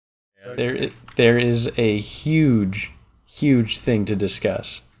There is a huge thing to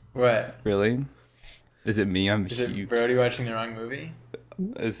discuss. What? Really? Is it me? I'm Is huge. it Brody watching the wrong movie?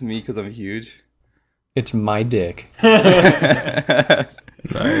 It's me because I'm huge. It's my dick. Nice.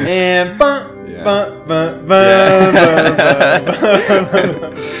 And bum, Yeah. bum, bum, bum, bum, bum,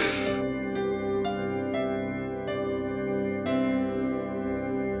 bum.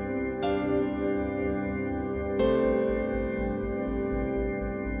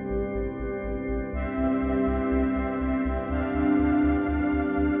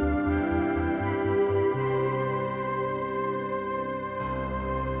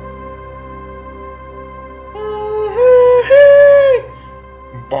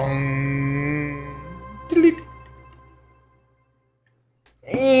 Bong. Delete.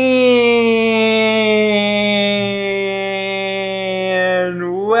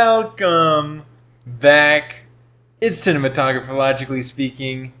 And welcome back. It's Cinematographologically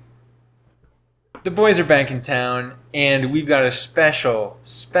Speaking. The boys are back in town, and we've got a special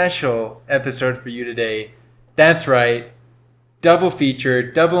episode for you today. That's right. Double feature,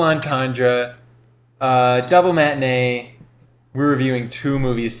 double entendre, double matinee. We're reviewing 2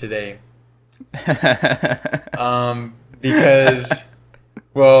 movies today. Because,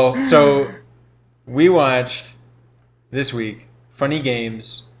 well, so we watched this week Funny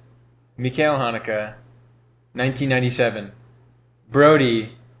Games, Mikhail Haneke, 1997.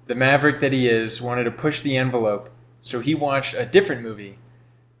 Brody, the maverick that he is, wanted to push the envelope, so he watched a different movie,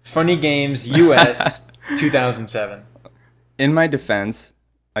 Funny Games US 2007. In my defense,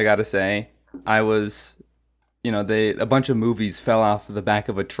 I gotta say, I was, a bunch of movies fell off the back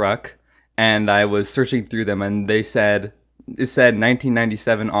of a truck, and I was searching through them, and it said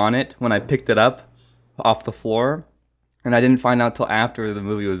 1997 on it when I picked it up off the floor, and I didn't find out till after the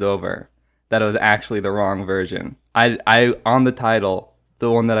movie was over that it was actually the wrong version. I on the title,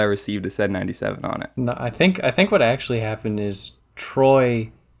 the one that I received, it said 97 on it. No, I think what actually happened is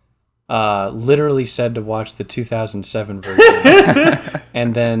Troy literally said to watch the 2007 version,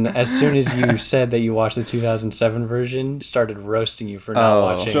 and then as soon as you said that you watched the 2007 version, started roasting you for not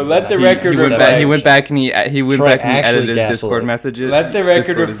watching. So let the the record reflect. He went back and he Troy edited his actually Discord gaslit. messages. Let the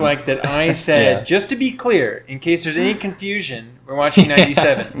record Discord reflect that I said, Yeah. just to be clear, in case there's any confusion, we're watching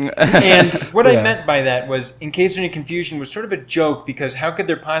 97. And what I Yeah. meant by that was, in case there's any confusion, was sort of a joke, because how could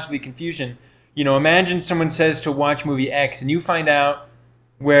there possibly be confusion? Imagine someone says to watch movie X, and you find out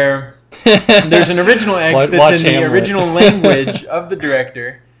where there's an original X Watch that's in the Hamlet. original language of the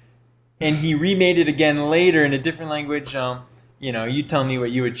director, and he remade it again later in a different language. You tell me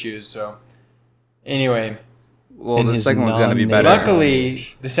what you would choose. So, anyway, Well, In the his second one's gonna be better. non-native- luckily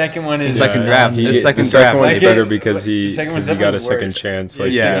the second one is Second draft. He, The the second second draft. one's Like better it- because the he second one's got a definitely second worse. chance. Yeah,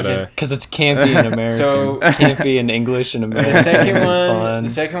 Like yeah. he got Because it's campy in American, So- campy in English and American. The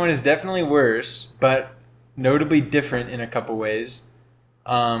second one is definitely worse, but notably different in a couple ways.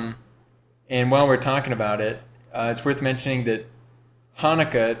 And while we're talking about it, it's worth mentioning that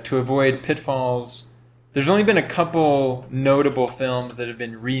Haneke, to avoid pitfalls, there's only been a couple notable films that have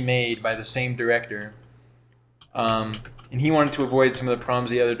been remade by the same director. And he wanted to avoid some of the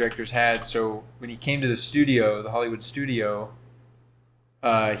problems the other directors had, so when he came to the studio, the Hollywood studio,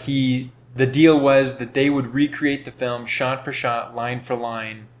 the deal was that they would recreate the film shot for shot, line for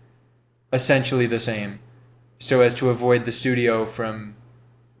line, essentially the same, so as to avoid the studio from,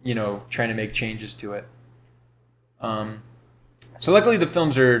 trying to make changes to it. So luckily the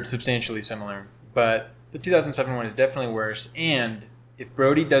films are substantially similar, but the 2007 one is definitely worse, and if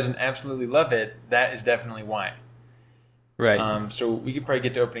Brody doesn't absolutely love it, that is definitely why. Right. So we could probably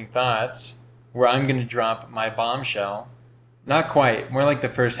get to opening thoughts, where I'm going to drop my bombshell. Not quite, more like the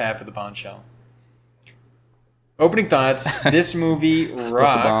first half of the bombshell. Opening thoughts, this movie the bomb.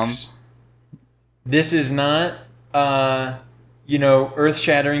 rocks. This is not,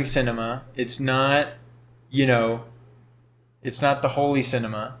 earth-shattering cinema. It's not, it's not the holy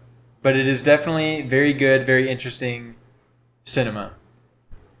cinema, but it is definitely very good, very interesting cinema.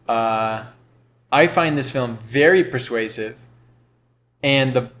 I find this film very persuasive,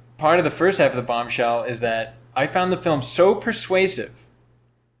 and the part of the first half of the bombshell is that I found the film so persuasive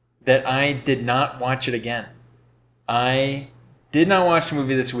that I did not watch it again. I did not watch the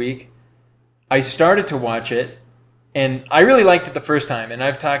movie this week. I started to watch it, and I really liked it the first time, and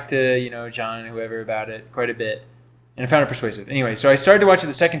I've talked to, John and whoever about it quite a bit, and I found it persuasive. Anyway, so I started to watch it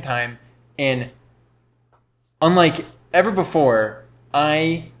the second time, and unlike ever before,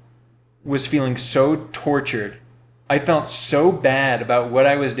 I was feeling so tortured. I felt so bad about what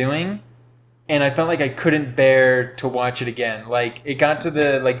I was doing, and I felt like I couldn't bear to watch it again. Like, it got to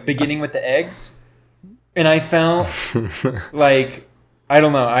the beginning with the eggs, and I felt like I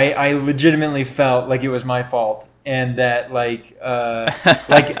don't know. I legitimately felt like it was my fault, and that like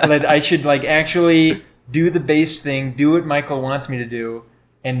I should like actually do the base thing, do what Michael wants me to do,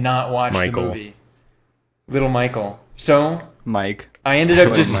 and not watch the movie. Little Michael. So Mike. I ended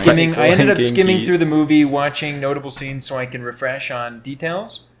up just skimming. I ended up Kinky. skimming through the movie, watching notable scenes so I can refresh on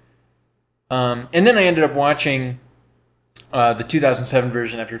details. And then I ended up watching the 2007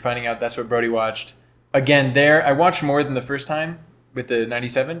 version after finding out that's what Brody watched. Again, I watched more than the first time with the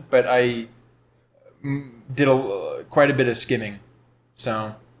 97, but I did quite a bit of skimming.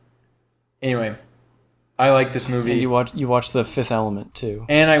 So, anyway, I like this movie. And you watched The Fifth Element too.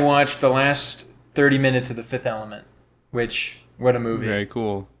 And I watched the last 30 minutes of The Fifth Element, which, what a movie. Very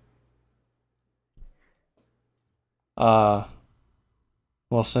cool.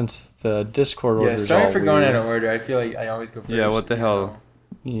 Well, since the Discord order is sorry all for going weird, out of order. I feel like I always go first. Yeah, what the hell?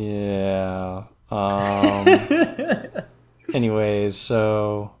 Yeah. Anyways,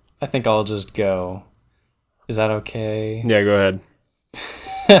 so I think I'll just go. Is that okay? Yeah, go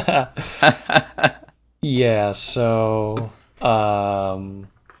ahead. Yeah, so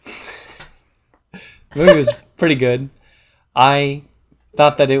movie was pretty good. I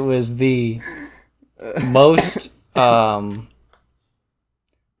thought that it was the most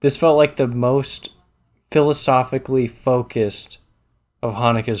this felt like the most philosophically focused of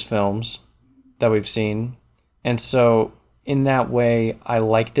Haneke's films that we've seen. And so in that way, I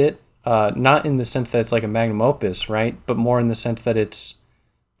liked it. Not in the sense that it's like a magnum opus, right? But more in the sense that it's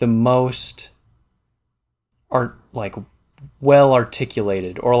the most well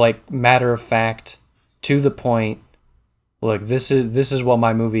articulated, or like matter of fact, to the point. Look, this is what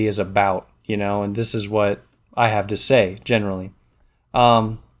my movie is about, you know, and this is what I have to say generally.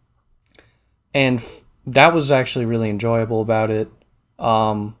 That was actually really enjoyable about it.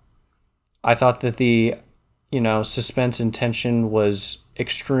 I thought that the, suspense and tension was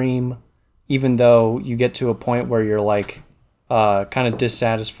extreme, even though you get to a point where you're like kind of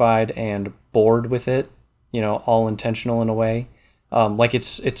dissatisfied and bored with it, all intentional in a way. Like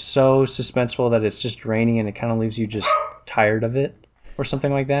it's so suspenseful that it's just draining, and it kind of leaves you just tired of it or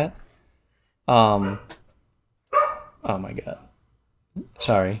something like that. Oh my God.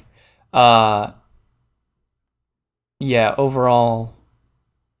 Sorry. Yeah, overall,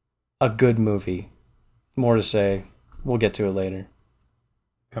 a good movie. More to say. We'll get to it later.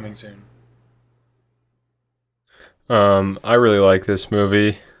 Coming soon. I really like this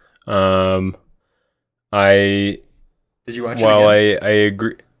movie. Did you watch it again? I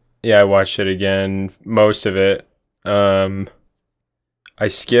agree. Yeah, I watched it again. Most of it. I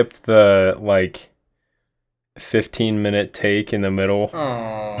skipped the 15-minute take in the middle.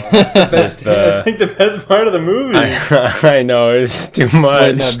 Oh, that's the best. That's like the best part of the movie. I know, it's too much.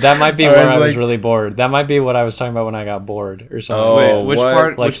 Wait, no, that might be where I was really bored. That might be what I was talking about when I got bored or something. Oh, wait, which what?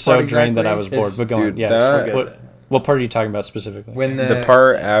 part? Like which so part drained exactly? that I was bored. But go on. Dude, Yeah. that- What part are you talking about specifically? When the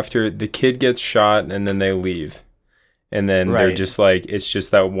part after the kid gets shot and then they leave, and then they're Right. just it's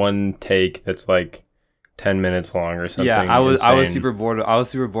just that one take that's 10 minutes long or something. Yeah, I was insane. super bored. I was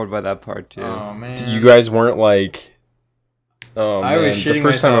super bored by that part too. Oh man, You guys weren't oh I man, was shitting the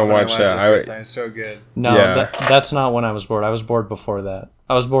first time I myself when watched that, it was so good. No, Yeah. that's not when I was bored. I was bored before that.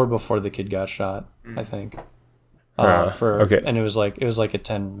 I was bored before the kid got shot, I think. Okay. And it was like a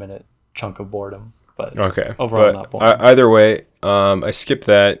 10-minute chunk of boredom. But Okay, overall, not boring. either way, I skipped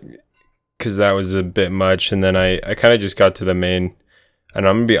that because that was a bit much, and then I kind of just got to the main. And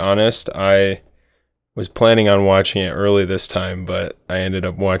I'm gonna be honest, I was planning on watching it early this time, but I ended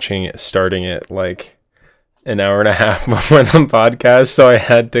up starting it an hour and a half before the podcast, so I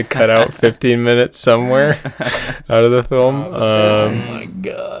had to cut out 15 minutes somewhere out of the film. Oh my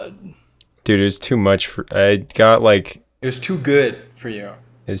God, Dude, it was too much I got It was too good for you.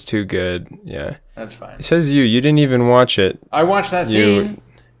 it's too good. Yeah. That's fine. It says you didn't even watch it. I watched that scene.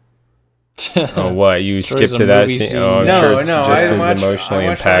 Oh, what? You Troy's skipped a to that movie scene? scene. Oh, I'm No, sure it's no, just I as watched, emotionally I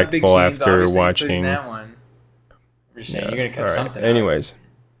watched all the big impactful scenes, after obviously, watching. including that one. You're saying you're gonna cut all right. something. out.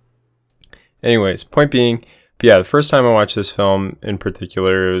 Anyways, point being, yeah, the first time I watched this film in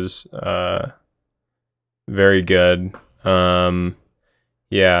particular, it was very good.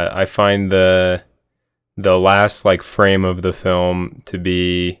 Yeah, I find the last frame of the film to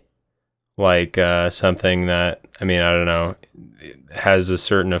be something that, I don't know, has a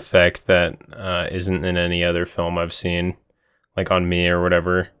certain effect that isn't in any other film I've seen, on me or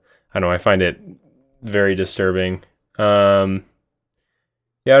whatever. I don't know, I find it very disturbing. Yeah,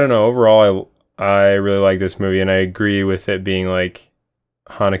 I don't know. Overall, I really like this movie, and I agree with it being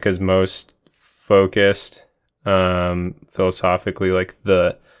Haneke's most focused, philosophically,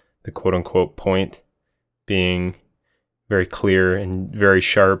 the quote unquote point being very clear and very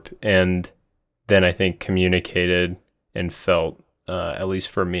sharp, and then I think communicated and felt, at least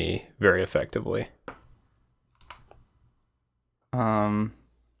for me, very effectively.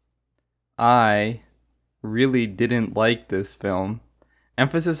 I really didn't like this film.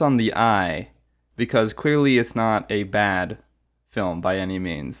 Emphasis on the I, because clearly it's not a bad film by any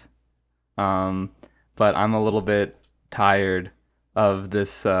means. But I'm a little bit tired of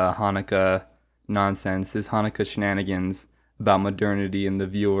this Hanukkah nonsense, this Hanukkah shenanigans about modernity and the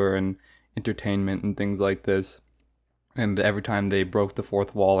viewer and entertainment and things like this. And every time they broke the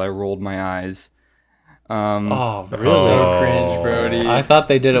fourth wall, I rolled my eyes. Oh, really? So cringe, Brody. I thought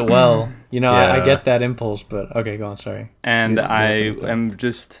they did it well. You know, I Yeah. get that impulse, but okay, go on. Sorry. And Yeah, I yeah, am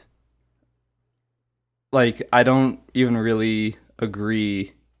just like, I don't even really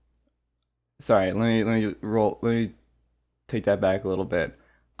agree. Sorry, let me take that back a little bit.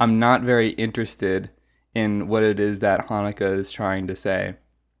 I'm not very interested in what it is that Hanukkah is trying to say.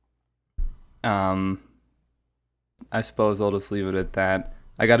 I suppose I'll just leave it at that.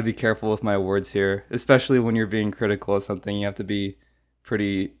 I got to be careful with my words here, especially when you're being critical of something. You have to be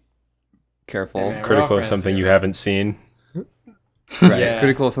pretty careful. Yeah, we're all Critical of friends something here. you haven't seen. Right. Yeah.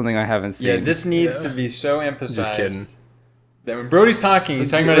 Critical of something I haven't seen. Yeah, this needs to be so emphasized. kidding. That when Brody's talking,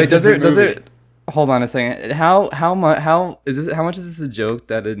 he's talking about Wait, a different does movie. it? Hold on a second. How much is this a joke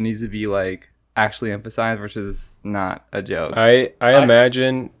that it needs to be like actually emphasized versus not a joke? I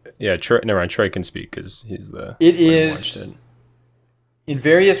imagine, yeah, Troy, never mind, Troy can speak because he's the It one who is watched it. in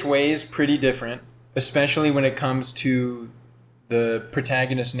various ways pretty different, especially when it comes to the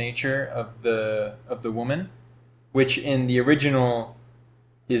protagonist nature of the woman, which in the original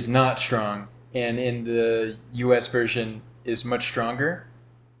is not strong, and in the U.S. version is much stronger.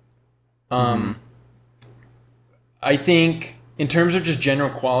 I think in terms of just general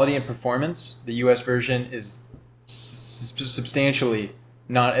quality and performance, the U.S. version is substantially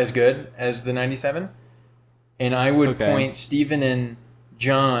not as good as the 97. And I would Okay. point Steven and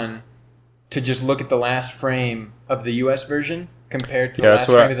John to just look at the last frame of the U.S. version compared to Yeah, the that's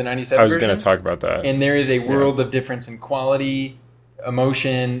last what frame of the 97 I was version. going to talk about that. And there is a world of difference in quality,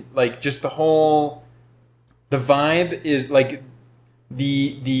 emotion, like just the whole, the vibe is like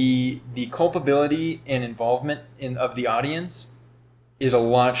the culpability and involvement of the audience is a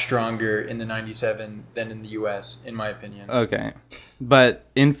lot stronger in the 97 than in the US, in my opinion. Okay, but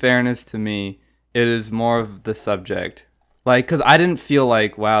in fairness to me, it is more of the subject. Like, because I didn't feel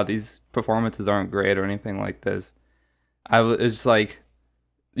like, wow, these performances aren't great or anything like this. It's like,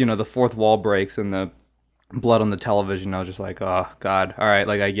 you know, the fourth wall breaks and the blood on the television. I was just like, oh God, all right,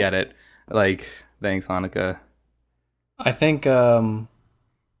 like I get it. Like, thanks, Hanukkah. I think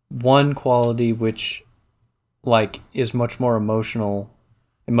one quality which like is much more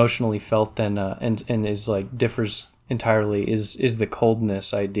emotionally felt than and is like differs entirely is the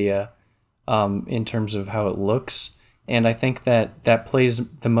coldness idea in terms of how it looks. And I think that plays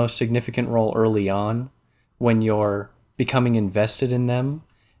the most significant role early on when you're becoming invested in them,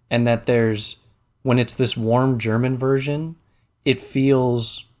 and that when it's this warm German version, it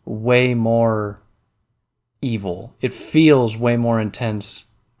feels way more evil. It feels way more intense,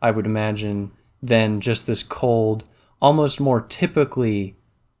 I would imagine, than just this cold, almost more typically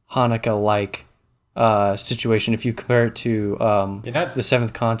Hanukkah-like situation. If you compare it to the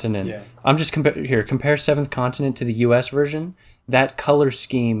Seventh Continent, Yeah. I'm just compare Seventh Continent to the U.S. version. That color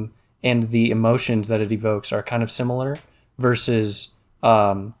scheme and the emotions that it evokes are kind of similar, versus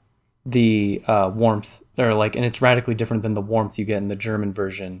the warmth, and it's radically different than the warmth you get in the German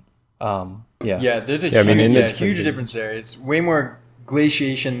version. Yeah, there's a Yeah, I mean, in the- huge difference there. It's way more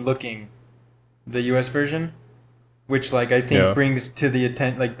glaciation looking, the U.S. version, which like I think Yeah. brings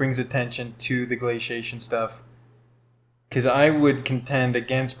attention to the glaciation stuff. Because I would contend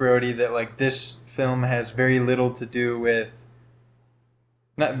against Brody that like this film has very little to do with,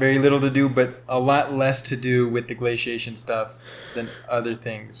 not very little to do, but a lot less to do with the glaciation stuff than other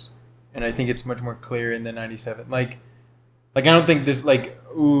things, and I think it's much more clear in the 97. Like I don't think this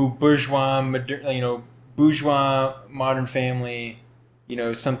bourgeois modern family,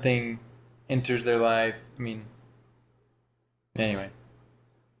 something enters their life. I mean, anyway,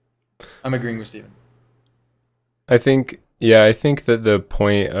 I'm agreeing with Steven. I think that the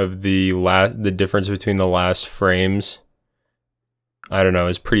point of the difference between the last frames, I don't know,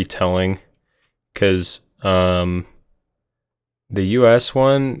 is pretty telling, because the US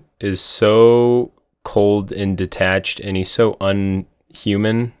one is so cold and detached, and he's so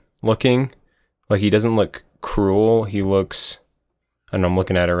unhuman looking. Like, he doesn't look cruel. He looks, I don't know, I'm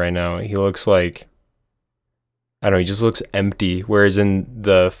looking at it right now. He looks like, I don't know, he just looks empty. Whereas in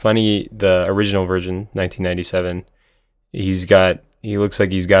the original version, 1997, he looks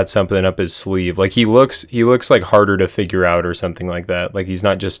like he's got something up his sleeve. Like he looks like harder to figure out or something like that. Like he's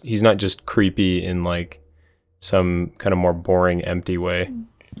not just creepy in like some kind of more boring, empty way.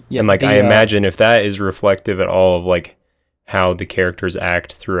 Yeah, and like I imagine if that is reflective at all of like how the characters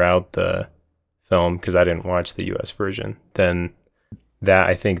act throughout the film, because I didn't watch the US version, then that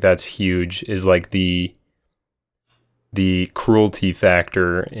I think that's huge, is like the cruelty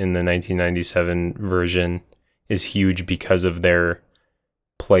factor in the 1997 version is huge because of their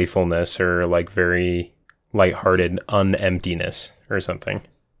playfulness or like very lighthearted unemptiness or something.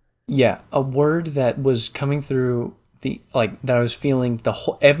 Yeah, a word that was coming through the like that I was feeling the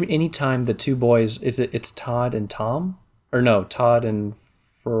whole anytime the two boys, it's Todd and Tom, or no, Todd and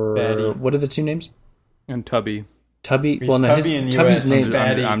Fatty. what are the two names? And Tubby. Tubby. He's Well, no, Tubby in Tubby's US, name. he's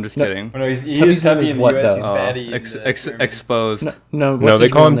Fatty. I'm just No, kidding. Oh, no, he Tubby's is Tubby name is in the what, US, though? he's Fatty in the German. Exposed. No, No, what's they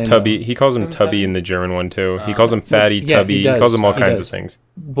his call real him name, Tubby. though? He calls him Tubby? Tubby in the German one too. He calls him Fatty, Yeah, Tubby. he does. calls him all He kinds does. of things.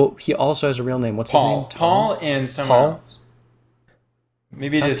 But he also has a real name. What's his name? Paul and someone Paul? else.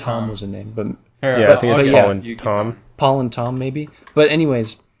 Maybe it I thought is Tom was a name, but Yeah, I think it's but Paul yeah. and You keep Tom. going. Paul and Tom maybe. But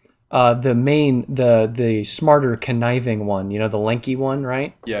anyways, the smarter, conniving one, the lanky one,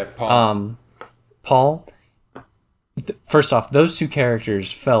 right? Yeah, Paul. Paul. First off, those two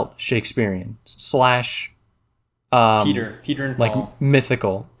characters felt Shakespearean slash Peter and like Paul.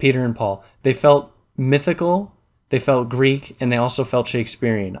 mythical. Peter and Paul. They felt mythical, they felt Greek, and they also felt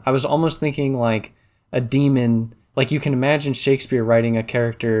Shakespearean. I was almost thinking like a demon. Like you can imagine Shakespeare writing a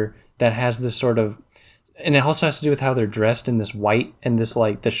character that has this sort of, and it also has to do with how they're dressed in this white and this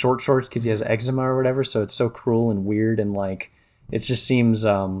like the short shorts because he has eczema or whatever. So it's so cruel and weird and like it just seems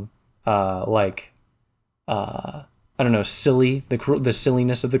I don't know, silly, the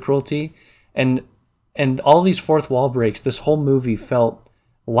silliness of the cruelty, and all these fourth wall breaks. This whole movie felt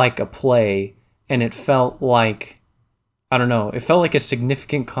like a play, and it felt like, I don't know, it felt like a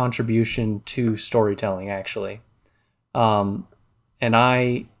significant contribution to storytelling actually. And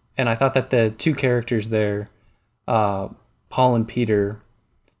I thought that the two characters there, Paul and Peter,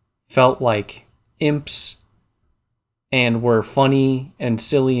 felt like imps and were funny and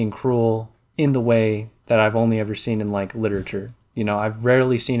silly and cruel in the way that I've only ever seen in like literature. I've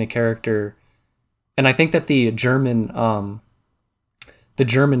rarely seen a character, and I think that the German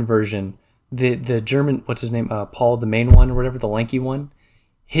version, the German, what's his name, Paul, the main one or whatever, the lanky one,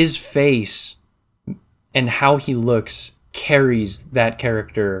 his face and how he looks carries that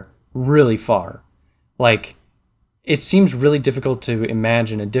character really far. Like, it seems really difficult to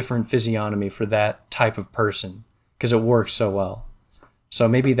imagine a different physiognomy for that type of person because it works so well. So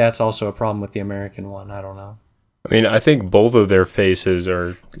maybe that's also a problem with the American one. I don't know. I mean, I think both of their faces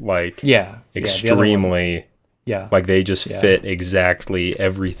are like extremely, like they just fit exactly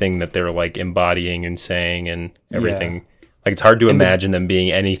everything that they're like embodying and saying and everything. Yeah. Like it's hard to imagine them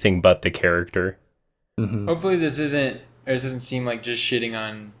being anything but the character. Mm-hmm. Hopefully this doesn't seem like just shitting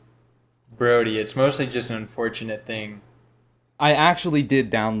on Brody. It's mostly just an unfortunate thing. I actually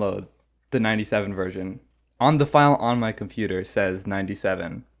did download the 97 version. On the file on my computer says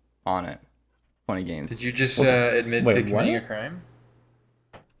 97 on it. Funny Games. Did you just admit to committing a crime?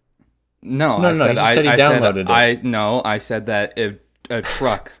 No, I said he downloaded it. I said that a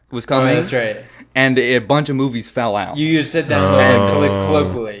truck was coming. Oh, that's right. And a bunch of movies fell out. You just said download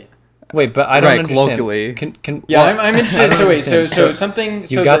colloquially. Wait, but I don't understand. Colloquially. I'm interested. So something.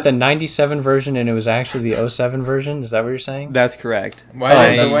 You got the 97 version and it was actually the 07 version? Is that what you're saying? That's correct. Why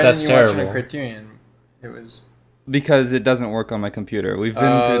didn't you terrible. watch it on Criterion? It was because it doesn't work on my computer. We've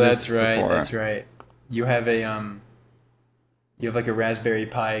been through this before. That's right. You have like a Raspberry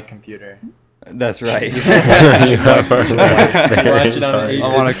Pi computer. That's right. You watch it on an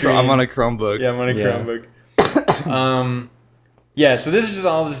 8-bit screen. I'm on a Chromebook. Yeah, I'm on a Chromebook. Yeah, so this is just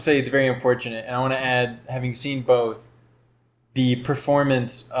all to say it's very unfortunate. And I want to add, having seen both, the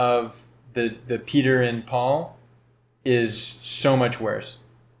performance of the Peter and Paul is so much worse.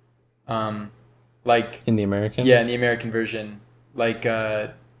 Like in the American? Yeah, in the American version. Like,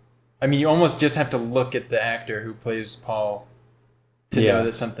 you almost just have to look at the actor who plays Paul to know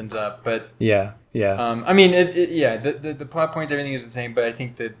that something's up. But yeah. The plot points, everything is the same, but I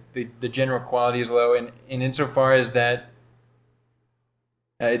think that the general quality is low, and insofar as that,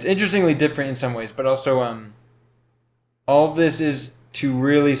 it's interestingly different in some ways, but also all this is to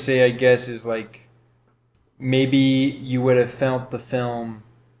really say, I guess, is like maybe you would have felt the film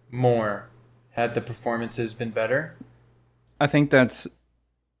more had the performances been better. I think that's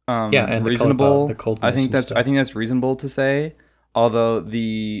and reasonable. I think that's reasonable to say. Although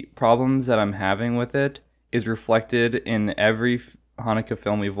the problems that I'm having with it is reflected in every Hanukkah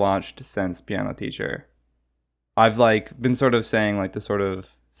film we've watched since Piano Teacher. I've like been sort of saying like the sort of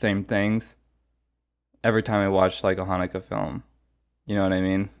same things every time I watch like a Hanukkah film. You know what I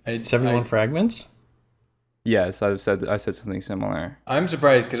mean? 71 Fragments? Yes, I said something similar. I'm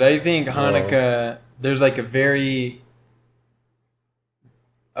surprised because I think Hanukkah, there's like a fairly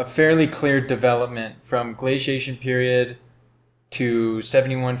clear development from glaciation period to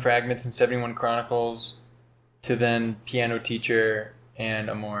 71 Fragments and 71 Chronicles to then Piano Teacher and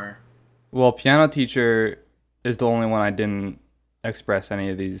Amor. Well, Piano Teacher is the only one I didn't express any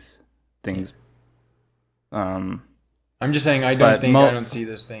of these things. I'm just saying I don't see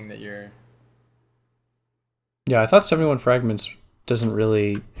this thing that you're... Yeah, I thought 71 Fragments doesn't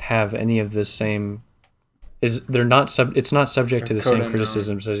really have any of the same... It's not subject to the same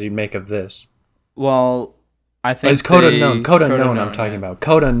criticisms as you make of this. Well, I think it's Code Unknown. Code Unknown I'm talking about.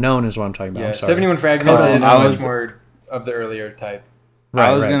 Code Unknown is what I'm talking about. Yeah, I'm sorry. 71 Fragments is much more of the earlier type.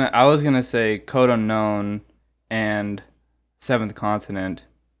 Right, I was gonna say Code Unknown and Seventh Continent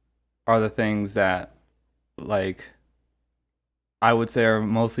are the things that, like, I would say are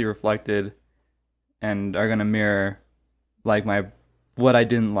mostly reflected and are gonna mirror, like, what I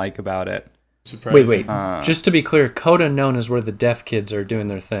didn't like about it. Surprising. Wait. Just to be clear, Code Unknown is where the deaf kids are doing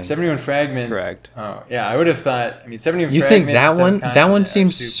their thing. 71 Fragments. Correct. Oh, yeah, I would have thought. I mean, 71 you Fragments. You think that one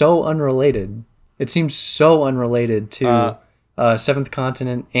seems so unrelated? It seems so unrelated to Seventh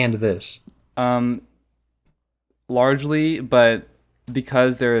Continent and this. Largely, but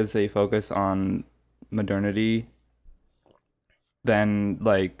because there is a focus on modernity, then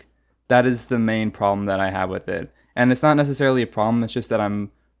like that is the main problem that I have with it. And it's not necessarily a problem. It's just that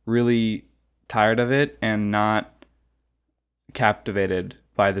I'm really tired of it and not captivated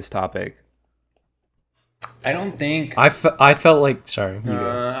by this topic. I don't think I felt like sorry.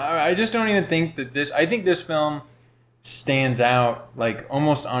 I just don't even think that this. I think this film stands out like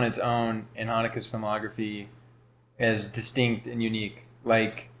almost on its own in Hanukkah's filmography as distinct and unique.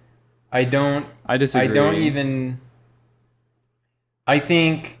 Like I disagree. I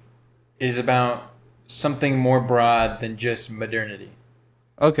think it is about something more broad than just modernity.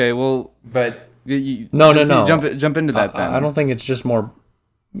 Okay, well, but no. Jump into that then. I don't think it's just more.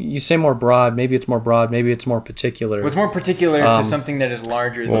 You say more broad. Maybe it's more broad. Maybe it's more particular. Well, it's more particular to something that is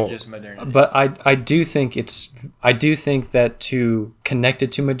larger than just modernity. But I do think that to connect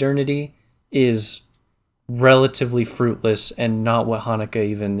it to modernity is relatively fruitless and not what Hanukkah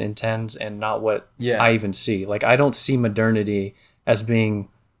even intends and not what I even see. Like I don't see modernity as being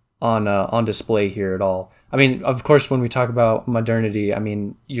on display here at all. I mean, of course, when we talk about modernity, I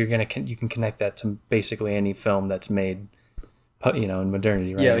mean you can connect that to basically any film that's made, in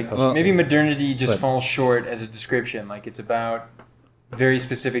modernity, right? Yeah, maybe modernity just falls short as a description. Like it's about very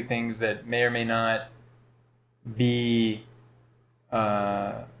specific things that may or may not be,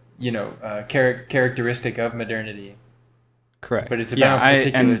 characteristic of modernity. Correct. But it's about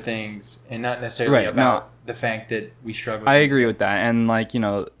particular things and not necessarily about the fact that we struggle. I agree with that, and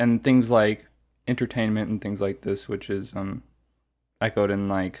and things like entertainment and things like this, which is echoed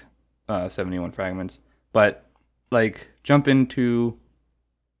in 71 Fragments. But jump into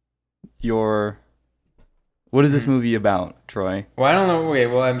what is this movie about, Troy? Well, I don't know. Okay,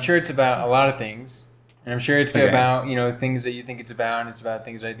 well, I'm sure it's about a lot of things, and I'm sure it's about things that you think it's about, and it's about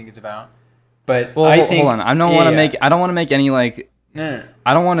things that I think it's about. But hold on. I don't want to make any No.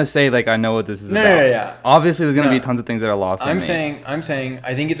 I don't want to say I know what this is about. No. Obviously, there's gonna be tons of things that are lost. I'm saying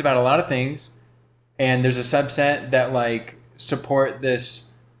I think it's about a lot of things, and there's a subset that support this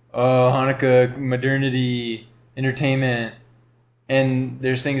Hanukkah modernity entertainment, and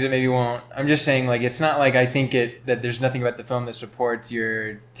there's things that maybe won't. I'm just saying it's not like I think that there's nothing about the film that supports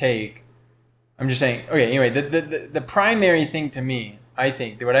your take. I'm just saying. Okay. Anyway, the primary thing to me, I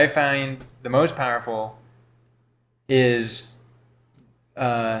think that what I find the most powerful is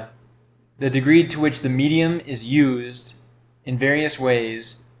the degree to which the medium is used in various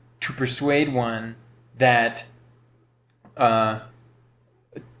ways to persuade one that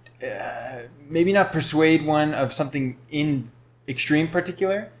maybe not persuade one of something in extreme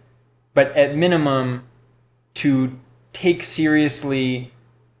particular, but at minimum to take seriously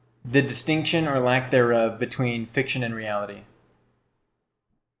the distinction or lack thereof between fiction and reality.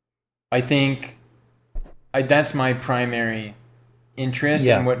 I think that's my primary interest,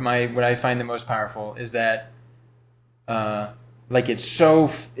 and what I find the most powerful is that it's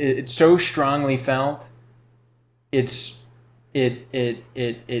so strongly felt. It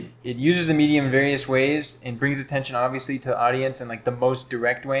uses the medium in various ways and brings attention obviously to the audience in the most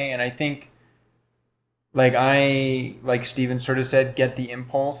direct way, and I think I Steven sort of said, get the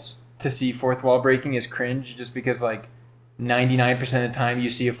impulse to see fourth wall breaking as cringe just because 99% of the time you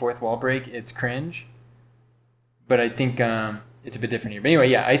see a fourth wall break, it's cringe. but I think it's a bit different here. But anyway,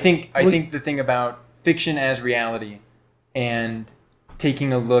 yeah, I think the thing about fiction as reality and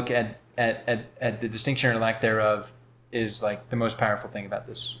taking a look at the distinction or lack thereof is like the most powerful thing about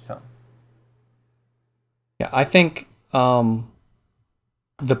this film. Yeah, I think the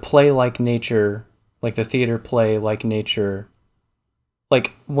play-like nature, like the theater play-like nature,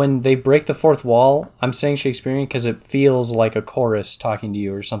 like when they break the fourth wall, I'm saying Shakespearean because it feels like a chorus talking to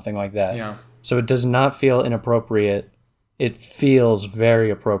you or something like that. Yeah. So it does not feel inappropriate. It feels very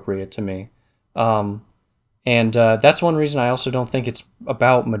appropriate to me. And that's one reason I also don't think it's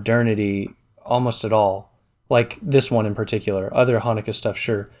about modernity almost at all. Like this one in particular. Other Hanukkah stuff,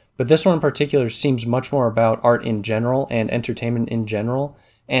 sure. But this one in particular seems much more about art in general and entertainment in general,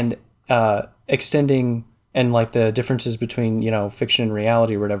 and extending and like the differences between, fiction and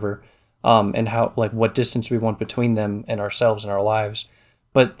reality or whatever, and how, like, what distance we want between them and ourselves and our lives.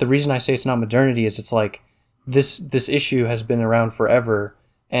 But the reason I say it's not modernity is it's like this issue has been around forever,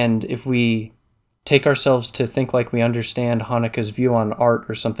 and if we take ourselves to think like we understand Hanukkah's view on art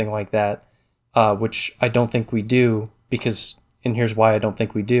or something like that, which I don't think we do, and here's why I don't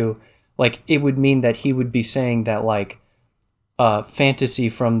think we do, like, it would mean that he would be saying that, like, fantasy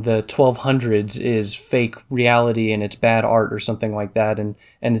from the 1200s is fake reality and it's bad art or something like that, and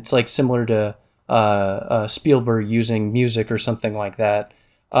it's like similar to Spielberg using music or something like that.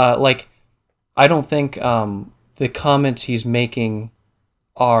 Like, I don't think the comments he's making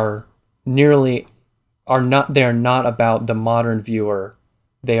are not about the modern viewer.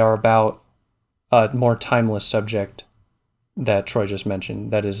 They are about a more timeless subject that Troy just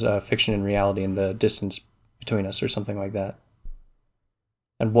mentioned, that is fiction and reality and the distance between us or something like that,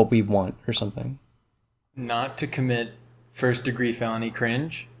 and what we want or something. Not to commit first-degree felony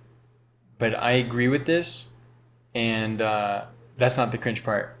cringe, but I agree with this, and that's not the cringe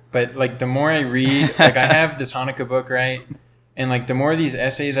part. But like, the more I read, like, I have this Hanukkah book, right? And like, the more of these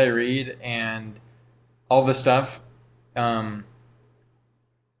essays I read and all the stuff, like,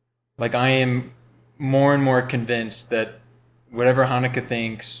 I am more and more convinced that whatever Hanukkah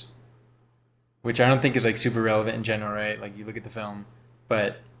thinks, which I don't think is like super relevant in general, right? Like, you look at the film,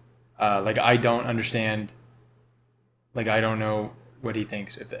 but like, I don't understand. Like, I don't know what he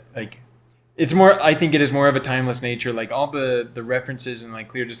thinks. If that, like, it's more, I think it is more of a timeless nature. Like, all the references and like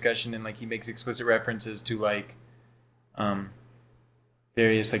clear discussion, and like, he makes explicit references to like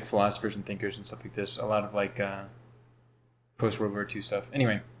various like philosophers and thinkers and stuff like this. A lot of like post World War II stuff.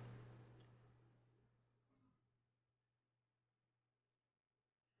 Anyway.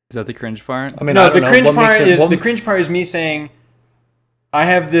 Is that the cringe part? I mean, no, I don't the know. cringe What makes part it- is what- the cringe part is me saying, I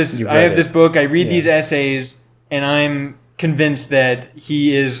have this You read this it. book, I read Yeah. these essays, and I'm convinced that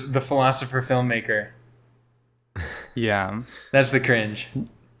he is the philosopher filmmaker. Yeah. That's the cringe.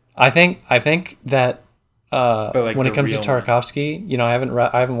 I think that like, when the it comes to real one. Tarkovsky, I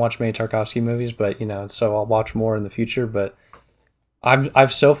haven't watched many Tarkovsky movies, but so I'll watch more in the future. But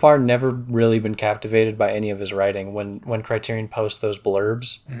I've so far never really been captivated by any of his writing. When Criterion posts those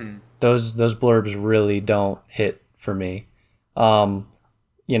blurbs, those blurbs really don't hit for me.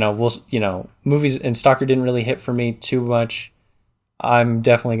 Movies and Stalker didn't really hit for me too much. I'm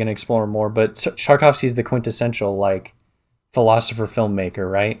definitely going to explore more, but Tarkovsky's the quintessential like philosopher filmmaker,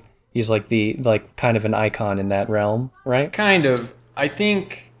 right? He's like kind of an icon in that realm, right? Kind of. I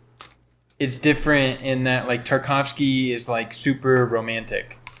think it's different in that like Tarkovsky is like super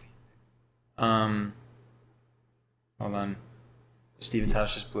romantic. Hold on. Steven's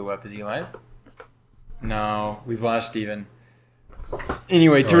house just blew up. Is he alive? No, we've lost Steven.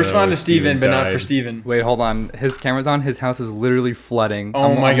 Anyway, to Oh, respond no, to Steven, Steven but not for died. Steven. Wait, hold on. His camera's on. His house is literally flooding.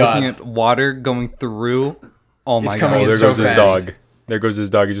 Oh my I'm God. looking at water going through. Oh my It's coming God. in there so goes his fast. dog. There goes his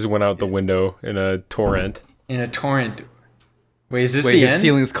dog. He just went out the window in a torrent. In a torrent. Wait, is this Wait, the his end?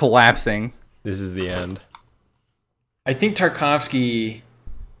 ceiling's collapsing. This is the end. I think Tarkovsky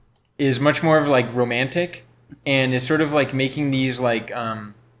is much more of like romantic, and is sort of like making these like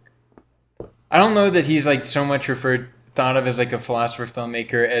I don't know that he's like so much thought of as like a philosopher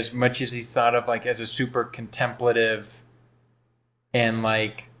filmmaker as much as he's thought of like as a super contemplative, and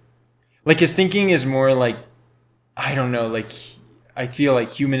like his thinking is more like, I don't know, like I feel like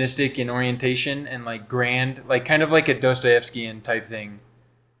humanistic in orientation and like grand, like kind of like a Dostoevskian type thing.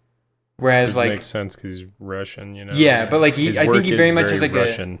 Whereas It like, makes sense because he's Russian, Yeah, but like His I think work he is very much has like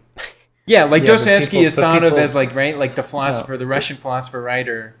Russian. Yeah, like Yeah, but Dostoevsky people- is but thought of people- as like, right, like the philosopher, the Russian philosopher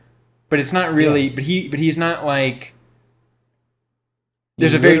writer, but it's not really. But he's not like.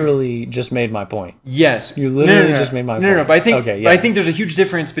 There's you a very literally just made my point. yes. You literally just made my no. point. But I think Okay, but I yeah. think there's a huge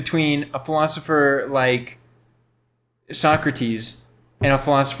difference between a philosopher like Socrates and a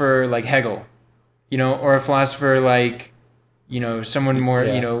philosopher like Hegel. or a philosopher like, someone more,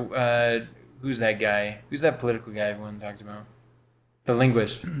 Yeah. who's that guy? Who's that political guy everyone talks about? The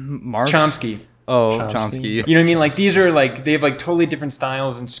linguist. Marx? Chomsky. Oh, Chomsky? Chomsky. You know what I mean? Like these are like they have like totally different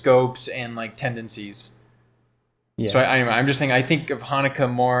styles and scopes and like tendencies. Yeah. So anyway, I'm just saying I think of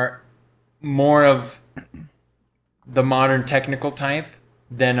Hanukkah more of the modern technical type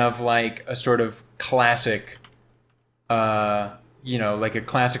than of like a sort of classic, like a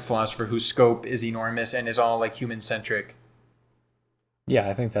classic philosopher whose scope is enormous and is all like human centric. Yeah,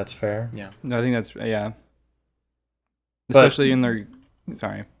 I think that's fair. Yeah. No, I think that's yeah. But- Especially in their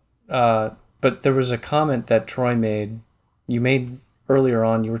sorry. But there was a comment that Troy made. You made earlier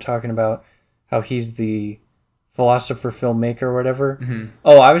on. You were talking about how he's the philosopher filmmaker or whatever. Mm-hmm.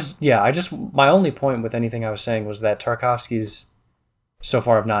 Oh, my only point with anything I was saying was that Tarkovsky's so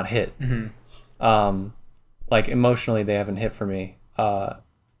far have not hit. Mm-hmm. Like emotionally, they haven't hit for me.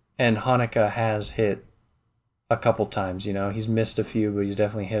 And Hanukkah has hit a couple times. He's missed a few, but he's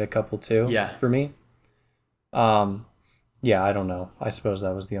definitely hit a couple too. Yeah. For me. Yeah, I don't know. I suppose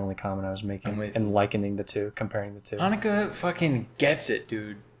that was the only comment I was making and likening the two, comparing the two. Hanukkah fucking gets it,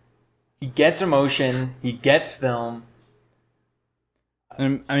 dude. He gets emotion. He gets film.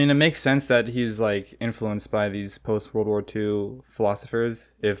 And, I mean, it makes sense that he's like influenced by these post World War II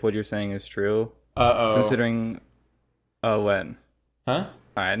philosophers, if what you're saying is true. Considering, what? Huh? All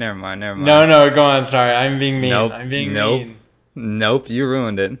right, never mind. No, go on. Sorry, I'm being mean. Nope. I'm being Nope. mean. Nope, you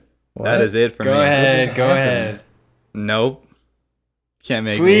ruined it. What? That is it for me. Go What ahead. just Go happened? ahead. Nope. Can't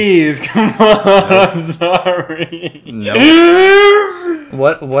make me. Please, come on. I'm sorry. Nope.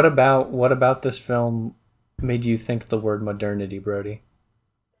 What about this film made you think the word modernity, Brody?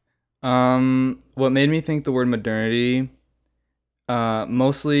 What made me think the word modernity,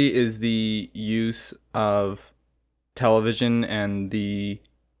 mostly is the use of television and the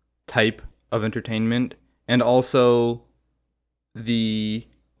type of entertainment, and also the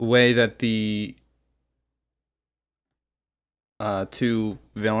way that the two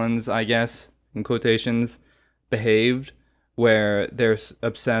villains, I guess, in quotations, behaved, where they're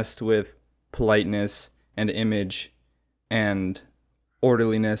obsessed with politeness and image and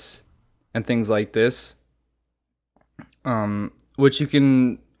orderliness and things like this, which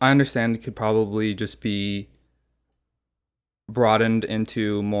I understand could probably just be broadened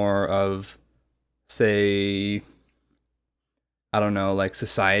into more of, say, I don't know, like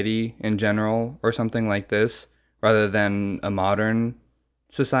society in general or something like this, rather than a modern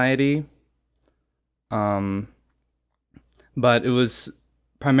society. But it was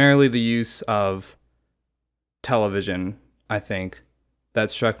primarily the use of television, I think, that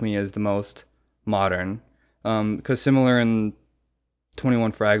struck me as the most modern. Because similar in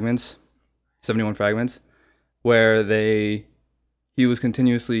 71 Fragments, where he was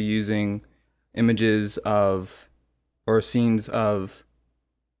continuously using images of or scenes of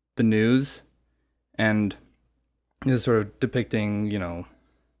the news, and is sort of depicting,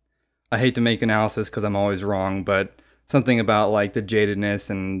 I hate to make analysis because I'm always wrong, but something about like the jadedness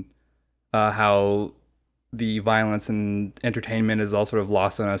and how the violence and entertainment is all sort of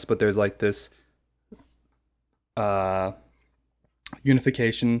lost on us, but there's like this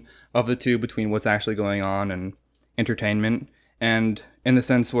unification of the two between what's actually going on and entertainment. And in the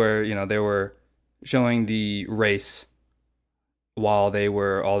sense where, they were showing the race while all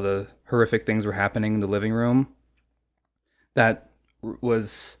the horrific things were happening in the living room, that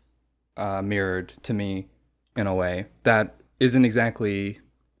was mirrored to me in a way that isn't exactly,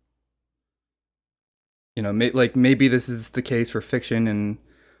 maybe this is the case for fiction and,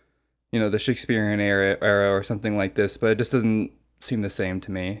 the Shakespearean era or something like this, but it just doesn't seem the same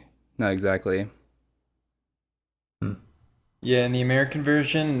to me. Not exactly. Yeah, in the American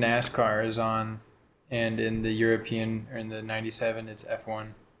version, NASCAR is on, and in the European, or in the 97, it's F1.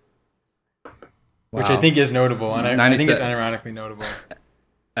 Which I Wow. think is notable, and I think it's 97 unironically notable.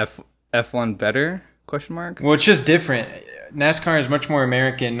 F1 better? Question mark. Well, it's just different. NASCAR is much more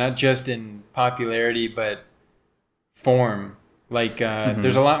American, not just in popularity, but form. Like,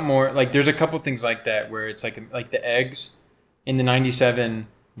 there's a lot more, like, there's a couple things like that, where it's like the eggs. In the 97,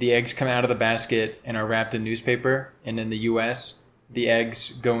 the eggs come out of the basket and are wrapped in newspaper, and in the U.S., the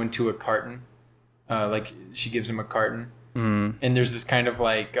eggs go into a carton. Like, she gives him a carton. Mm. And there's this kind of,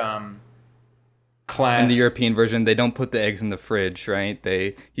 like, class. In the European version, they don't put the eggs in the fridge, right?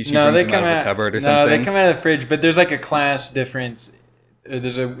 She No, brings they them come out of out the cupboard or no, something. they come out of the fridge, but there's like a class difference.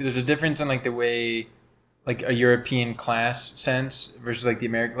 There's a difference in like the way, like a European class sense versus like the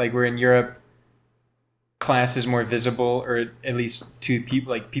American. Like where in Europe, class is more visible, or at least to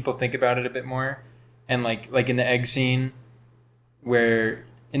people. Like people think about it a bit more, and like in the egg scene, where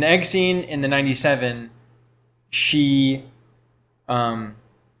in the egg scene in the 97, she, the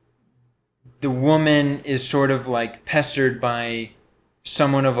woman is sort of like pestered by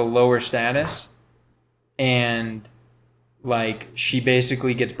someone of a lower status, and like she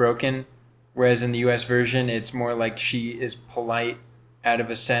basically gets broken, whereas in the US version it's more like she is polite out of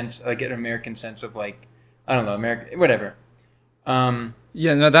a sense, like an American sense of like, I don't know, American, whatever.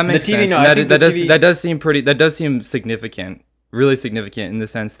 Yeah, no, that makes the TV, sense. No, And I think that does seem significant, really significant in the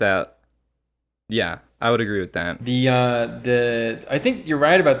sense that, yeah, I would agree with that. I think you're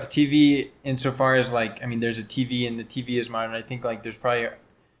right about the TV insofar as like, I mean, there's a TV and the TV is modern. I think like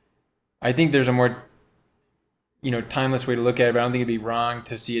I think there's a more, timeless way to look at it, but I don't think it'd be wrong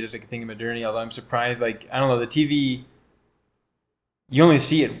to see it as like a thing of modernity. Although I'm surprised, like, I don't know, the TV, you only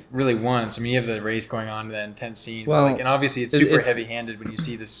see it really once. I mean, you have the race going on in that intense scene. Well, and obviously it's super heavy-handed when you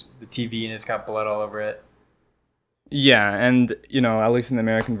see the TV and it's got blood all over it. Yeah, and, at least in the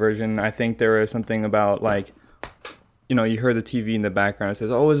American version, I think there is something about, like, you heard the TV in the background. It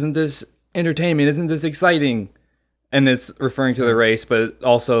says, oh, isn't this entertainment? Isn't this exciting? And it's referring to the race, but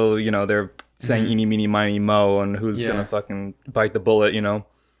also, they're saying eeny, meeny, miny, mo, and who's going to fucking bite the bullet,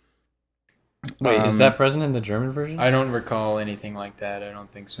 Wait, is that present in the German version? I don't recall anything like that. I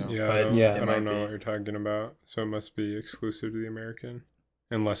don't think so. Yeah, but I don't know what you're talking about. So it must be exclusive to the American,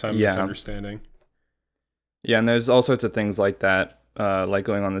 unless I'm misunderstanding. Yeah, and there's all sorts of things like that, like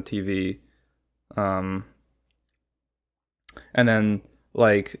going on the TV. And then,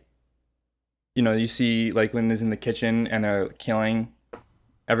 like, you see, like, when he's in the kitchen and they're killing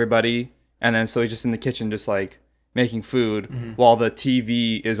everybody. And then so he's just in the kitchen just, like, making food while the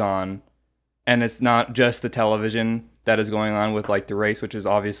TV is on. And it's not just the television that is going on with, like, the race, which is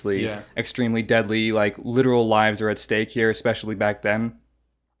obviously extremely deadly. Like, literal lives are at stake here, especially back then.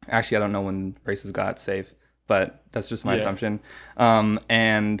 Actually, I don't know when races got safe, but that's just my assumption.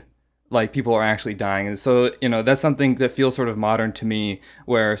 And, like, people are actually dying. And so, that's something that feels sort of modern to me,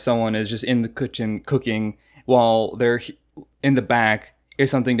 where someone is just in the kitchen cooking while they're in the back is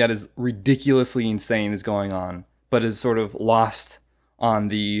something that is ridiculously insane is going on, but is sort of lost on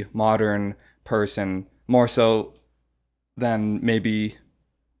the modern person more so than maybe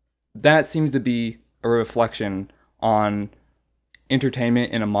that seems to be a reflection on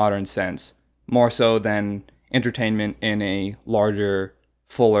entertainment in a modern sense, more so than entertainment in a larger,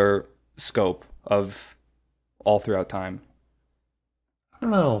 fuller scope of all throughout time. I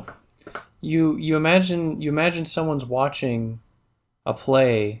don't know. You imagine someone's watching a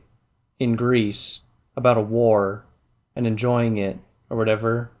play in Greece about a war and enjoying it or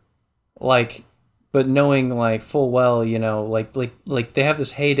whatever, like, but knowing like full well, like they have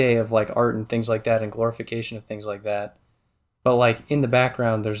this heyday of like art and things like that and glorification of things like that, but like in the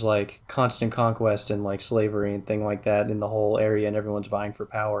background there's like constant conquest and like slavery and thing like that in the whole area and everyone's vying for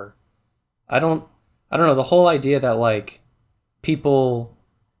power. I don't know, the whole idea that like people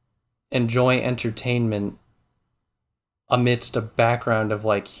enjoy entertainment amidst a background of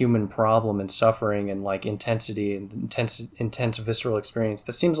like human problem and suffering and like intensity and intense visceral experience,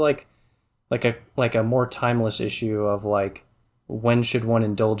 that seems like a more timeless issue of like, when should one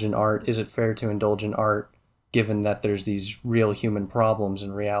indulge in art? Is it fair to indulge in art given that there's these real human problems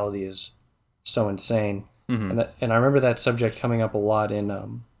and reality is so insane? And I remember that subject coming up a lot in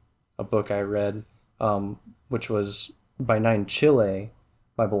a book I read, which was by Nine Chile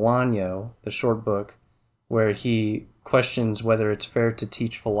by Bolaño, the short book, where he questions whether it's fair to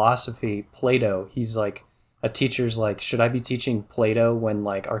teach philosophy, Plato. He's like, a teacher's like, should I be teaching Plato when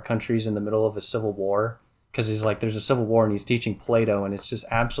like our country's in the middle of a civil war? Because he's like, there's a civil war and he's teaching Plato and it's just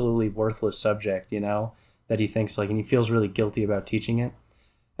absolutely worthless subject, that he thinks like, and he feels really guilty about teaching it.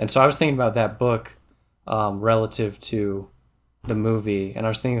 And so I was thinking about that book relative to the movie, and I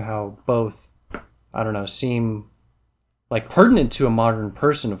was thinking how both, I don't know, seem like pertinent to a modern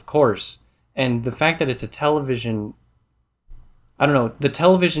person, of course. And the fact that it's a television, I don't know, the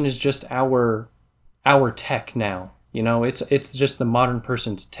television is just our tech now. It's just the modern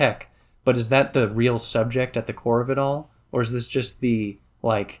person's tech. But is that the real subject at the core of it all? Or is this just the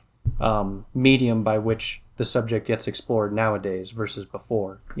like medium by which the subject gets explored nowadays versus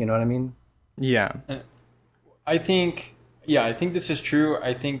before? You know what I mean? Yeah. I think this is true.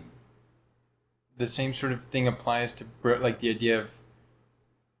 I think the same sort of thing applies to like the idea of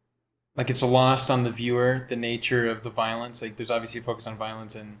like it's lost on the viewer, the nature of the violence. Like there's obviously a focus on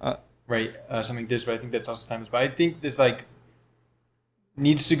violence and something like this, but I think that's also times. But I think this like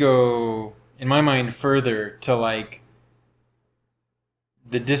needs to go, in my mind, further to like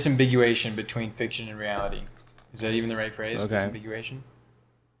the disambiguation between fiction and reality. Is that even the right phrase? Okay. Disambiguation?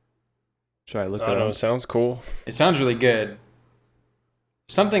 Should I look I don't know. Sounds cool. It sounds really good.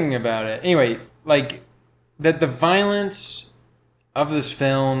 something about it. Anyway, like that the violence of this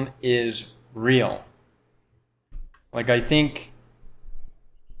film is real. Like I think,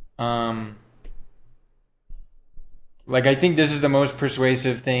 like I think this is the most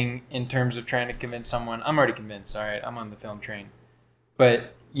persuasive thing in terms of trying to convince someone. I'm already convinced. All right, I'm on the film train.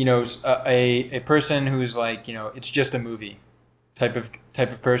 But a person who's like, it's just a movie, type of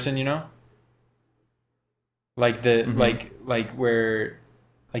person, like the like where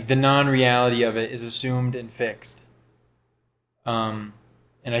like the non-reality of it is assumed and fixed. And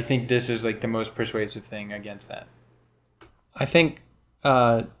I think this is like the most persuasive thing against that. I think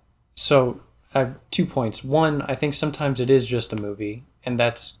so. I have 2 points. One, I think sometimes it is just a movie, and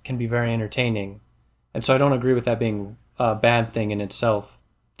that's can be very entertaining, and so I don't agree with that being a bad thing in itself.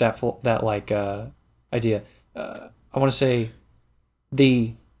 Idea. I want to say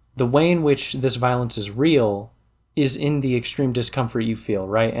the way in which this violence is real is in the extreme discomfort you feel,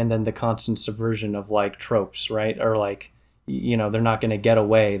 right? And then the constant subversion of like tropes, right? Or like, they're not going to get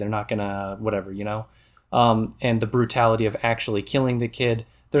away. They're not going to whatever, and the brutality of actually killing the kid.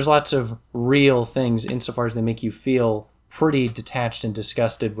 There's lots of real things insofar as they make you feel pretty detached and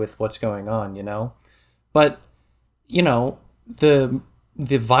disgusted with what's going on, But,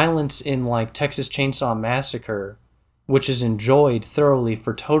 the violence in like Texas Chainsaw Massacre, which is enjoyed thoroughly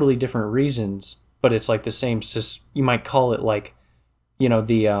for totally different reasons, but it's like the same, you might call it like,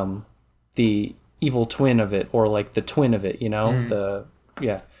 the evil twin of it, or like the twin of it,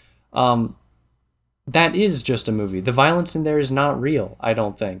 that is just a movie. The violence in there is not real, I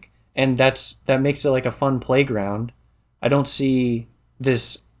don't think. And that makes it like a fun playground. I don't see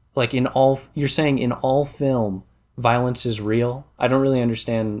this like you're saying in all film violence is real. I don't really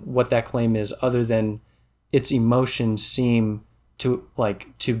understand what that claim is, other than its emotions seem to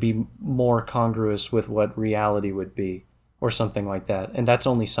be more congruous with what reality would be, or something like that. And that's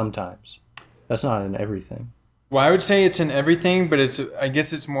only sometimes. That's not in everything. Well, I would say it's in everything, but I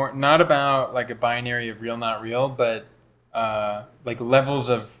guess it's more not about like a binary of real, not real, but like levels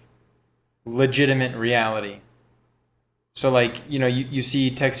of legitimate reality. So like, you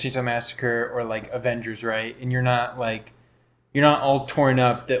see Texas Chainsaw Massacre or like Avengers, right? And you're not all torn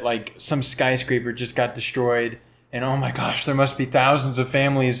up that like some skyscraper just got destroyed and oh my gosh, there must be thousands of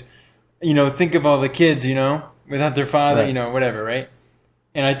families, think of all the kids, without their father, Right. Whatever, right?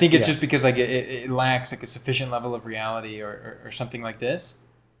 And I think it's just because like it lacks like a sufficient level of reality or something like this,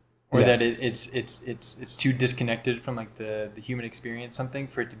 or that it's too disconnected from like the human experience, something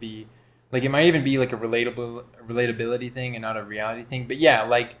for it to be like, it might even be like a relatability thing and not a reality thing. But yeah,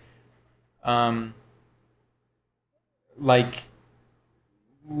 like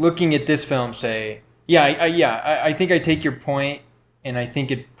looking at this film, say, I think I take your point, and I think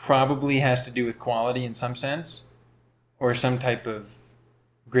it probably has to do with quality in some sense, or some type of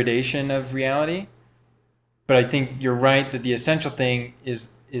gradation of reality. But I think you're right that the essential thing is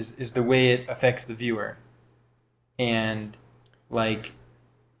the way it affects the viewer, and like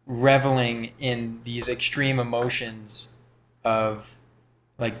reveling in these extreme emotions of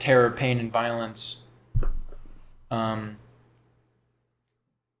like terror, pain, and violence. I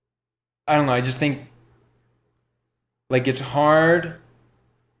don't know. I just think like it's hard.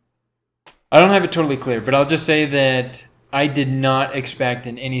 I don't have it totally clear, but I'll just say that I did not expect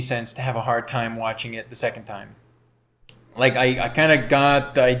in any sense to have a hard time watching it the second time. Like I kind of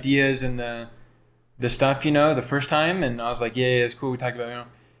got the ideas and the stuff, the first time, and I was like, yeah, it's cool. We talked about it,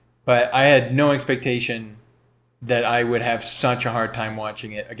 but I had no expectation that I would have such a hard time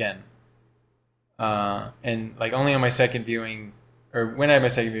watching it again. And like only on my second viewing, or when I had my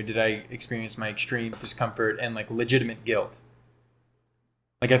second viewing, did I experience my extreme discomfort and like legitimate guilt.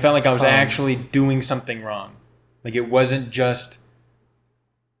 Like I felt like I was actually doing something wrong. Like it wasn't just,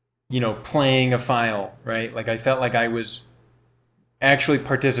 playing a file, right? Like I felt like I was actually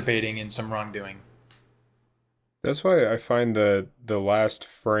participating in some wrongdoing. That's why I find the last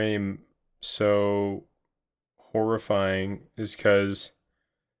frame so horrifying, is because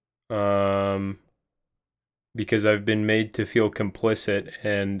I've been made to feel complicit,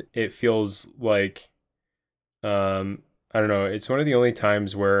 and it feels like I don't know, it's one of the only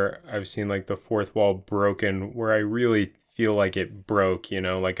times where I've seen like the fourth wall broken, where I really feel like it broke,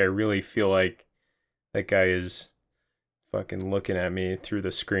 like I really feel like that guy is fucking looking at me through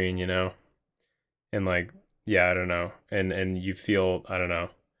the screen, and like, yeah, I don't know, and you feel, I don't know,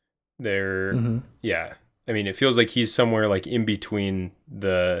 there, yeah, I mean, it feels like he's somewhere like in between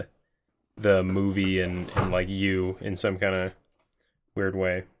the movie and like you in some kind of weird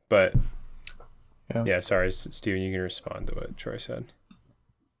way, but yeah, sorry, Steven, you can respond to what Troy said.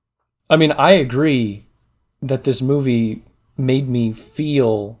 I mean, I agree that this movie made me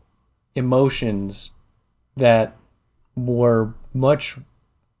feel emotions that were much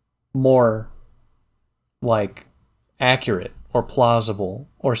more like accurate or plausible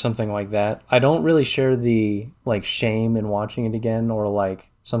or something like that. I don't really share the like shame in watching it again or like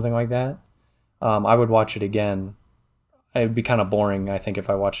something like that. I would watch it again. It'd be kind of boring, I think, if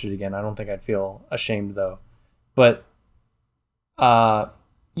I watched it again. I don't think I'd feel ashamed though. But yeah,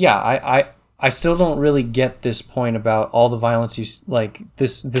 I still don't really get this point about all the violence like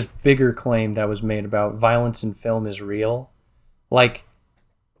this bigger claim that was made about violence in film is real. Like,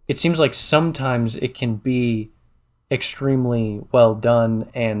 it seems like sometimes it can be extremely well done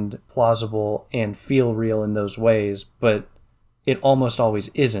and plausible and feel real in those ways, but it almost always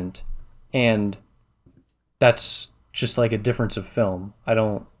isn't. And that's just like a difference of film. I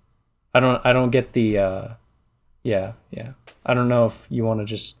don't get the yeah. I don't know if you want to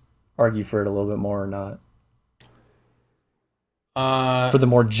just argue for it a little bit more or not. For the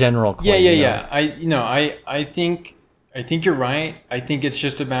more general claim. Yeah. I think you're right. I think it's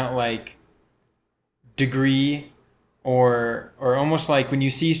just about like degree or almost like when you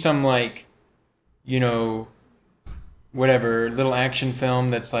see some like, whatever little action film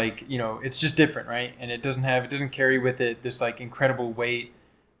that's like, it's just different, right? And it doesn't carry with it this like incredible weight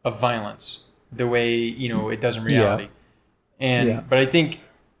of violence the way, it does in reality. But I think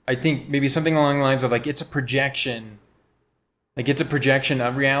maybe something along the lines of like it's a projection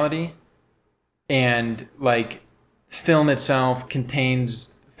of reality, and like film itself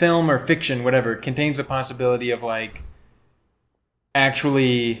film or fiction, whatever, contains the possibility of like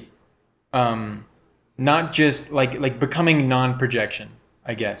actually not just like becoming non-projection,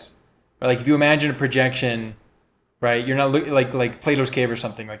 I guess. Or like if you imagine a projection, right, you're not like Plato's Cave or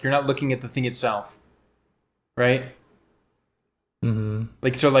something, like you're not looking at the thing itself, right? Mm-hmm.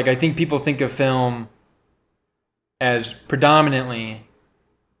 Like, so like I think people think of film as predominantly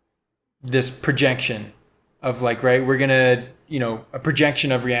this projection of like, right, we're gonna, a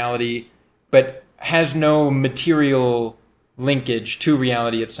projection of reality, but has no material linkage to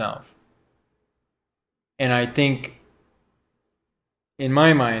reality itself. And I think, in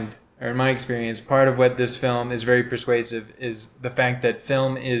my mind, or in my experience, part of what this film is very persuasive is the fact that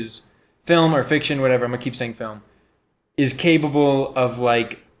film or fiction, whatever, I'm gonna keep saying film, is capable of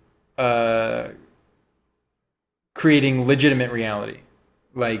like creating legitimate reality.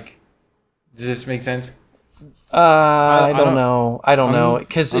 Like, does this make sense? I don't know,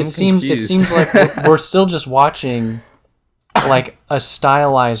 because it seems like we're still just watching like a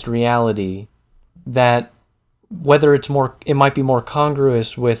stylized reality that, whether it might be more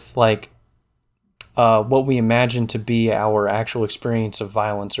congruous with like what we imagine to be our actual experience of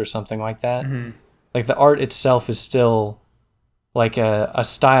violence or something like that. Mm-hmm. Like the art itself is still like a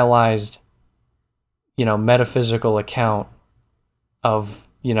stylized, metaphysical account of,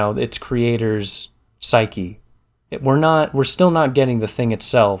 its creator's psyche. We're still not getting the thing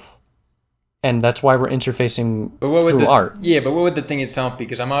itself, and that's why we're interfacing through art. Yeah, but what would the thing itself be?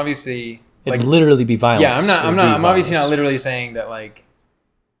 Because I'm obviously it'd literally be violence. Yeah, I'm obviously not literally saying that like,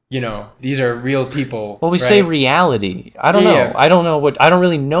 these are real people. Well, we right? say reality. I don't know. Yeah. I don't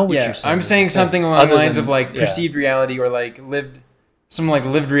really know what you're saying. I'm saying something along the lines of like perceived reality, or like lived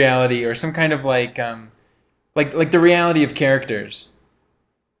reality, or some kind of like the reality of characters.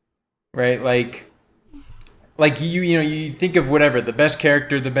 Right? Like you think of whatever, the best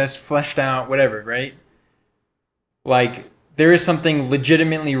character, the best fleshed out, whatever, right? Like there is something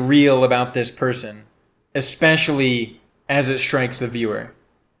legitimately real about this person, especially as it strikes the viewer.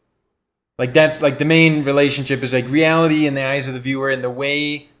 Like that's like the main relationship is like reality in the eyes of the viewer, and the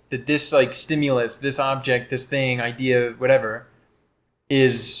way that this like stimulus, this object, this thing, idea, whatever,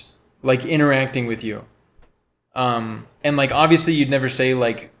 is like interacting with you. And like obviously you'd never say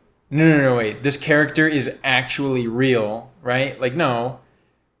like, no, wait, this character is actually real, right? Like no,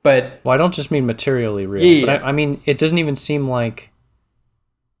 but well, I don't just mean materially real, yeah. But I mean it doesn't even seem like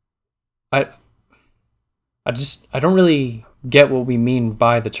I don't really get what we mean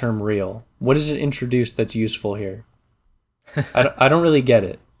by the term real. What is it introduced that's useful here? I don't really get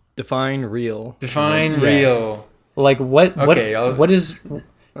it. Define real. Real. Like what? Okay, what is?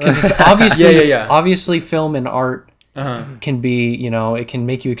 Because it's obviously obviously film and art can be, it can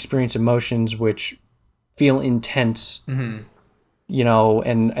make you experience emotions which feel intense. Mm-hmm.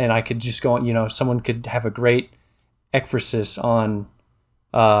 And I could just go on. Someone could have a great ekphrasis on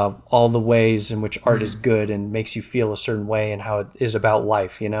all the ways in which art is good and makes you feel a certain way and how it is about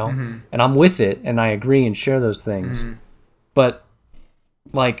life, Mm-hmm. And I'm with it and I agree and share those things. Mm-hmm. But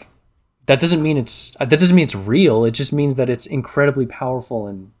like that doesn't mean it's real. It just means that it's incredibly powerful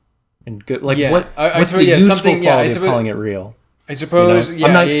and and good. Like Yeah. what's the yeah, useful something- yeah, I quality of suppose- calling it real? I suppose, You know? yeah,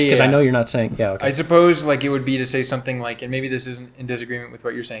 I'm not yeah, because yeah. I know you're not saying okay. I suppose like it would be to say something like, and maybe this isn't in disagreement with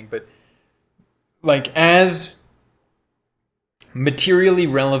what you're saying, but like as materially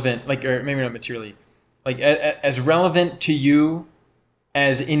relevant, like, or maybe not materially, like as relevant to you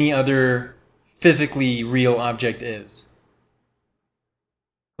as any other physically real object is.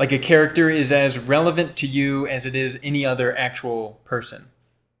 Like a character is as relevant to you as it is any other actual person.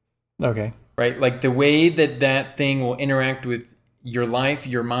 Okay. Right? Like the way that that thing will interact with your life,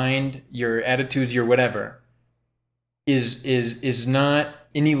 your mind, your attitudes, your whatever is not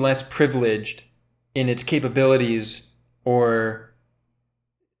any less privileged in its capabilities or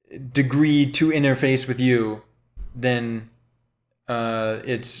degree to interface with you than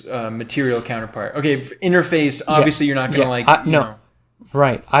its material counterpart. Okay, interface, obviously you're not going to you know.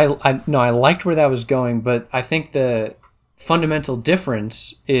 Right. I no, I liked where that was going, but I think the fundamental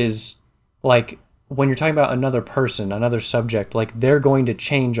difference is like when you're talking about another person, another subject, like they're going to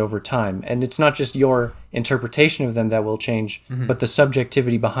change over time. And it's not just your interpretation of them that will change, but the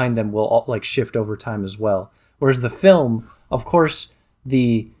subjectivity behind them will all, like shift over time as well. Whereas the film, of course,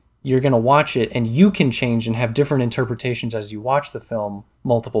 you're going to watch it and you can change and have different interpretations as you watch the film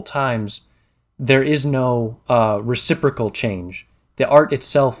multiple times. There is no reciprocal change. The art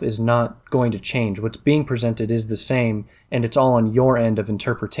itself is not going to change. What's being presented is the same, and it's all on your end of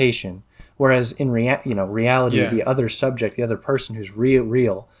interpretation. Whereas in reality, the other subject, the other person who's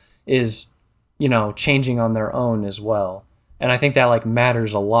real is, changing on their own as well. And I think that like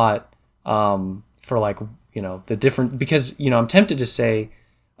matters a lot for like, the different, because, I'm tempted to say,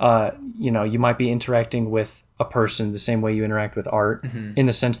 you might be interacting with a person the same way you interact with art, in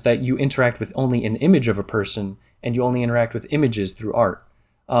the sense that you interact with only an image of a person and you only interact with images through art.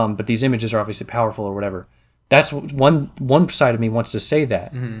 But these images are obviously powerful or whatever. That's one side of me wants to say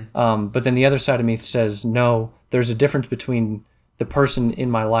that. But then the other side of me says, no, there's a difference between the person in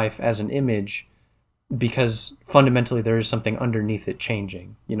my life as an image, because fundamentally there is something underneath it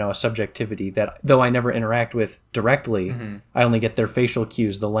changing, a subjectivity that though I never interact with directly, I only get their facial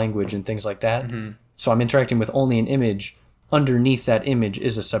cues, the language and things like that. So I'm interacting with only an image. Underneath that image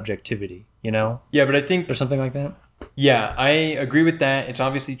is a subjectivity, Yeah, but I think or something like that. Yeah, I agree with that. It's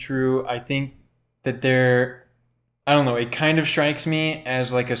obviously true. I think that I don't know, it kind of strikes me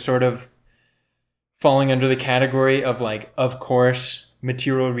as like a sort of falling under the category of like, of course,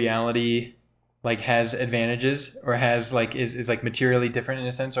 material reality like has advantages or has like is like materially different in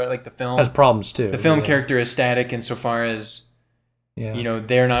a sense, right? Like the film has problems too. The film character is static insofar as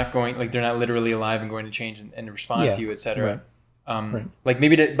they're not literally alive and going to change and respond to you, etc. Right. Like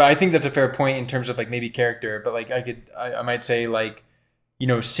maybe but I think that's a fair point in terms of like maybe character, but like I might say like,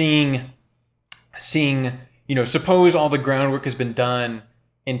 seeing, suppose all the groundwork has been done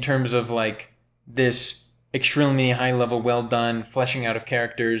in terms of like this extremely high level, well done fleshing out of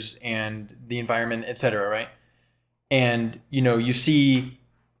characters and the environment, etc. Right. And, you see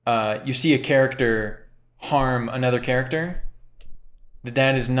a character harm another character,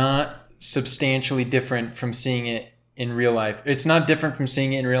 that is not substantially different from seeing it in real life. It's not different from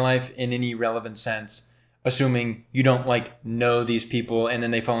seeing it in real life in any relevant sense, assuming you don't like know these people and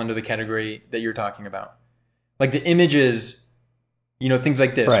then they fall into the category that you're talking about. Like the images, things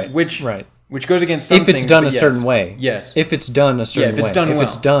like this, which goes against some if it's things, done a certain way. Yes. If it's done a certain way. If it's done well. If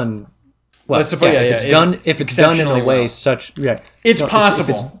it's done well. Let's suppose, if it's done in a way such it's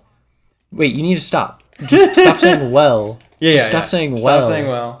possible. Wait, you need to stop. Just stop saying well. Stop saying well. Stop saying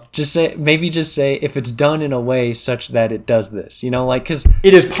well. Just say if it's done in a way such that it does this. Because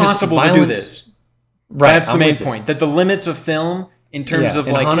it is possible to do this. Right. That's the main point. That the limits of film in terms of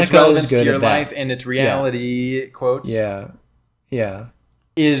like its relevance to your life and its reality quotes. Yeah.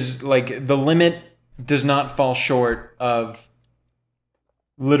 Is like the limit does not fall short of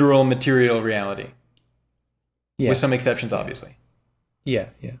literal material reality. Yeah. With some exceptions, obviously. Yeah.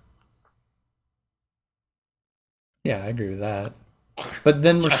 Yeah, I agree with that. But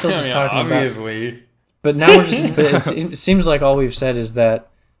then we're still just talking obviously. about... But now we're just... it seems like all we've said is that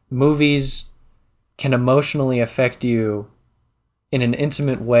movies can emotionally affect you in an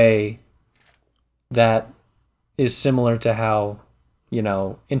intimate way that is similar to how,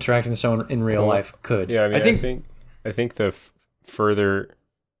 interacting with someone in real life could. Yeah, I think the further...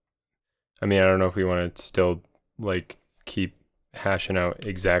 I don't know if we want to still, like, keep hashing out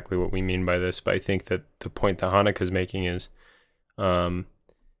exactly what we mean by this, but I think that the point that Haneka's making is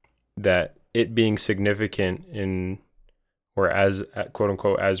that it being significant in, or as quote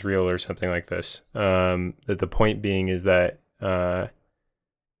unquote as real or something like this, that the point being is that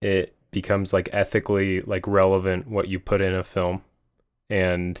it becomes like ethically like relevant what you put in a film,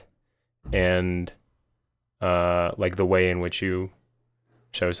 and and like the way in which you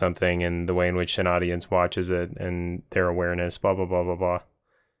show something and the way in which an audience watches it and their awareness, blah blah blah blah blah.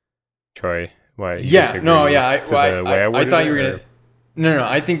 Troy, why? Yeah, no, yeah. I thought you were gonna. No,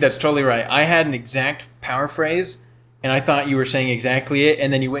 I think that's totally right. I had an exact power phrase, and I thought you were saying exactly it,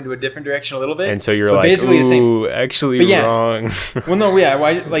 and then you went into a different direction a little bit. And so you're like, basically the same. Actually wrong. Well, no, yeah.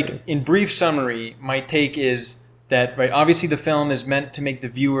 Like in brief summary, my take is that right. Obviously, the film is meant to make the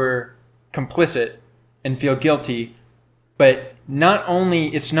viewer complicit and feel guilty, but not only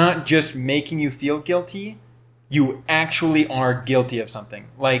it's not just making you feel guilty, you actually are guilty of something.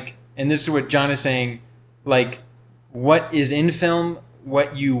 Like, and this is what John is saying, like, what is in film,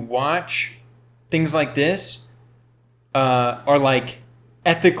 what you watch, things like this, are like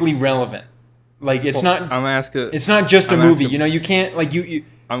ethically relevant. Like, it's not. It's not just a movie. You know, you can't like you.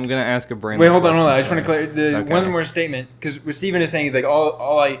 I'm gonna ask a brain. Wait, hold on. I just want to clear one more statement, because what Steven is saying is like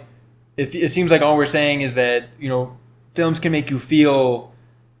it seems like all we're saying is that, you know, films can make you feel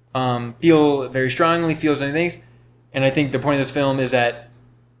very strongly, feel certain things, and I think the point of this film is that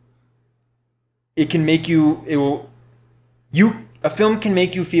it can make you. A film can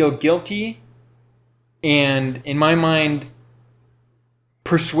make you feel guilty, and in my mind,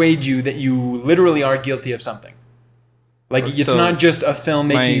 persuade you that you literally are guilty of something. Like, it's not just a film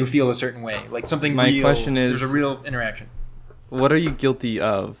making you feel a certain way. Like, something real. My question is, there's a real interaction. What are you guilty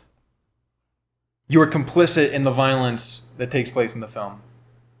of? You are complicit in the violence that takes place in the film.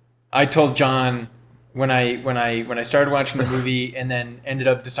 I told John when I started watching the movie and then ended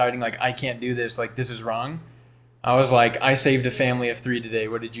up deciding, like, I can't do this, like, this is wrong. I was like, I saved a family of 3 today.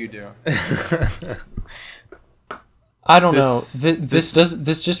 What did you do? I don't know. This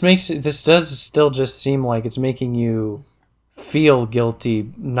does still just seem like it's making you feel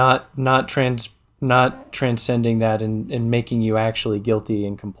guilty, not transcending that and making you actually guilty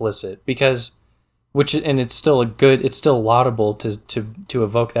and complicit, because it's still laudable to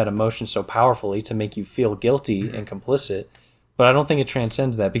evoke that emotion so powerfully to make you feel guilty and complicit, but I don't think it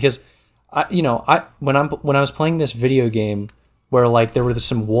transcends that, because when I was playing this video game where, like, there were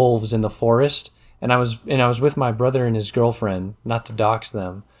some wolves in the forest, and I was with my brother and his girlfriend, not to dox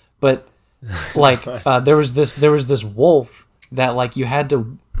them, but like there was this wolf that, like, you had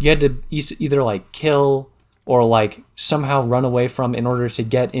to either, like, kill or, like, somehow run away from in order to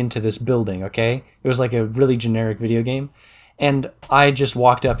get into this building. Okay, it was like a really generic video game, and I just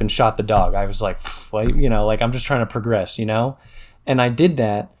walked up and shot the dog. I was like, like, I'm just trying to progress, and I did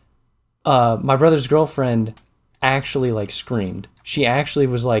that. My brother's girlfriend actually, like, screamed. She actually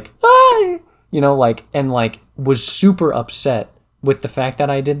was like, ah! And was super upset with the fact that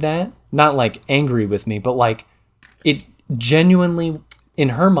I did that. Not, like, angry with me, but, like, it genuinely, in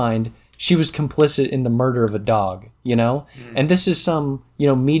her mind, she was complicit in the murder of a dog, And this is some,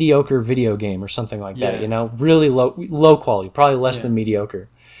 mediocre video game or something like that, really low quality, probably less than mediocre.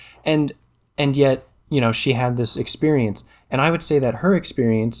 And yet, she had this experience. And I would say that her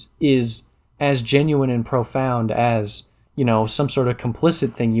experience is as genuine and profound as, some sort of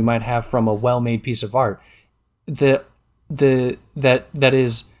complicit thing you might have from a well-made piece of art. That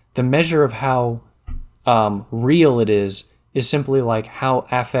is the measure of how real it is simply like how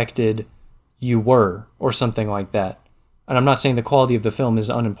affected you were or something like that. And I'm not saying the quality of the film is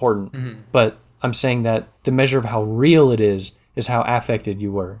unimportant, but I'm saying that the measure of how real it is how affected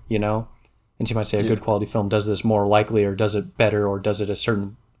you were, And so you might say a good quality film does this more likely, or does it better, or does it a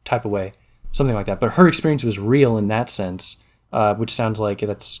certain type of way, something like that. But her experience was real in that sense, which sounds like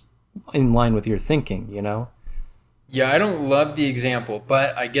that's in line with your thinking, Yeah, I don't love the example,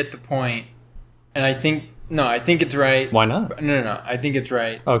 but I get the point, and I think it's right. Why not? No, I think it's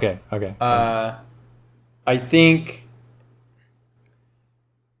right. Okay.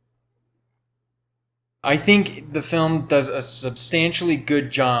 I think the film does a substantially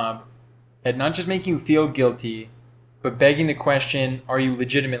good job at not just making you feel guilty, but begging the question, are you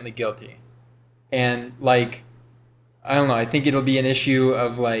legitimately guilty? And, like, I don't know, I think it'll be an issue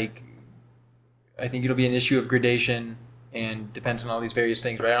of gradation, and depends on all these various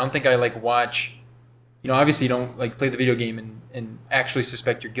things, right? I don't think I, like, watch, obviously you don't, like, play the video game and actually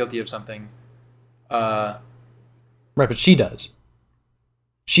suspect you're guilty of something. Right, but she does.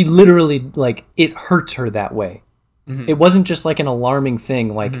 She literally, like, it hurts her that way. Mm-hmm. It wasn't just, like, an alarming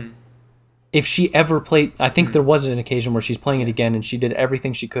thing, like... Mm-hmm. If she ever played, I think there was an occasion where she's playing it again, and she did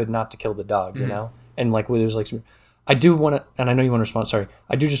everything she could not to kill the dog, And, like, it was like, I do want to, and I know you want to respond. Sorry,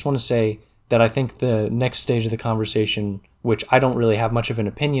 I do just want to say that I think the next stage of the conversation, which I don't really have much of an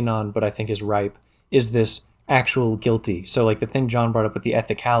opinion on, but I think is ripe, is this actual guilty. So, like, the thing John brought up with the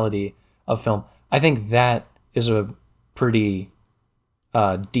ethicality of film, I think that is a pretty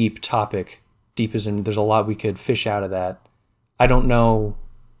deep topic. Deep as in there's a lot we could fish out of that. I don't know.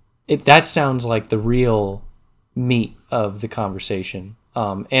 That sounds like the real meat of the conversation,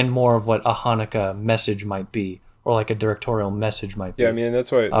 and more of what a Hanukkah message might be, or like a directorial message might be. Yeah, I mean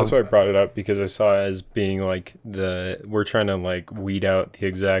that's why I brought it up, because I saw it as being like we're trying to like weed out the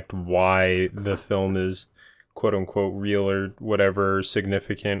exact why the film is quote unquote real or whatever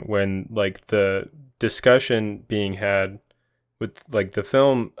significant, when like the discussion being had with like the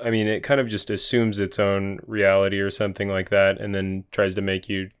film, I mean, it kind of just assumes its own reality or something like that, and then tries to make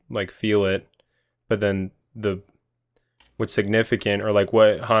you like feel it. But then what's significant, or like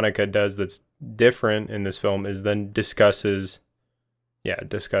what Hanukkah does that's different in this film, is then discusses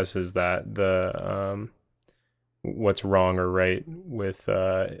that what's wrong or right with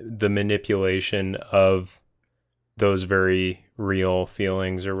the manipulation of those very real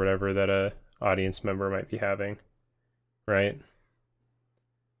feelings or whatever that a audience member might be having, right?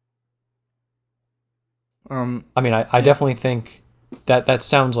 I mean, I definitely think that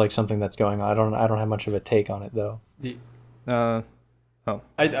sounds like something that's going on. I don't have much of a take on it though.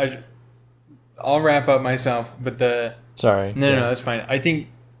 I'll wrap up myself, but Sorry. No, that's fine. I think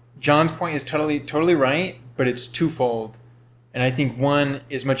John's point is totally right, but it's twofold, and I think one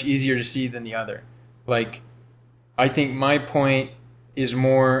is much easier to see than the other. Like, I think my point is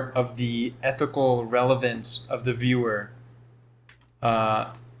more of the ethical relevance of the viewer,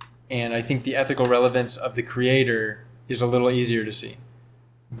 and I think the ethical relevance of the creator is a little easier to see.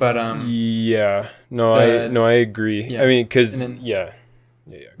 But I agree. Yeah. I mean, because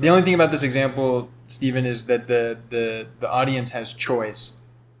the only thing about this example, Stephen, is that the audience has choice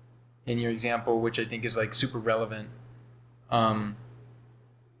in your example, which I think is like super relevant.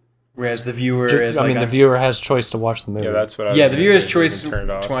 Whereas the viewer is I mean, the viewer has choice to watch the movie. Yeah, that's what I was the viewer has choice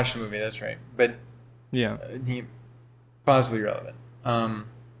to watch the movie. That's right, but Yeah. possibly relevant.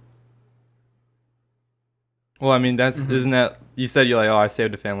 Well, I mean, isn't that, you said you're like, oh, I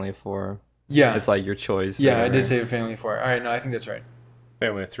saved a family for. Yeah. It's like your choice. Yeah, I did save a family for it. All right, no, I think that's right.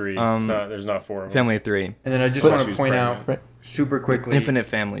 Family of 3. There's not 4 of them. Family of 3. And then I just want to point out super quickly. Infinite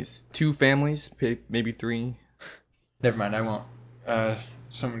families. 2 families, maybe 3. Never mind, I won't.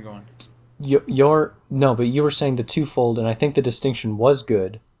 Someone go on. But you were saying the twofold, and I think the distinction was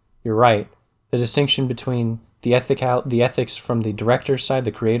good. You're right. The distinction between the ethics from the director's side,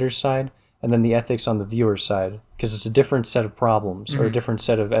 the creator's side, and then the ethics on the viewer's side, because it's a different set of problems or a different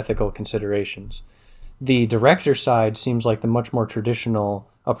set of ethical considerations. The director's side seems like the much more traditional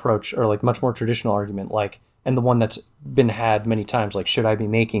approach, or like much more traditional argument, like, and the one that's been had many times, like, should I be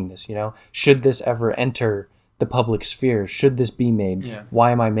making this? Should this ever enter the public sphere? Should this be made? Yeah. Why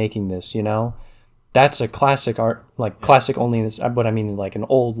am I making this? That's a classic art, like classic only in this, but I mean like an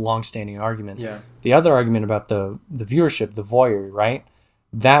old, long-standing argument. Yeah. The other argument about the viewership, the voyeur, right?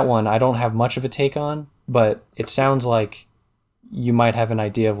 That one I don't have much of a take on, but it sounds like you might have an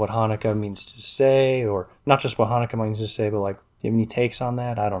idea of what Hanukkah means to say, or not just what Hanukkah means to say, but like, do you have any takes on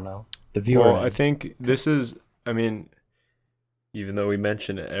that? I don't know. The viewer. Well, I think this is, I mean, even though we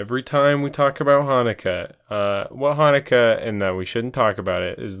mention it every time we talk about Hanukkah, what Hanukkah, and that we shouldn't talk about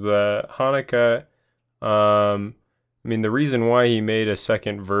it, is the Hanukkah, I mean, the reason why he made a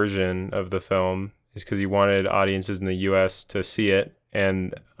second version of the film is because he wanted audiences in the U.S. to see it,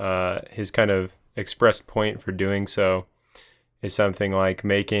 and his kind of expressed point for doing so is something like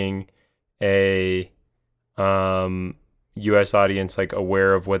making a U.S. audience like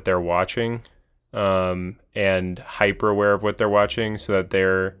aware of what they're watching, and hyper aware of what they're watching, so that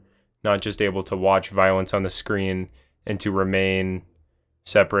they're not just able to watch violence on the screen and to remain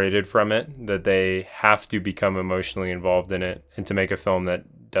separated from it, that they have to become emotionally involved in it, and to make a film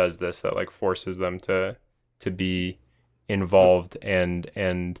that does this, that like forces them to be involved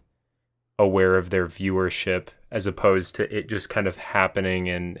and aware of their viewership, as opposed to it just kind of happening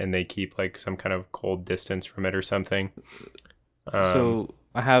and they keep like some kind of cold distance from it or something. So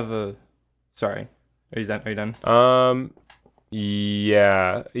I have a, sorry, are you done?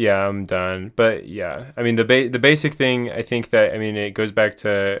 Yeah, I'm done. But yeah, I mean the basic thing, I think that, I mean, it goes back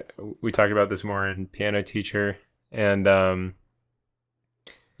to, we talked about this more in Piano Teacher, and about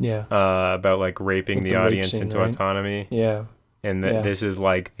like raping With the the rape audience scene, into right? autonomy. Yeah. And this is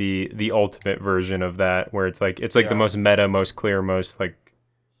like the ultimate version of that, where it's like the most meta, most clear, most like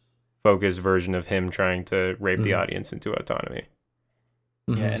focused version of him trying to rape the audience into autonomy.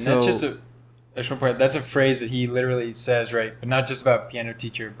 Yeah, and that's just a short point. That's a phrase that he literally says, right? But not just about Piano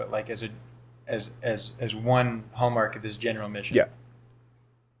Teacher, but like as one hallmark of his general mission. Yeah.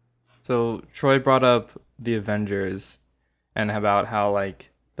 So Troy brought up the Avengers and about how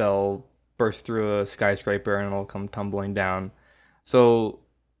like they'll burst through a skyscraper and it'll come tumbling down. So,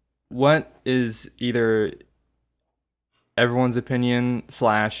 what is either everyone's opinion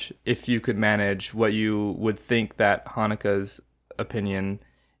 / if you could manage what you would think that Haneka's opinion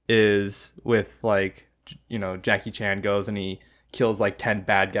is with, like, Jackie Chan goes and he kills like 10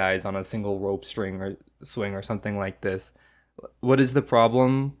 bad guys on a single rope string or swing or something like this. What is the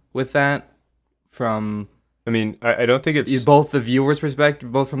problem with that from I mean, I don't think it's both the viewer's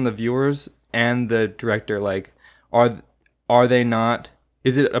perspective, both from the viewers and the director? Like, are they not,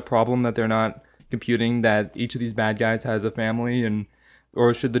 is it a problem that they're not computing that each of these bad guys has a family, and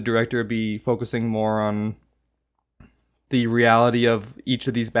or should the director be focusing more on the reality of each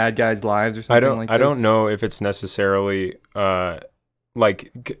of these bad guys' lives or something like this? I don't know if it's necessarily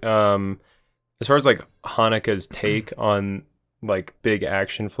like as far as like Haneka's take on like big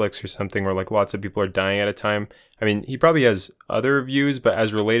action flicks or something where like lots of people are dying at a time. I mean, he probably has other views, but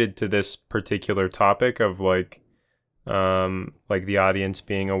as related to this particular topic of like the audience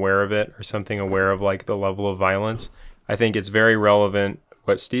being aware of it or something, aware of like the level of violence, I think it's very relevant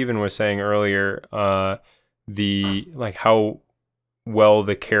what Steven was saying earlier, the like how well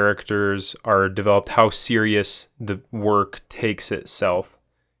the characters are developed, how serious the work takes itself,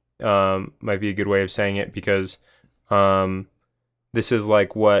 might be a good way of saying it, because this is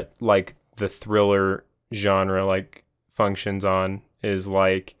like what like the thriller genre like functions on, is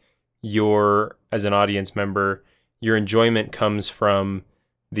like your, as an audience member, your enjoyment comes from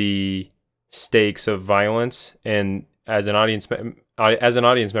the stakes of violence, and as an audience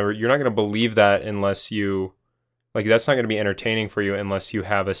member, you're not going to believe that unless you, like, that's not going to be entertaining for you unless you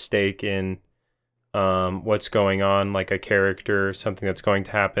have a stake in what's going on, like a character, something that's going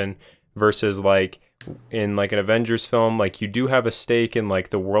to happen, versus like in like an Avengers film, like you do have a stake in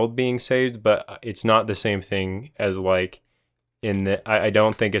like the world being saved, but it's not the same thing as like in the, I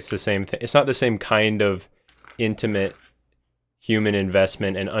don't think it's the same thing. It's not the same kind of intimate human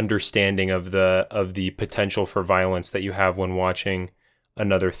investment and understanding of the potential for violence that you have when watching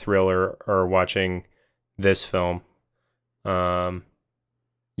another thriller or watching this film.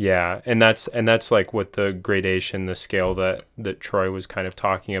 Yeah, and that's like what the gradation, the scale that Troy was kind of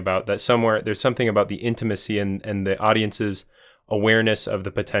talking about, that somewhere there's something about the intimacy and the audience's awareness of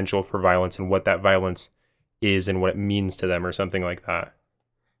the potential for violence and what that violence is and what it means to them or something like that.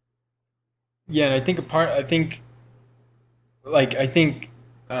 Yeah, and I think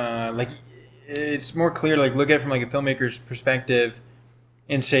it's more clear, like look at it from like a filmmaker's perspective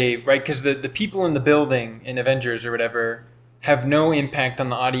and say, right, because the people in the building in Avengers or whatever have no impact on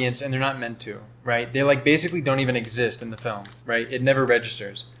the audience, and they're not meant to, right? They like basically don't even exist in the film, right? It never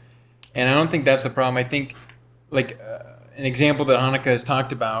registers. And I don't think that's the problem. I think like an example that Haneke has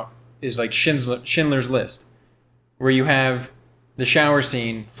talked about is like Schindler's List, where you have the shower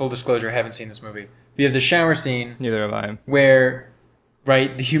scene. Full disclosure, I haven't seen this movie. But you have the shower scene. Neither have I. Where,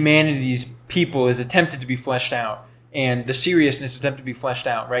 right, the humanity of these people is attempted to be fleshed out, and the seriousness is attempted to be fleshed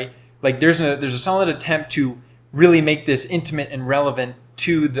out, right? Like there's a solid attempt to really make this intimate and relevant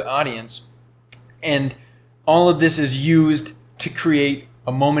to the audience, and all of this is used to create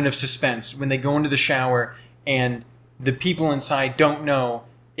a moment of suspense when they go into the shower and the people inside don't know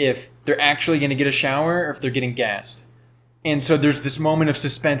if they're actually going to get a shower or if they're getting gassed. And so there's this moment of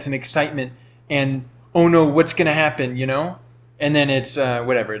suspense and excitement and, oh no, what's going to happen, you know? And then it's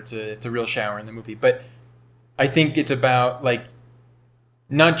whatever, it's a real shower in the movie. But I think it's about like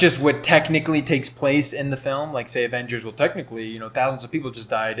not just what technically takes place in the film, like say Avengers, well technically, you know, thousands of people just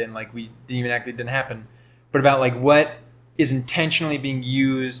died and like we didn't happen, but about like what is intentionally being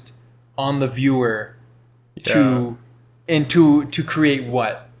used on the viewer to create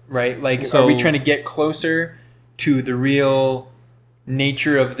what, right? Like, so, are we trying to get closer to the real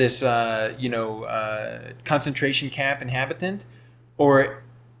nature of this concentration camp inhabitant, or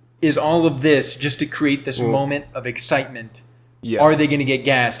is all of this just to create this moment of excitement? Yeah. Are they going to get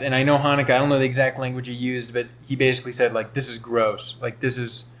gassed? And I know Haneke, I don't know the exact language he used, but he basically said like, this is gross. Like this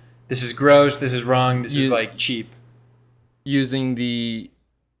is gross. This is wrong. This is like cheap. Using the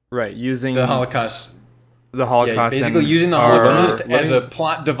Holocaust. The Holocaust. Yeah, basically using the Holocaust as a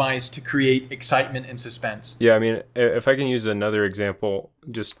plot device to create excitement and suspense. Yeah, I mean, if I can use another example,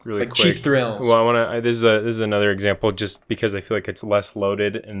 just really like quick. Cheap thrills. Well, this is another example, just because I feel like it's less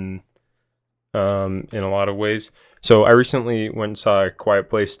loaded in a lot of ways. So I recently went and saw A Quiet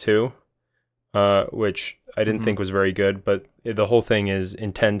Place 2, which I didn't think was very good, but the whole thing is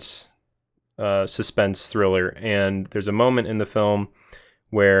intense suspense thriller. And there's a moment in the film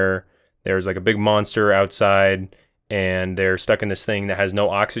where there's like a big monster outside and they're stuck in this thing that has no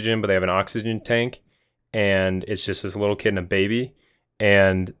oxygen, but they have an oxygen tank. And it's just this little kid and a baby.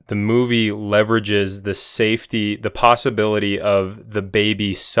 and the movie leverages the possibility of the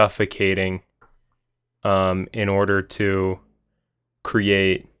baby suffocating in order to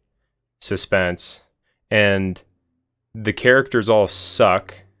create suspense. And the characters all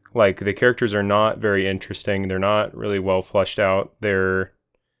suck. Like, the characters are not very interesting. They're not really well fleshed out. They're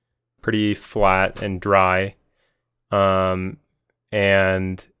pretty flat and dry. And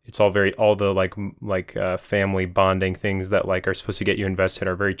it's all the family bonding things that like are supposed to get you invested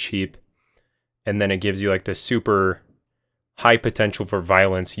are very cheap. And then it gives you like this super high potential for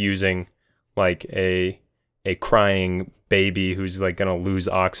violence using like a crying baby who's like gonna lose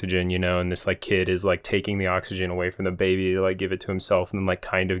oxygen, and this like kid is like taking the oxygen away from the baby to like give it to himself, and then like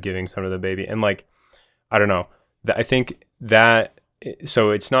kind of giving some to the baby. And like, I don't know, I think that,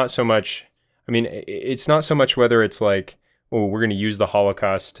 so it's not so much, it's not so much whether it's like, oh, we're going to use the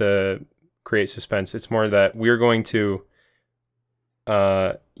Holocaust to create suspense. It's more that we're going to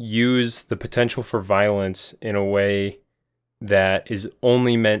use the potential for violence in a way that is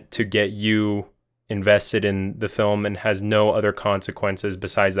only meant to get you invested in the film and has no other consequences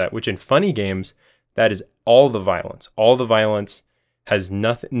besides that, which in Funny Games, that is all the violence. All the violence has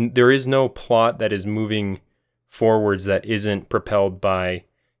nothing. There is no plot that is moving forwards that isn't propelled by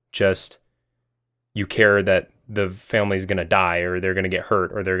just you care that the family's going to die or they're going to get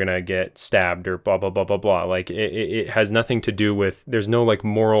hurt or they're going to get stabbed or blah, blah, blah, blah, blah. Like it has nothing to do with, there's no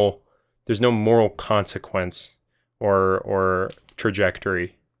moral consequence or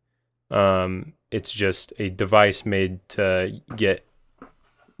trajectory. It's just a device made to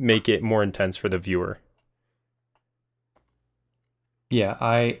make it more intense for the viewer. Yeah,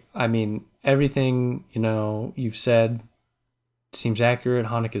 I mean, everything, you've said seems accurate.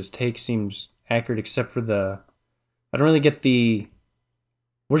 Hanukkah's take seems accurate, except for I don't really get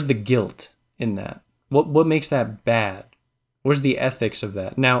where's the guilt in that? What makes that bad? Where's the ethics of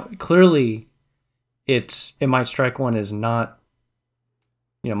that? Now, clearly, it might strike one as not,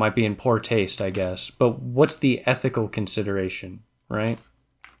 might be in poor taste, I guess. But what's the ethical consideration, right?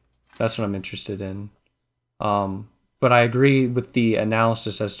 That's what I'm interested in. But I agree with the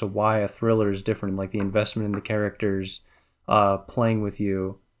analysis as to why a thriller is different, like the investment in the characters, playing with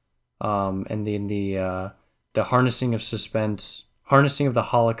you, and then the harnessing of suspense, harnessing of the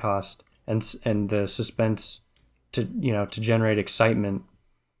Holocaust, and the suspense to generate excitement.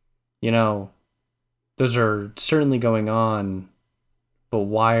 Those are certainly going on. But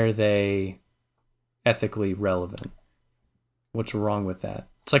why are they ethically relevant? What's wrong with that?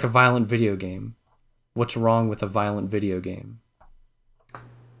 It's like a violent video game. What's wrong with a violent video game?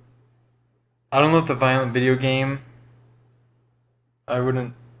 I don't know if the violent video game, I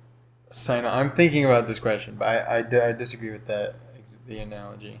wouldn't sign on. I'm thinking about this question, but I disagree with the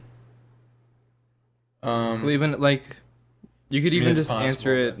analogy. Well, even like, you could even just possible,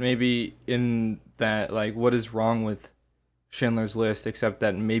 answer it maybe in that, like, what is wrong with Schindler's List, except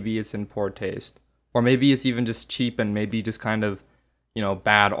that maybe it's in poor taste, or maybe it's even just cheap and maybe just kind of,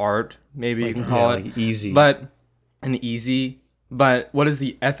 bad art. Maybe you can call it like easy, but what is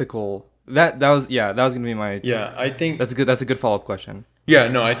the ethical? That was gonna be my. Yeah, I think that's a good follow-up question. Yeah,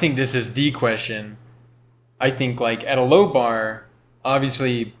 no, I think this is the question. I think like at a low bar,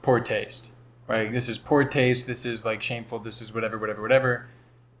 obviously poor taste, right? This is poor taste. This is like shameful. This is whatever,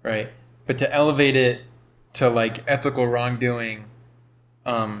 right? But to elevate it to like ethical wrongdoing,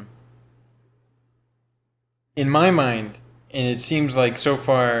 in my mind, and it seems like so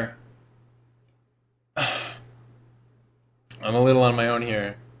far I'm a little on my own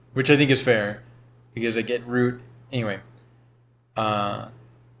here, which I think is fair because I get root anyway. I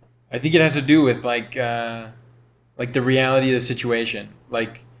think it has to do with like the reality of the situation.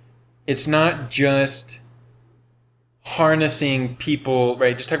 Like, it's not just harnessing people,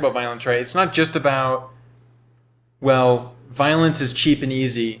 right? Just talk about violence, right? It's not just about, well, violence is cheap and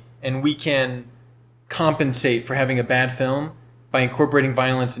easy, and we can compensate for having a bad film by incorporating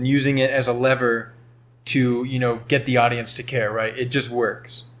violence and using it as a lever to, get the audience to care, right? It just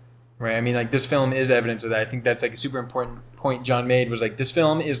works, right? I mean, like, this film is evidence of that. I think that's like a super important point John made, was like, this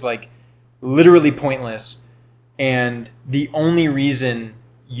film is like literally pointless, and the only reason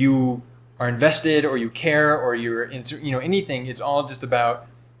you are invested or you care or you're anything, it's all just about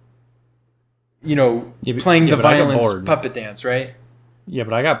playing the violence puppet dance, right? Yeah,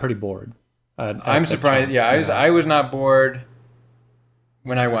 but I got pretty bored. I'm surprised. Yeah, I was not bored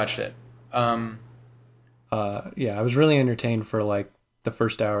when I watched it. I was really entertained for like the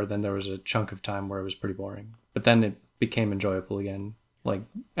first hour. Then there was a chunk of time where it was pretty boring, but then it became enjoyable again.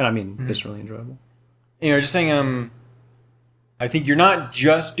 Viscerally enjoyable. Just saying. I think you're not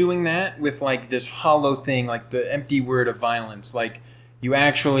just doing that with like this hollow thing, like the empty word of violence. Like, You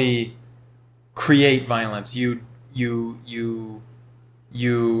actually create violence. You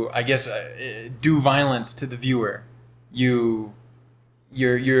I guess do violence to the viewer. The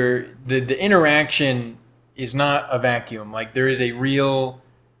interaction is not a vacuum. Like there is a real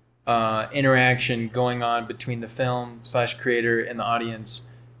interaction going on between the film / creator and the audience,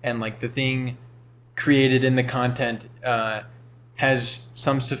 and like the thing created in the content has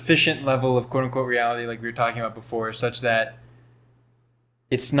some sufficient level of quote unquote reality, like we were talking about before, such that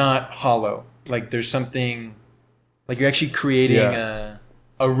it's not hollow. Like there's something, like you're actually creating a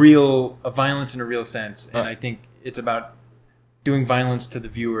violence in a real sense. And I think it's about doing violence to the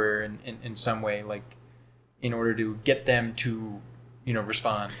viewer in some way, like in order to get them to,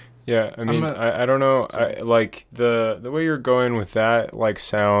 respond. Yeah, I mean, I don't know. Like the way you're going with that, like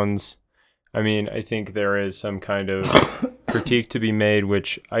sounds. I mean, I think there is some kind of critique to be made,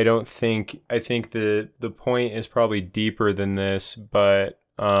 which I don't think. I think the point is probably deeper than this, but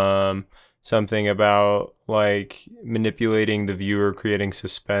something about like manipulating the viewer, creating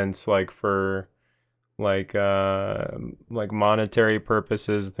suspense, like for like monetary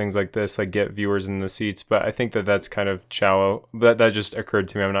purposes, things like this, like get viewers in the seats. But I think that's kind of shallow. But that just occurred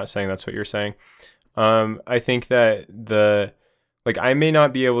to me. I'm not saying that's what you're saying. I think that I may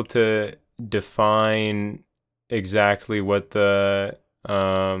not be able to define exactly what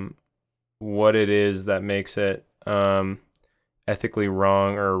what it is that makes it ethically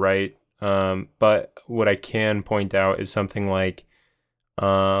wrong or right. But what I can point out is something like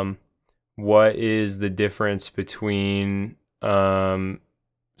what is the difference between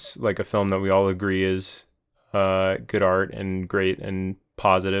like a film that we all agree is good art and great and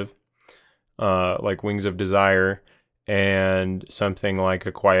positive, like Wings of Desire, and something like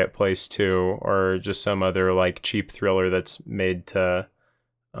A Quiet Place 2, or just some other like cheap thriller that's made to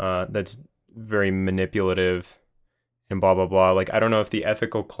that's very manipulative and blah blah blah. Like I don't know if the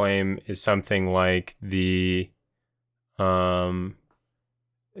ethical claim is something like the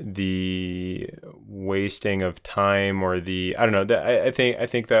wasting of time, or the I don't know. I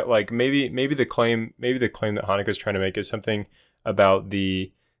think that like maybe the claim that Hanukkah's trying to make is something about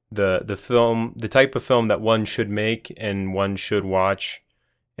the film, the type of film that one should make and one should watch,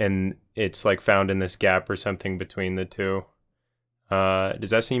 and it's like found in this gap or something between the two.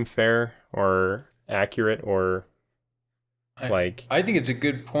 Does that seem fair or accurate, or like? I think it's a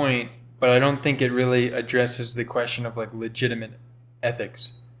good point, but I don't think it really addresses the question of like legitimate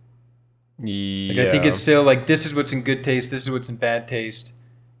ethics. Yeah. Like I think it's still like, this is what's in good taste, this is what's in bad taste,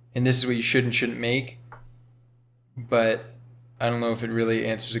 and this is what you should and shouldn't make. But I don't know if it really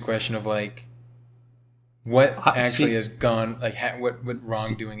answers the question of like what actually has gone, like what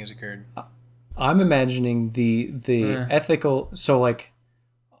wrongdoing has occurred. I'm imagining the ethical, so like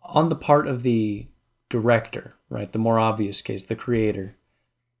on the part of the director, right? The more obvious case, the creator.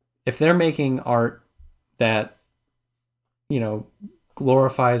 If they're making art that,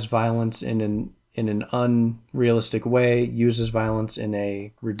 glorifies violence in an unrealistic way, uses violence in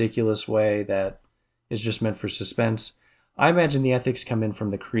a ridiculous way that is just meant for suspense, I imagine the ethics come in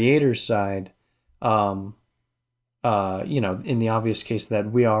from the creator's side. In the obvious case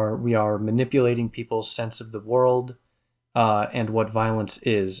that we are manipulating people's sense of the world and what violence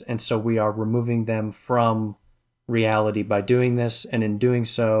is, and so we are removing them from reality by doing this, and in doing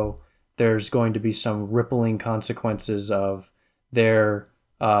so, there's going to be some rippling consequences of their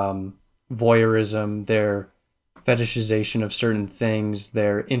voyeurism, their fetishization of certain things,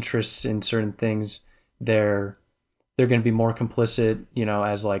 their interests in certain things. They're going to be more complicit,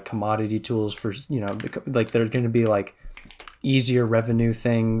 as like commodity tools for, like they're going to be like easier revenue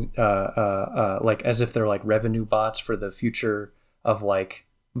things, like as if they're like revenue bots for the future of like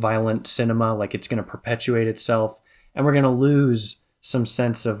violent cinema. Like it's going to perpetuate itself, and we're going to lose some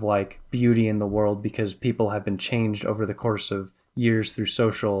sense of like beauty in the world because people have been changed over the course of years through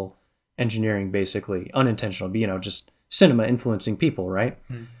social engineering, basically unintentional, but just cinema influencing people, right?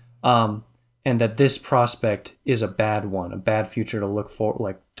 And that this prospect is a bad one, a bad future to look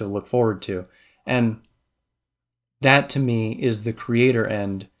forward to, and that to me is the creator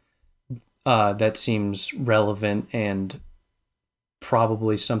end that seems relevant and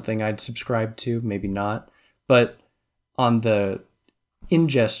probably something I'd subscribe to, maybe not. But on the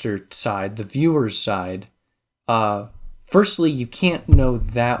ingester side, the viewer's side, firstly, you can't know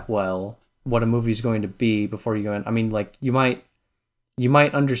that well what a movie's going to be before you go in. I mean, like you might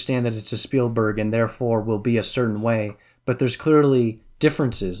understand that it's a Spielberg and therefore will be a certain way, but there's clearly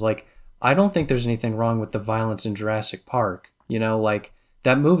differences. Like I don't think there's anything wrong with the violence in Jurassic Park. Like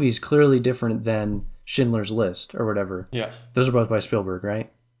that movie's clearly different than Schindler's List or whatever. Yeah. Those are both by Spielberg,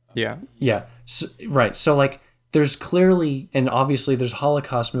 right? Yeah. Yeah. So, right. So like there's clearly and obviously there's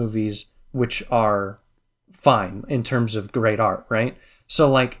Holocaust movies which are fine in terms of great art, right?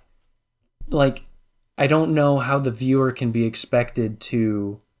 So like I don't know how the viewer can be expected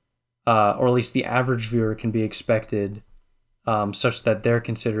to, or at least the average viewer can be expected, such that their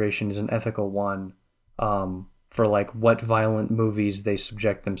consideration is an ethical one, for like what violent movies they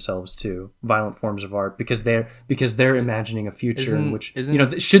subject themselves to, violent forms of art, because they're imagining a future in which, you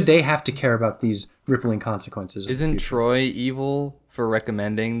know, should they have to care about these rippling consequences? Isn't Troy evil for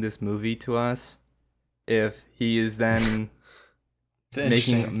recommending this movie to us? If he is then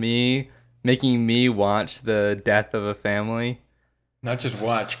making me watch the death of a family, not just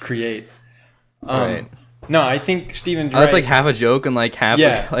watch, create. Right. No, I think Steven's right. right. That's like half a joke and like half.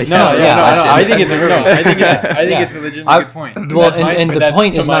 Yeah. Like, no. I think it's it's a legitimate good point. Well, and the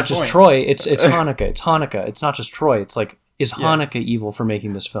point is not just Troy. It's Hanukkah. It's Hanukkah. It's not just Troy. It's like, is Hanukkah evil for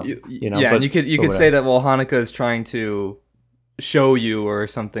making this film? You know. Yeah, but, and you could say that, well, Hanukkah is trying to show you or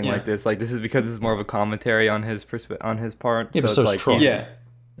something like this. Like, this is because it's more of a commentary on his part. Yeah, so it's like Troy.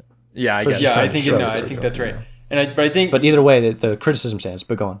 Yeah, I guess. Yeah, I think that's right. But either way, the criticism stands.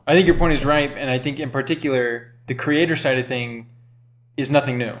 But go on. I think your point is right, and I think in particular the creator side of thing is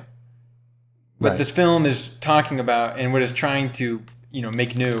nothing new. What this film is talking about, and what it's trying to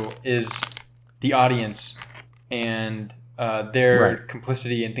make new, is the audience and their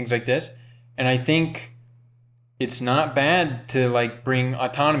complicity and things like this. And I think it's not bad to like bring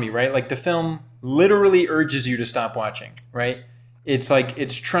autonomy, right? Like the film literally urges you to stop watching, right? It's like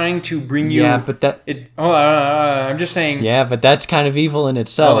it's trying to bring you. Yeah, but that. I'm just saying. Yeah, but that's kind of evil in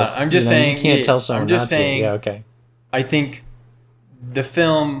itself. Hold on, I'm just saying. You can't tell someone. I'm just saying. Yeah, okay. I think the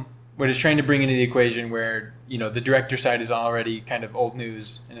film, what it's trying to bring into the equation, where the director side is already kind of old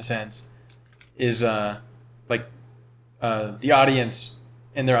news in a sense, is the audience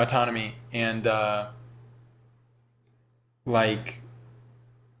and their autonomy, and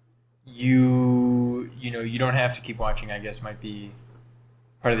you don't have to keep watching, I guess, might be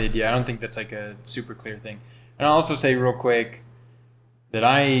part of the idea. I don't think that's like a super clear thing. And I'll also say real quick that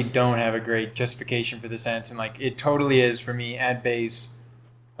I don't have a great justification for the sentence, and like it totally is for me at base.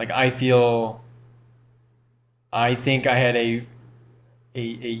 Like I think I had a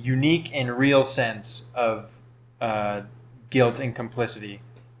unique and real sense of guilt and complicity,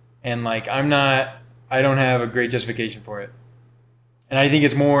 and like I don't have a great justification for it. And I think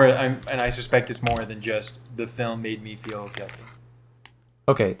it's more, and I suspect it's more than just the film made me feel guilty.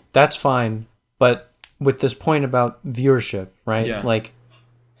 Okay, that's fine. But with this point about viewership, right? Yeah. Like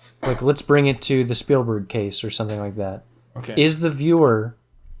let's bring it to the Spielberg case or something like that. Okay. Is the viewer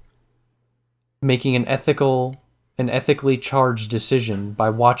making an ethically charged decision by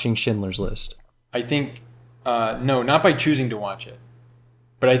watching Schindler's List? I think, no, not by choosing to watch it.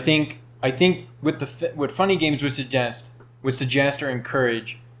 But I think with what Funny Games would suggest or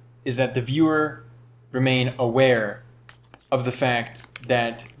encourage is that the viewer remain aware of the fact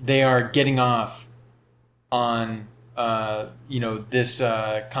that they are getting off on this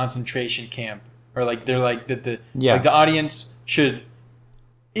concentration camp, or like they're like that like the audience should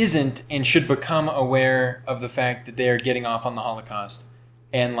become aware of the fact that they are getting off on the Holocaust,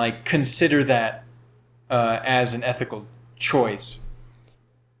 and like consider that as an ethical choice.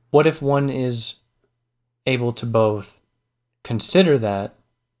 What if one is able to both consider that?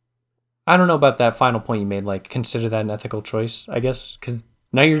 I don't know about that final point you made, like consider that an ethical choice, I guess, because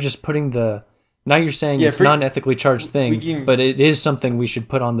now you're just now you're saying it's not an ethically charged thing, but it is something we should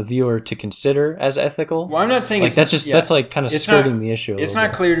put on the viewer to consider as ethical. Well, I'm not saying like that's like kind of skirting the issue. It's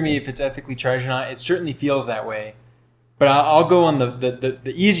not clear to me if it's ethically charged or not. It certainly feels that way, but I'll go on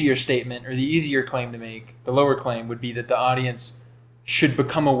the easier statement, or the easier claim to make. The lower claim would be that the audience should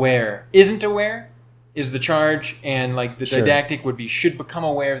become aware. Isn't aware is the charge, and like the didactic would be should become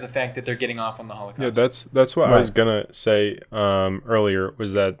aware of the fact that they're getting off on the Holocaust. Yeah, that's what I was gonna say earlier,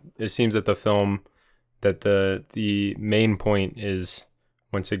 was that it seems that the film, that the main point is,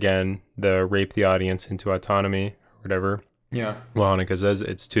 once again, the rape the audience into autonomy or whatever. Yeah. Well, Hanukkah says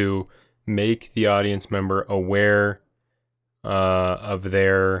it's to make the audience member aware of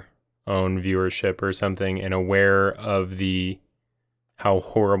their own viewership or something, and aware of how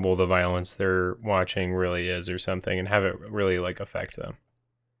horrible the violence they're watching really is or something, and have it really like affect them.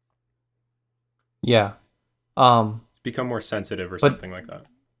 Yeah. Become more sensitive or something like that.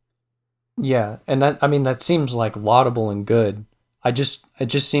 Yeah, and that seems like laudable and good. It just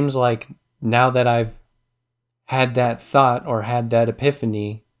seems like now that I've had that thought or had that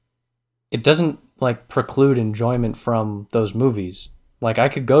epiphany, it doesn't like preclude enjoyment from those movies. Like I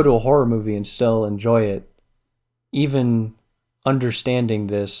could go to a horror movie and still enjoy it, even understanding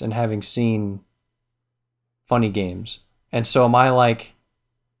this and having seen funny games. And so am I like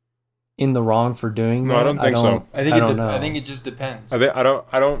in the wrong for doing that? No, I don't think so. I think don't know. I think it just depends. I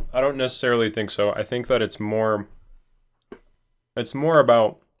don't necessarily think so. I think that it's more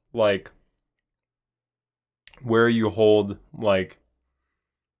about like where you hold like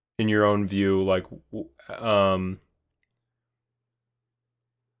in your own view, like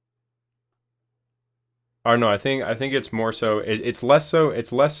or no, I think it's more so it's less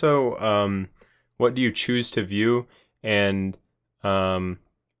so what do you choose to view, and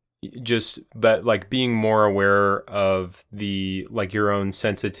just that like being more aware of the like your own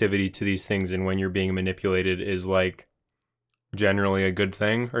sensitivity to these things, and when you're being manipulated is like generally a good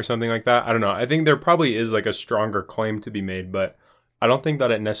thing or something like that. I don't know. I think there probably is like a stronger claim to be made, but I don't think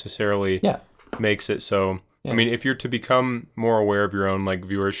that it necessarily makes it so. I mean, if you're to become more aware of your own like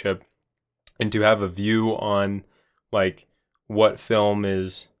viewership and to have a view on like what film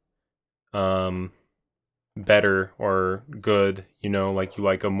is better or good, you know, like you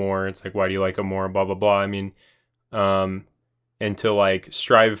like them more, it's like, why do you like them more, blah blah blah. I mean, and to like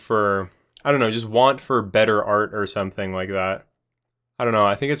strive for, I don't know, just want for better art or something like that. I don't know.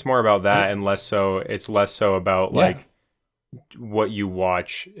 I think it's more about that and less so about like what you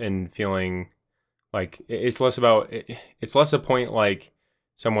watch and feeling like it's less a point like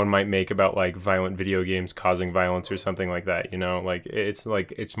someone might make about like violent video games causing violence or something like that, you know, like it's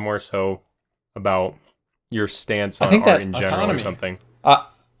more so about your stance on art in general or something. I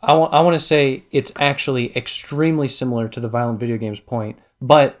want to say it's actually extremely similar to the violent video games point,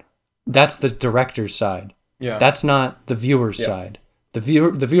 but that's the director's side. Yeah. That's not the viewer's side. The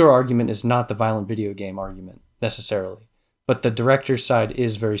viewer argument is not the violent video game argument necessarily, but the director's side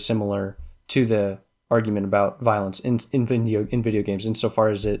is very similar to the argument about violence in video games, insofar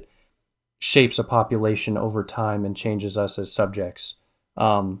as it shapes a population over time and changes us as subjects,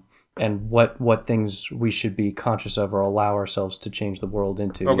 and what things we should be conscious of or allow ourselves to change the world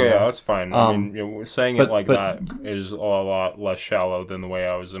into. Okay, yeah, that's fine. I mean, you know, saying it like that is a lot less shallow than the way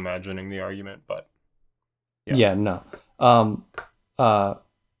I was imagining the argument, but no.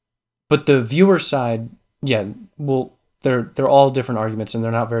 But the viewer side, well, they're all different arguments and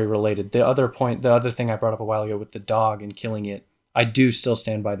they're not very related. The other thing I brought up a while ago with the dog and killing it, I do still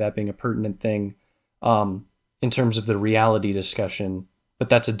stand by that being a pertinent thing, in terms of the reality discussion. But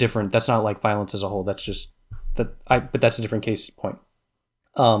that's not like violence as a whole. That's just but that's a different case point.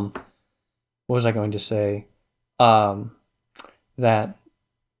 What was I going to say? That,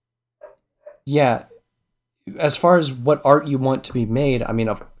 yeah, as far as what art you want to be made, I mean,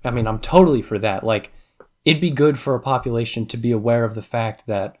 I'm totally for that. Like, it'd be good for a population to be aware of the fact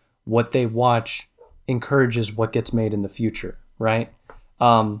that what they watch encourages what gets made in the future, right?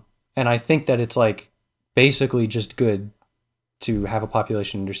 And I think that it's like basically just good to have a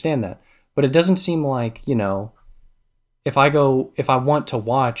population understand that. But it doesn't seem like, you know, if I want to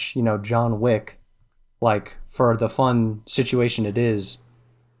watch, you know, John Wick, like for the fun situation it is,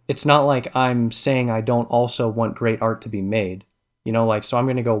 it's not like I'm saying I don't also want great art to be made, you know, like, so I'm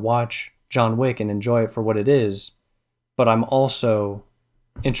going to go watch John Wick and enjoy it for what it is, but I'm also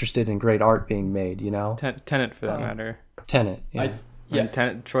interested in great art being made, you know? Tenet for that matter. Tenet,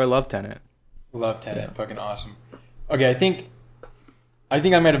 yeah. Troy loved Tenet. Love Tenet, yeah. Fucking awesome. Okay, I think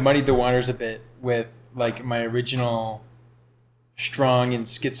I might have muddied the waters a bit with like my original strong and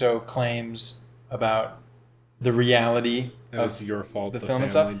schizo claims about the reality of your fault. The film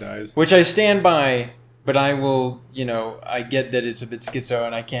and stuff, dies. Which I stand by, but I will, you know, I get that it's a bit schizo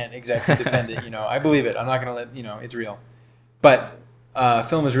and I can't exactly defend it. You know, I believe it. I'm not gonna let, you know, it's real, but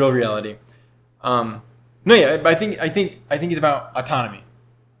film is real reality. No, yeah, I think it's about autonomy.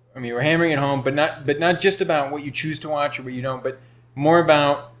 I mean, we're hammering it home, but not just about what you choose to watch or what you don't, but more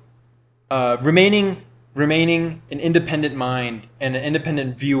about remaining an independent mind and an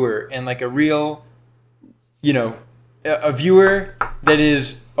independent viewer, and like a real, you know, a viewer that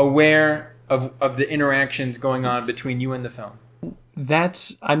is aware of the interactions going on between you and the film.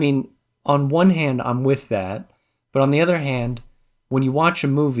 That's, I mean, on one hand, I'm with that, but on the other hand, when you watch a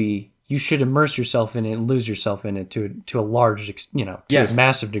movie, you should immerse yourself in it and lose yourself in it to a large, you know, to a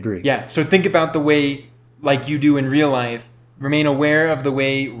massive degree. Yeah. So think about the way, like you do in real life, remain aware of the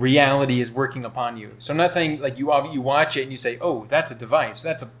way reality is working upon you. So I'm not saying like you watch it and you say, oh, that's a device,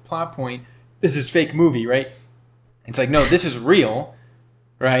 that's a plot point, this is fake movie, right? It's like, no, this is real,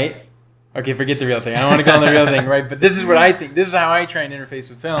 right? Okay, forget the real thing. I don't want to go on the real thing, right? But this is what I think. This is how I try and interface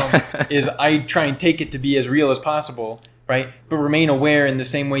with film, is I try and take it to be as real as possible, right? But remain aware in the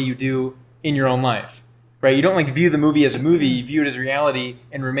same way you do in your own life, right? You don't like view the movie as a movie, you view it as reality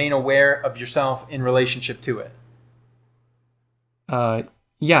and remain aware of yourself in relationship to it.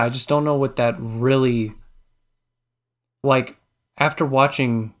 Yeah, I just don't know what that really like after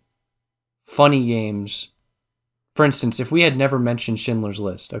watching Funny Games, for instance, if we had never mentioned Schindler's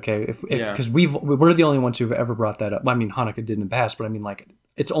List, okay, if because we're the only ones who've ever brought that up. I mean, Hanukkah did in the past, but I mean, like,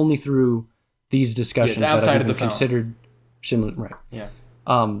 it's only through these discussions that I've even considered Schindler, right? Yeah.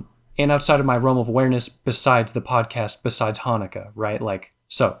 And outside of my realm of awareness, besides the podcast, besides Hanukkah, right? Like,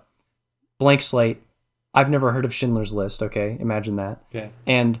 so, blank slate. I've never heard of Schindler's List. Okay, imagine that. Okay.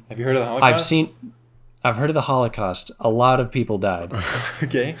 And have you heard of the Holocaust? I've heard of the Holocaust. A lot of people died.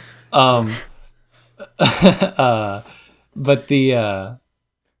 Okay. But the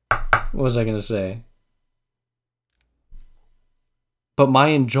what was I gonna say? But my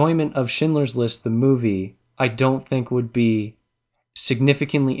enjoyment of Schindler's List, the movie, I don't think would be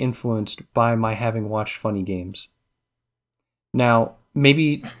significantly influenced by my having watched Funny Games. Now,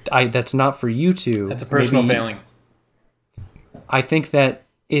 maybe that's not for you two. That's a personal failing. I think that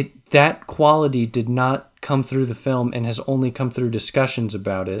that quality did not come through the film and has only come through discussions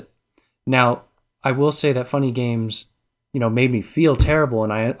about it. Now, I will say that Funny Games, made me feel terrible,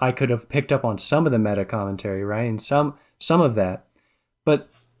 and I could have picked up on some of the meta commentary, right? And some of that. But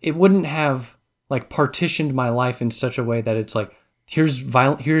it wouldn't have like partitioned my life in such a way that it's like, here's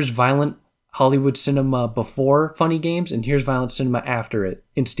violent Hollywood cinema before Funny Games, and here's violent cinema after it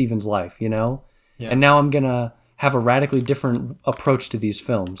in Steven's life, Yeah. And now I'm gonna have a radically different approach to these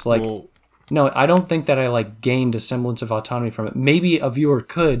films. Like, no, I don't think that I like gained a semblance of autonomy from it. Maybe a viewer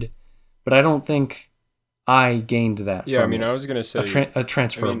could, but I don't think I gained that. Yeah, from I was gonna say a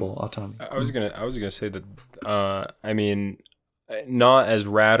transferable autonomy. I was gonna say that. Not as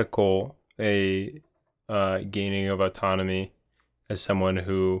radical a gaining of autonomy as someone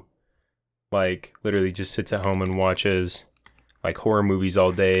who, like, literally just sits at home and watches like horror movies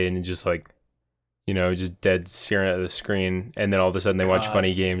all day and just like, just dead staring at the screen, and then all of a sudden they watch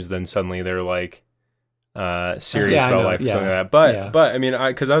Funny Games, then suddenly they're like serious about life or something like that. But I mean,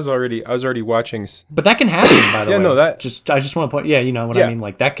 because I was already watching. But that can happen, by the way. No, I just want to point. Yeah, you know what I mean.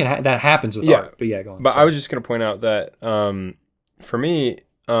 Like that that happens with art. But go on. But I was just gonna point out that for me,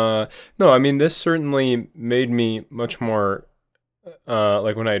 no, I mean, this certainly made me much more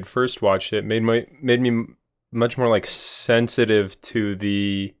like when I had first watched it, made me much more like sensitive to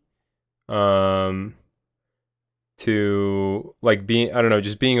the to like being, I don't know,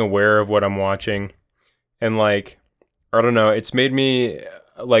 just being aware of what I'm watching. And like, I don't know, it's made me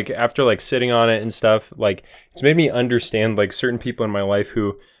like, after like sitting on it and stuff, like it's made me understand like certain people in my life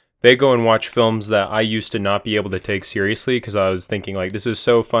who they go and watch films that I used to not be able to take seriously because I was thinking like, this is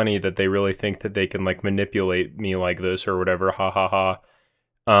so funny that they really think that they can like manipulate me like this or whatever, ha ha ha.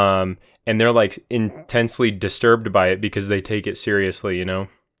 And they're like intensely disturbed by it because they take it seriously,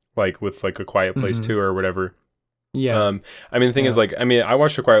 like with like A Quiet Place 2 or whatever. Yeah. I mean, the thing is like, I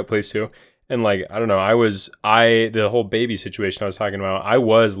watched A Quiet Place 2. And like, I don't know, the whole baby situation I was talking about, I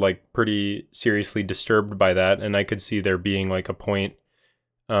was like pretty seriously disturbed by that. And I could see there being like a point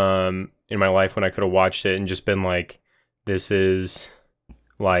in my life when I could have watched it and just been like, this is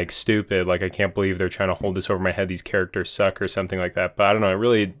like stupid. Like, I can't believe they're trying to hold this over my head. These characters suck or something like that. But I don't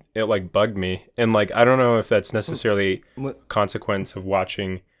know, it like bugged me. And like, I don't know if that's necessarily a consequence of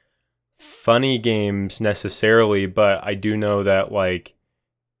watching Funny Games necessarily, but I do know that like,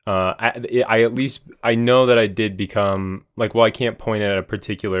 I know that I did become like, well, I can't point at a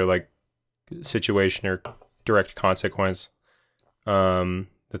particular like situation or direct consequence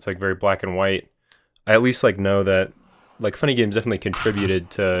that's like very black and white. I at least like know that like Funny Games definitely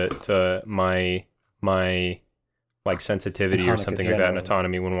contributed to my like sensitivity or something like that, and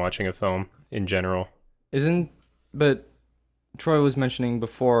autonomy when watching a film in general. But Troy was mentioning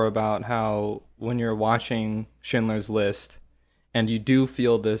before about how when you're watching Schindler's List and you do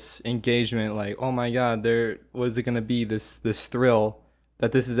feel this engagement, like, oh my God, there was it going to be this thrill,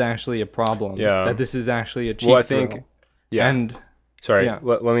 that this is actually a problem. Yeah. That this is actually a cheap thrill. Think, yeah. And sorry, yeah.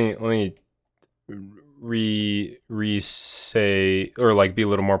 Let me re-say or like be a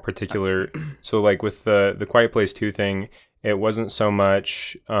little more particular. So like with the Quiet Place 2 thing, it wasn't so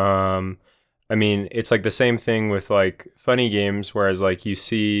much. I mean, it's like the same thing with like Funny Games, whereas like you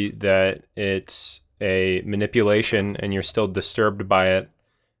see that it's a manipulation and you're still disturbed by it.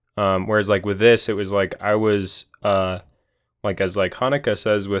 Whereas like with this, it was like I was like, as like Hanukkah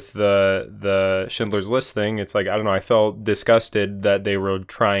says with the Schindler's List thing, it's like, I don't know, I felt disgusted that they were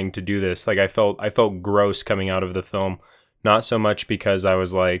trying to do this. Like I felt gross coming out of the film, not so much because I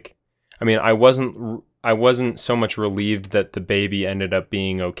was like, I mean, I wasn't so much relieved that the baby ended up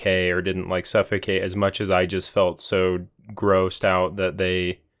being okay or didn't like suffocate, as much as I just felt so grossed out that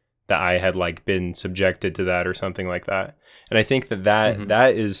I had like been subjected to that or something like that. And I think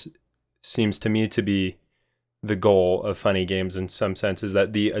that seems to me to be the goal of funny games in some sense, is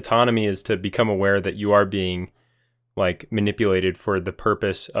that the autonomy is to become aware that you are being like manipulated for the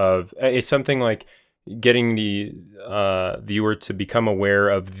purpose of, it's something like getting the viewer to become aware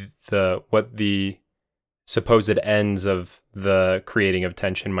of what the supposed ends of the creating of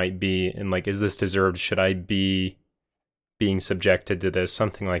tension might be, and like, is this deserved? Should I be being subjected to this?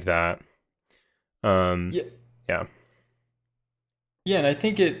 Something like that. Yeah. And I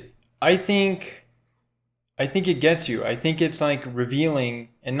think it gets you. I think it's like revealing,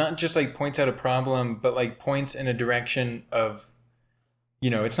 and not just like points out a problem, but like points in a direction of,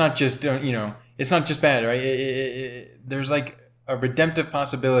 it's not just it's not just bad, right? There's like a redemptive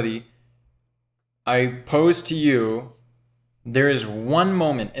possibility. I pose to you, there is one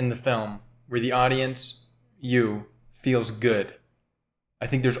moment in the film where the audience, you, feels good. I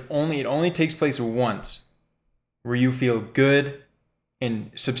think it only takes place once where you feel good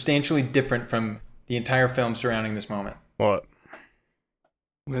and substantially different from the entire film surrounding this moment. What?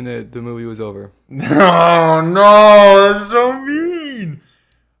 When the movie was over. Oh no, that's so mean.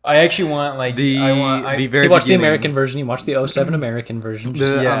 I actually want like the very You watch the beginning. American version. You watch the 07 American version.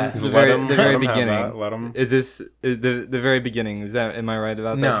 Yeah. The very Let beginning. them. Is the very beginning? Am I right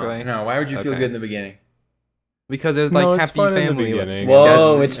about that, Troy? No. Why would you feel Okay. good in the beginning? Because there's No, like it's happy fun in the family. beginning.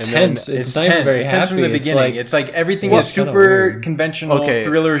 Whoa, Yes, it's and then tense. It's It's not even very It's tense happy. from the beginning. It's It's like everything Well, is it's kinda super weird. conventional Okay,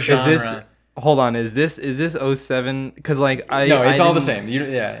 thriller genre. Is this? Hold on. Is this 07? Because like No, it's all the didn't-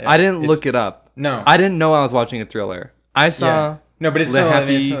 same. I didn't look it up. No. I didn't know I was watching a thriller. I saw Yeah. No, but it's the still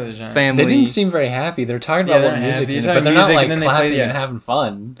happy it's still the genre. family. They didn't seem very happy. They're talking Yeah, about they're what music's happy. in it, They're but they're talking not music, like and then they play- clapping yeah. and having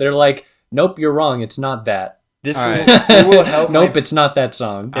fun. They're like, nope, you're wrong. It's not that. This All will, right. it will help. Nope, my, it's not that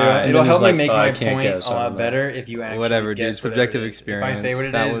song. it'll, And it'll then help he's me like, make "Oh, I my can't point guess. a I lot don't know." better if you actually Whatever, dude. guess whatever Subjective it is. experience. If I say what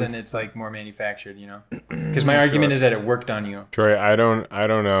it That is, then was- it's like more manufactured, Because my argument is that it worked on you. Troy, I don't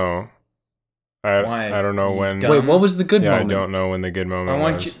know. Why? I don't know You when. dumb- Wait, what was the good Yeah, moment? I don't know when the good moment I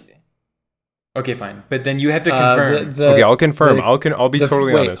want was. you. Okay, fine, but then you have to confirm. Okay, I'll confirm. the- I'll be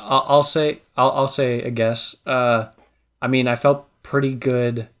totally wait, honest. I'll say a guess. I mean, I felt pretty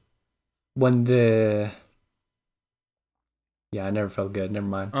good when the. Yeah, I never felt good. Never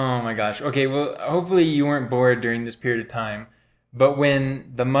mind. Oh my gosh. Okay, well, hopefully you weren't bored during this period of time. But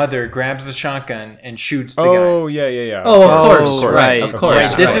when the mother grabs the shotgun and shoots the guy. Oh yeah. Oh, of Oh, course, right, right, of course.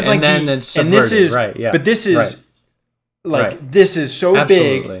 right. This is like and then the, it's and this subverted, is right, yeah. But this is right. like Right. this is so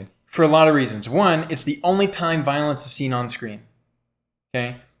Absolutely. big for a lot of reasons. One, it's the only time violence is seen on screen.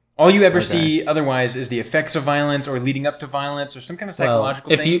 Okay? All you ever Okay. see otherwise is the effects of violence or leading up to violence or some kind of psychological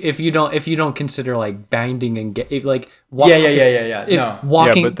well, thing. if you don't consider like binding and Yeah. No.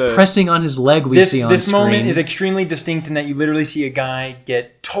 walking, Yeah, but the- pressing on his leg, we see on This screen. moment is extremely distinct in that you literally see a guy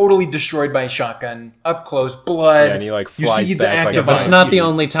get totally destroyed by a shotgun, up close, blood. Yeah, and he like you flies see the back act like of a but it's violence. not the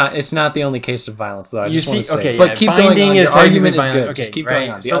only time. It's not the only case of violence, though. I You just see, want to say. okay, but yeah, keep binding going on. is Your argument technically is violent. good. Just Okay, keep right.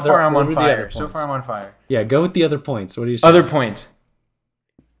 going on. The So other- far I'm what on were the fire. other So points? far I'm on fire. Yeah, go with the other points. What do you say? Other points.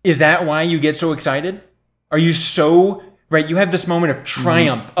 Is that why you get so excited? Are you so right? You have this moment of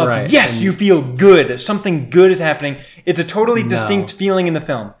triumph of right, yes, and- you feel good. Something good is happening. It's a totally distinct feeling in the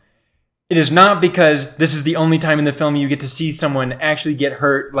film. It is not because this is the only time in the film you get to see someone actually get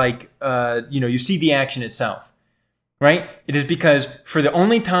hurt. Like you see the action itself, right? It is because for the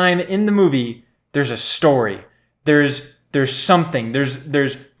only time in the movie, there's a story. There's something. There's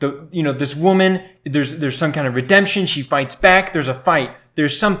the this woman. There's some kind of redemption. She fights back. There's a fight.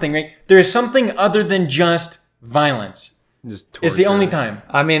 There's something, right? There is something other than just violence. Just It's the torture. only time.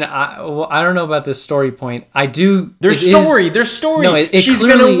 I mean, I don't know about this story point. I do. There's it is- story. There's story. No, it She's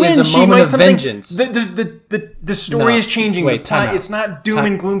clearly gonna win. is a She moment might of something- vengeance. The story No. is changing. Wait, The time plot, out. it's not doom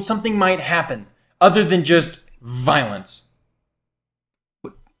and gloom. Something might happen other than just violence.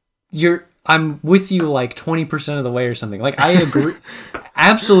 I'm with you like 20% of the way or something. Like I agree.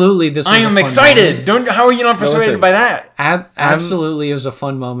 Absolutely, this. Was I a am fun excited. moment. How are you not persuaded listen. by that? Absolutely, it was a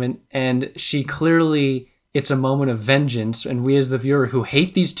fun moment, and she clearly. It's a moment of vengeance, and we as the viewer who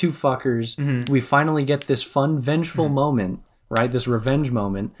hate these two fuckers, Mm-hmm. we finally get this fun, vengeful moment, right? This revenge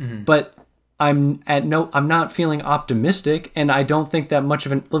moment. Mm-hmm. But I'm not feeling optimistic, and I don't think that much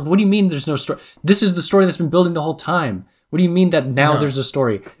of an. What do you mean? There's no story. This is the story that's been building the whole time. What do you mean that now there's a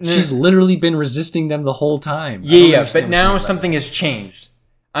story? She's literally been resisting them the whole time. I don't Yeah, understand but what you now mean by something has changed.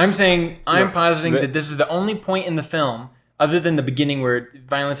 I'm positing the- that this is the only point in the film, other than the beginning where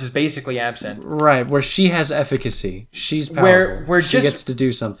violence is basically absent, that. Right, where she has efficacy. She's powerful. Where she just- gets to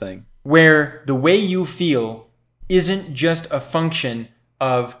do something. where the way you feel isn't just a function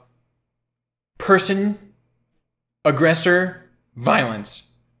of person, aggressor, violence.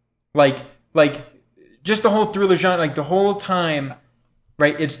 Like just the whole thriller genre, like the whole time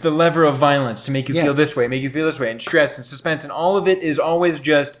right? It's the lever of violence to make you Yeah. feel this way, make you feel this way, and stress and suspense, and all of it is always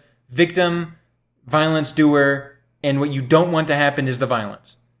just victim, violence doer, and what you don't want to happen is the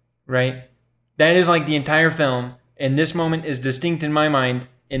violence, right? That is like the entire film, and this moment is distinct in my mind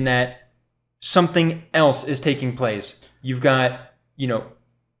in that something else is taking place. You've got,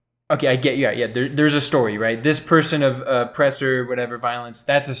 okay, I get, yeah. There's a story, right? This person of oppressor, whatever, violence,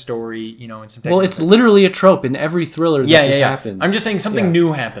 that's a story, and some. Well, it's literally a trope in every thriller that this happens. I'm just saying something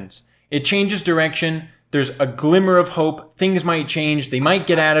new happens. It changes direction. There's a glimmer of hope. Things might change. They might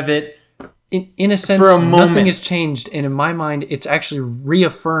get out of it. In a sense, for a moment. Nothing has changed, and in my mind, it's actually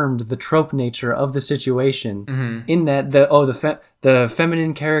reaffirmed the trope nature of the situation. In that the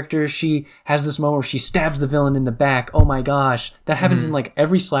feminine character, she has this moment where she stabs the villain in the back. Oh my gosh, that happens in like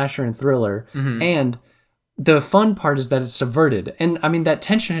every slasher and thriller. And the fun part is that it's subverted, and I mean that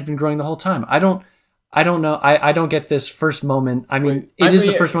tension had been growing the whole time. I don't know. I don't get this first moment. I mean, it is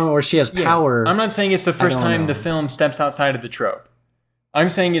the first moment where she has power. I'm not saying it's the first time the film steps outside of the trope. I'm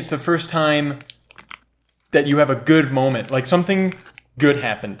saying it's the first time that you have a good moment, like something good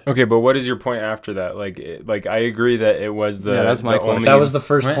happened. Okay, but what is your point after that? Like I agree that it was the. Yeah, that's my question. That was the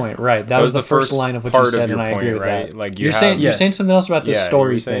first point, right? That was the first line of what you said, and I agree with that. Like you're saying something else about the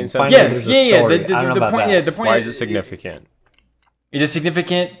story thing. Yes, the point. Why is it significant? It is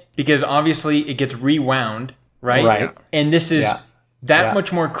significant because obviously it gets rewound, right? Right. And this is that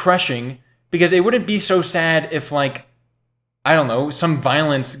much more crushing because it wouldn't be so sad if I don't know, some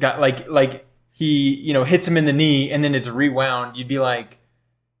violence got like he, hits him in the knee and then it's rewound. You'd be like,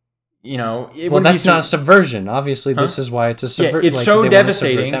 well, that's not a subversion. Obviously, this is why it's a subversion. It's so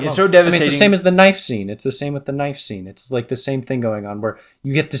devastating. It's so devastating. I mean, it's the same as the knife scene. It's the same with the knife scene. It's like the same thing going on where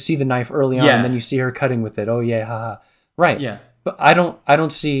you get to see the knife early on and then you see her cutting with it. Oh yeah, haha. Right. Yeah. But I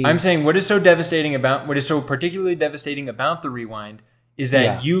don't see. I'm saying what is so particularly devastating about the rewind is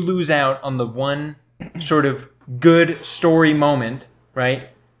that you lose out on the one sort of good story moment, right?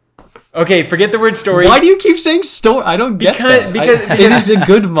 Okay, forget the word story. Why do you keep saying story? I don't get that. Because it is a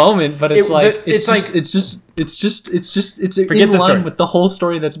good moment, but it's in line with the whole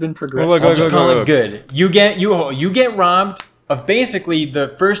story that's been progressed. I'll just call it good. You get robbed of basically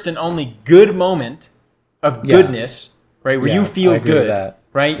the first and only good moment of goodness, right? Where you feel good,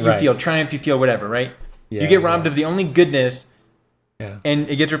 right? You feel triumph, you feel whatever, right? You get robbed of the only goodness. Yeah. And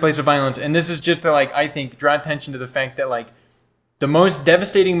it gets replaced with violence. And this is just to I think draw attention to the fact that the most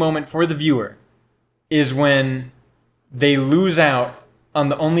devastating moment for the viewer is when they lose out on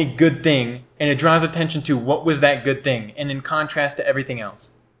the only good thing, and it draws attention to what was that good thing, and in contrast to everything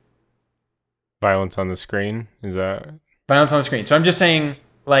else. Violence on the screen, is that? Violence on the screen. So I'm just saying,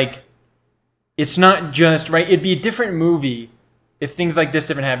 it's not just, right? It'd be a different movie if things like this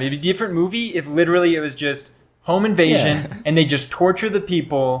didn't happen. It'd be a different movie if literally it was just home invasion and they just torture the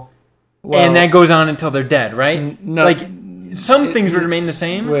people and that goes on until they're dead, right? No, some things would remain the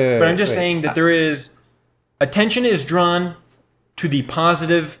same, but I'm just saying that there is attention is drawn to the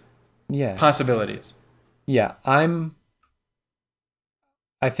positive possibilities. Yeah, I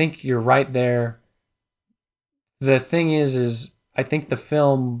think you're right there. The thing is I think the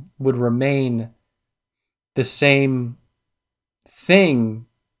film would remain the same thing,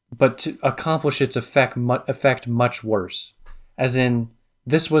 but to accomplish its effect much worse. As in,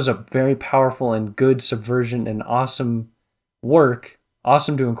 this was a very powerful and good subversion and awesome work,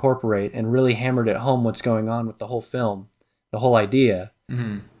 awesome to incorporate, and really hammered it home what's going on with the whole film, the whole idea.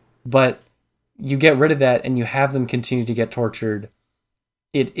 Mm-hmm. But you get rid of that and you have them continue to get tortured.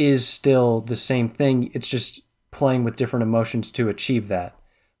 It is still the same thing. It's just playing with different emotions to achieve that.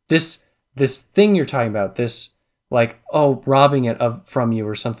 This thing you're talking about, this robbing it from you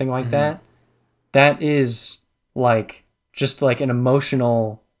or something like that is just an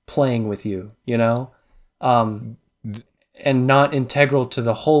emotional playing with you, and not integral to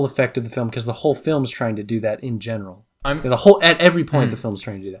the whole effect of the film, because the whole film's trying to do that in general. At every point the film's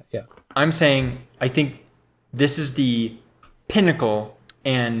trying to do that. Yeah. I'm saying I think this is the pinnacle,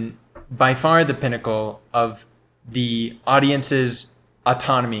 and by far the pinnacle of the audience's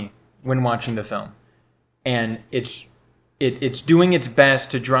autonomy when watching the film. And it's doing its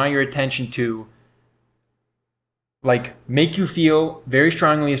best to draw your attention to make you feel very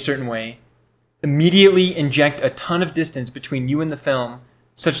strongly a certain way, immediately inject a ton of distance between you and the film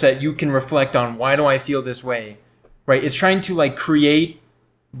such that you can reflect on, why do I feel this way? Right? It's trying to create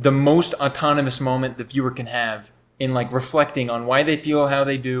the most autonomous moment the viewer can have in reflecting on why they feel how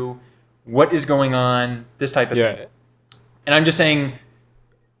they do, what is going on, this type of thing. And I'm just saying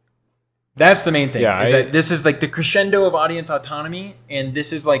that's the main thing. That this is the crescendo of audience autonomy, and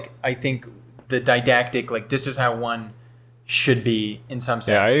this is I think the didactic, this is how one should be in some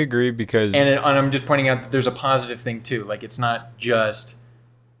sense. Yeah, I agree because And I'm just pointing out that there's a positive thing too. Like it's not just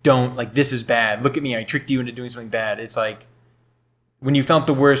don't like this is bad. Look at me, I tricked you into doing something bad. It's like when you felt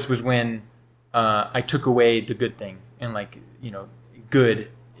the worst was when I took away the good thing, and like good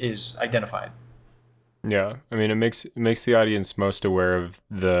is identified. yeah, I mean, it makes the audience most aware of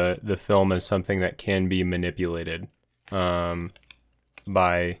the film as something that can be manipulated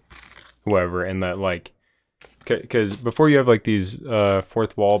by whoever, and that like because before you have like these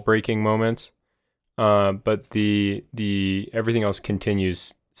fourth wall breaking moments, but the everything else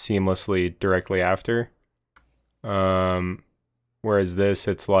continues seamlessly directly after. Whereas this,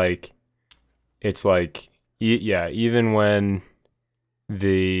 it's like even when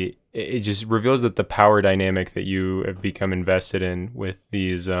it just reveals that the power dynamic that you have become invested in with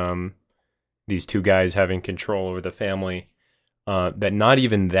these two guys having control over the family, that not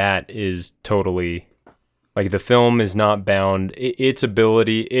even that is totally like the film is not bound. Its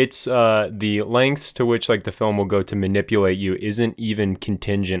ability, it's the lengths to which like the film will go to manipulate you isn't even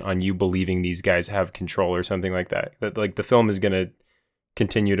contingent on you believing these guys have control or something like that. That like the film is gonna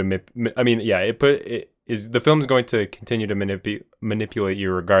continue to the film's going to continue to manipulate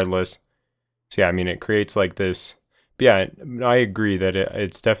you regardless. So yeah, I mean it creates like this. But yeah, I agree that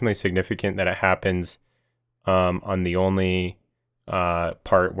it's definitely significant that it happens on the only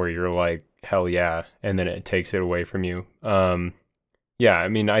part where you're like hell yeah, and then it takes it away from you. Yeah, I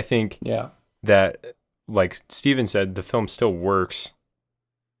mean I think that like Steven said, the film still works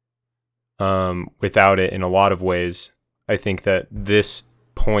without it in a lot of ways. I think that this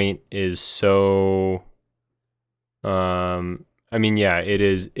point is so I mean yeah, it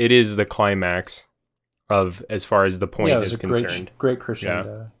is the climax of as far as the point is concerned. Great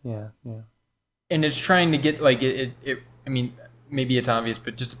crescendo. Yeah. And it's trying to get like it I mean maybe it's obvious,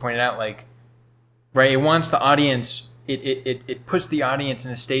 but just to point it out, like right, it wants the audience, it puts the audience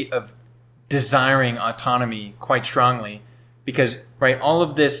in a state of desiring autonomy quite strongly, because right, all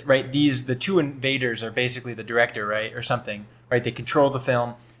of this, right, the two invaders are basically the director, right, or something, right? They control the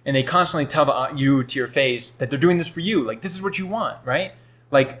film, and they constantly tell you to your face that they're doing this for you, like this is what you want, right?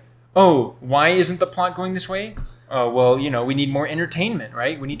 Like, oh, why isn't the plot going this way? Oh, well, we need more entertainment,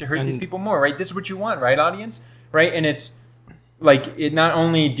 right? We need to hurt these people more, right? This is what you want, right, audience, right? And it's like, it not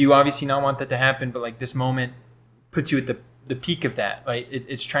only do you obviously not want that to happen, but like this moment puts you at the peak of that, right?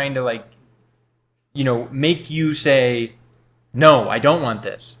 It's trying to like, make you say, no, I don't want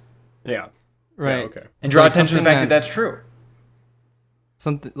this. Yeah. Right. Yeah, okay. And draw attention to the fact that that's true.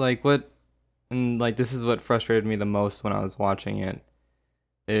 Something like this is what frustrated me the most when I was watching it,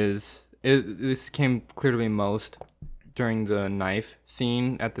 this came clear to me most during the knife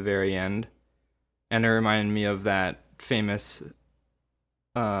scene at the very end. And it reminded me of that famous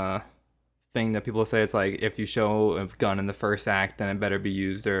thing that people say. It's like, if you show a gun in the first act, then it better be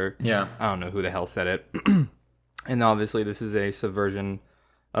used, or yeah, I don't know who the hell said it. And obviously this is a subversion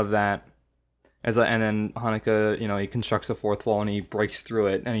of that. And then Hanukkah, he constructs a fourth wall and he breaks through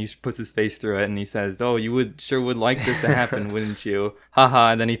it and he puts his face through it and he says, "Oh, you would like this to happen, wouldn't you?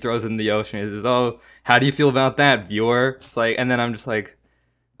 Haha." And then he throws it in the ocean. He says, "Oh, how do you feel about that, viewer?" It's like, and then I'm just like,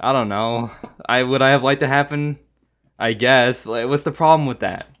 I don't know. Would I have liked to happen? I guess. Like, what's the problem with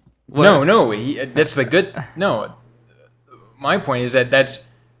that? What? No, that's the good. No, my point is that's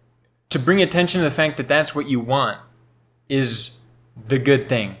to bring attention to the fact that that's what you want is the good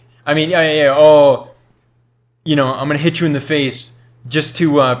thing. I mean, I'm gonna hit you in the face just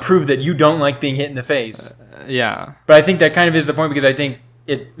to prove that you don't like being hit in the face. Yeah. But I think that kind of is the point, because I think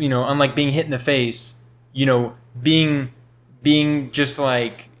it, unlike being hit in the face, being just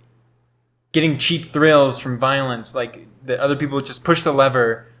like getting cheap thrills from violence, like that other people just push the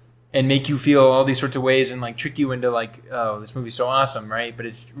lever and make you feel all these sorts of ways and like trick you into like, oh, this movie's so awesome, right? But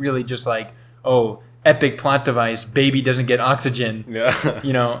it's really just like, oh, epic plot device, baby doesn't get oxygen. Yeah.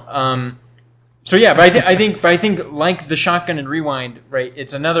 So yeah, but I think like the Shotgun and Rewind, right?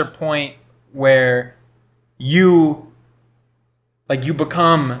 It's another point where you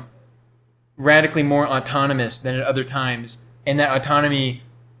become radically more autonomous than at other times, and that autonomy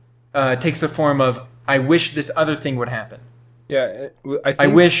takes the form of, I wish this other thing would happen. Yeah, I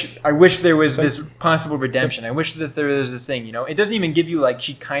wish there was this possible redemption. I wish that there was this thing, It doesn't even give you like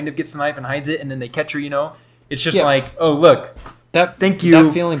she kind of gets the knife and hides it and then they catch her, It's just like, oh, look, thank you.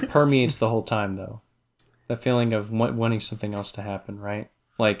 That feeling permeates the whole time, though. That feeling of wanting something else to happen, right?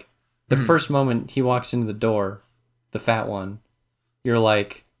 Like, the first moment he walks into the door, the fat one, you're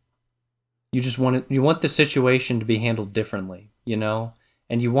like, you want the situation to be handled differently,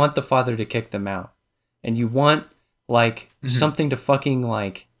 And you want the father to kick them out. And you want, like, something to fucking,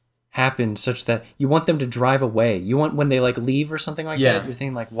 like, happen such that you want them to drive away. You want when they like leave or something like Yeah. that, you're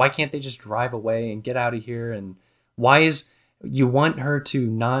thinking like, why can't they just drive away and get out of here? And why is you want her to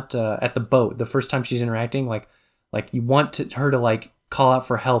not at the boat the first time she's interacting, like you want her to like call out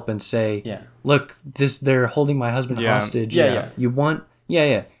for help and say, Yeah. look, they're holding my husband Yeah. hostage. Yeah. You want,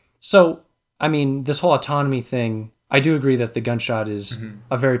 yeah. So, I mean, this whole autonomy thing, I do agree that the gunshot is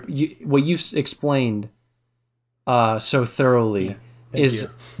a very, what you've explained so thoroughly is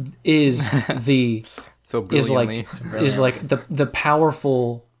the, So is brilliantly. like the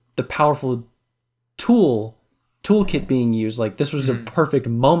powerful toolkit being used. Like this was a perfect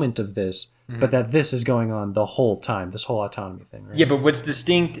moment of this, but that this is going on the whole time, this whole autonomy thing, right? Yeah, but what's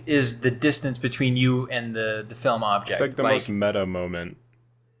distinct is the distance between you and the film object. It's like the most meta moment.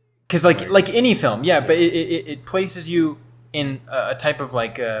 Because like any film, yeah, but it places you in a type of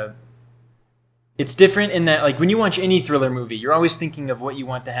like it's different in that like when you watch any thriller movie, you're always thinking of what you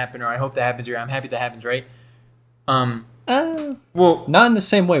want to happen, or I hope that happens, or I'm happy that happens, right? Well, Not in the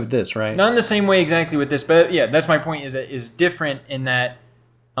same way with this, right? not in the same way exactly with this, but yeah, that's my point. Is different in that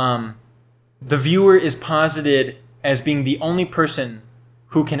the viewer is posited as being the only person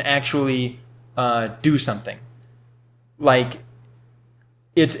who can actually do something. Like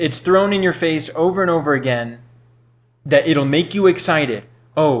it's thrown in your face over and over again that it'll make you excited.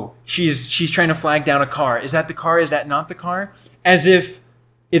 Oh, she's trying to flag down a car. Is that the car? Is that not the car? As if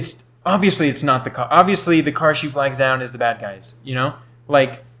it's obviously it's not the car. Obviously the car she flags down is the bad guys, you know?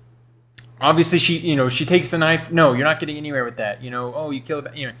 Like obviously she takes the knife. No, you're not getting anywhere with that. Oh, you kill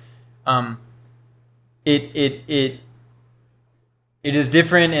it, it is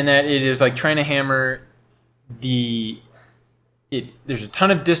different in that it is like trying to hammer there's a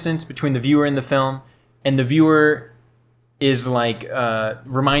ton of distance between the viewer and the film, and the viewer is like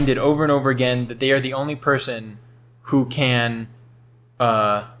reminded over and over again that they are the only person who can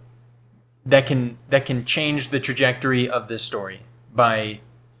that can change the trajectory of this story by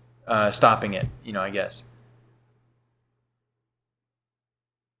stopping it, I guess.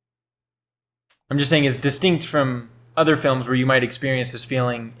 I'm just saying it's distinct from other films where you might experience this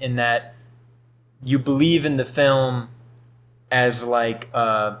feeling in that you believe in the film as like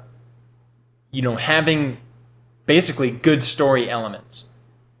having basically good story elements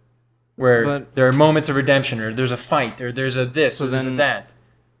where But- there are moments of redemption, or there's a fight, or there's a this, So or there's a then- that.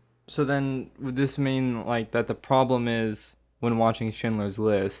 So then, would this mean like that the problem is when watching Schindler's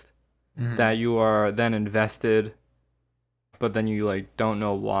List that you are then invested, but then you like don't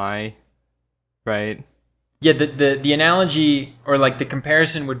know why, right? Yeah, the analogy or like the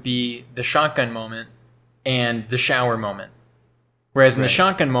comparison would be the shotgun moment and the shower moment. Whereas in the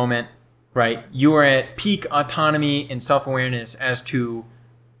shotgun moment, right, you are at peak autonomy and self-awareness as to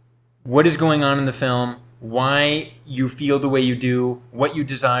what is going on in the film, why you feel the way you do, what you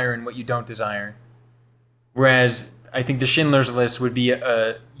desire and what you don't desire. Whereas I think the Schindler's List would be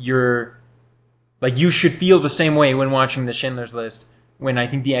you should feel the same way when watching the Schindler's List, when I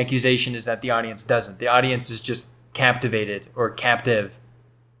think the accusation is that the audience doesn't. The audience is just captivated or captive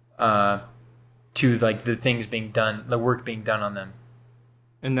to like the things being done, the work being done on them.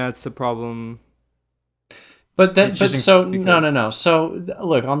 And that's the problem. But It's just no. So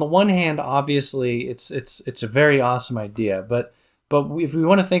look, on the one hand, obviously it's a very awesome idea, but if we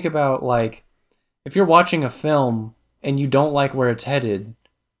want to think about like if you're watching a film and you don't like where it's headed,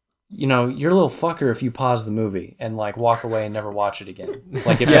 you're a little fucker if you pause the movie and like walk away and never watch it again.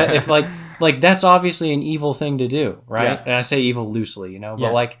 Like if like that's obviously an evil thing to do, right? Yeah. And I say evil loosely,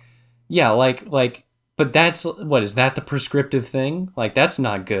 but Yeah. but that's what is that the prescriptive thing? Like that's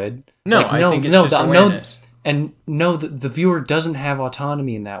not good. No, Like, I think it's just awareness. And no, the viewer doesn't have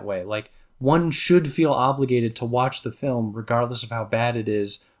autonomy in that way. Like one should feel obligated to watch the film regardless of how bad it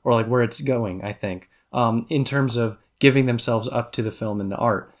is or like where it's going, I think, in terms of giving themselves up to the film and the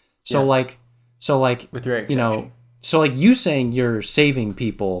art. So Yeah. With your exception. so like you saying you're saving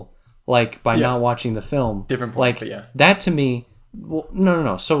people like by not watching the film. Different point, like but yeah. that to me, well,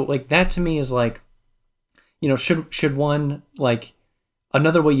 no. So like that to me is like, should one like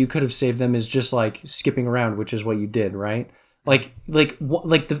another way you could have saved them is just like skipping around, which is what you did, right? But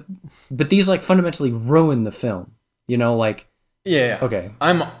these like fundamentally ruin the film, like. Yeah. Okay.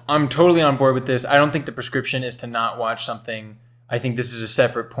 I'm totally on board with this. I don't think the prescription is to not watch something. I think this is a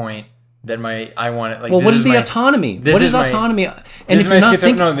separate point that I want it. Like, well, this what is the my- autonomy? this What is is my- autonomy? And this if is my you're not schizo-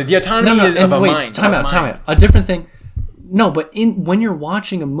 thinking, no, the autonomy is of a mind. Time of out. A different thing. No, but when you're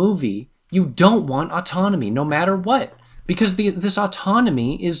watching a movie, you don't want autonomy, no matter what, because this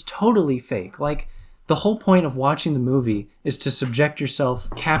autonomy is totally fake. Like the whole point of watching the movie is to subject yourself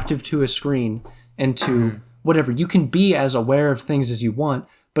captive to a screen and to whatever. You can be as aware of things as you want,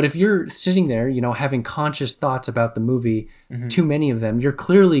 But if you're sitting there, having conscious thoughts about the movie, too many of them, you're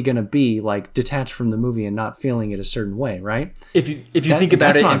clearly going to be like detached from the movie and not feeling it a certain way, right? If you think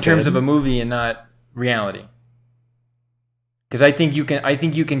about it in terms of a movie and not reality. Because I think you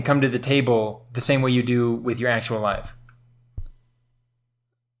can come to the table the same way you do with your actual life.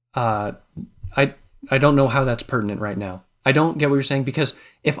 I don't know how that's pertinent right now. I don't get what you're saying, because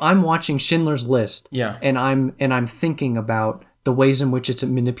if I'm watching Schindler's List, and I'm thinking about the ways in which it's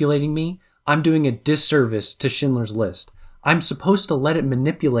manipulating me, I'm doing a disservice to Schindler's List. I'm supposed to let it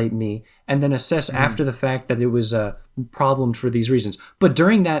manipulate me and then assess after the fact that it was a problem for these reasons. But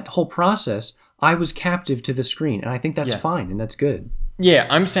during that whole process, I was captive to the screen, and I think that's fine and that's good. Yeah,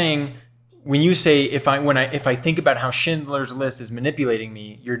 I'm saying when you say if I think about how Schindler's List is manipulating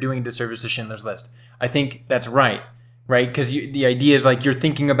me, you're doing a disservice to Schindler's List. I think that's right? Because the idea is like you're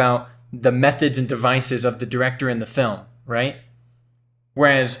thinking about the methods and devices of the director in the film, right?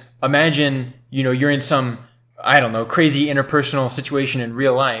 Whereas imagine, you're in some, I don't know, crazy interpersonal situation in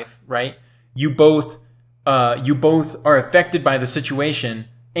real life, right? You both are affected by the situation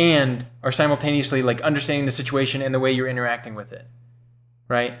and are simultaneously like understanding the situation and the way you're interacting with it,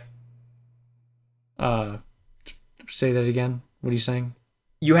 right? Say that again. What are you saying?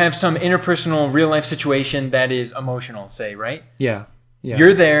 You have some interpersonal real life situation that is emotional, say, right? Yeah.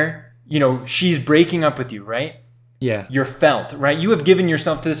 You're there, she's breaking up with you, right? Yeah. You're felt, right? You have given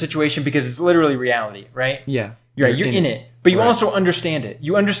yourself to the situation because it's literally reality, right? Yeah. You're in it. But you also understand it.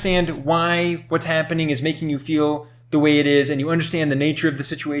 You understand why what's happening is making you feel the way it is, and you understand the nature of the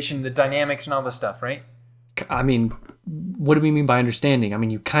situation, the dynamics and all this stuff, right? I mean, what do we mean by understanding? I mean,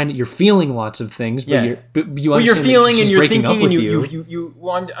 you're feeling lots of things, but you're feeling and you're thinking and you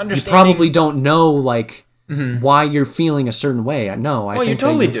understand. You probably don't know why you're feeling a certain way. No, I think you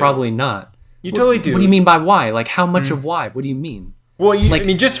totally do. Probably not. You totally do. What do you mean by why? Like, how much of why? What do you mean? Well,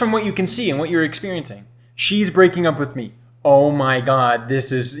 just from what you can see and what you're experiencing. She's breaking up with me. Oh my God,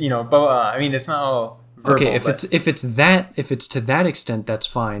 this is, blah, blah. I mean, it's not all verbal. Okay, if it's to that extent, that's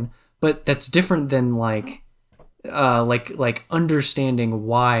fine. But that's different than like understanding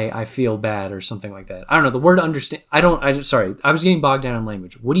why I feel bad or something like that. I don't know. The word understand. Sorry, I was getting bogged down in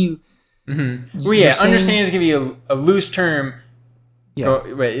language. What do you? Well, yeah, understand is gonna be a loose term. Yeah.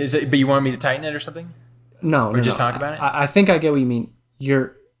 Wait, is it? But you want me to tighten it or something? No. Or just talk about it? I think I get what you mean.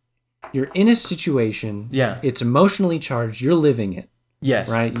 You're in a situation. Yeah. It's emotionally charged. You're living it.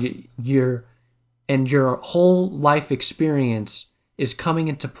 Yes. Right. And your whole life experience is coming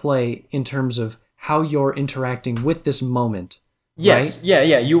into play in terms of how you're interacting with this moment. Yes. Right?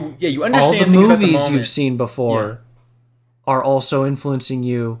 Yeah. You understand all the things about the movies moment. you've seen before are also influencing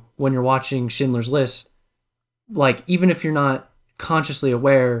you when you're watching Schindler's List. Like, even if you're not consciously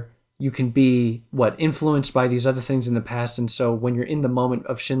aware, you can be influenced by these other things in the past, and so when you're in the moment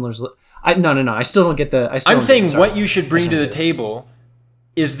of Schindler's List, no, I still don't get the. I'm saying what you should bring to the table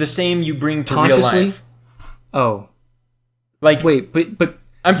is the same you bring to real life. Oh, like wait, but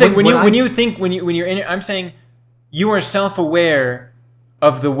I'm saying when you're in it, I'm saying you are self-aware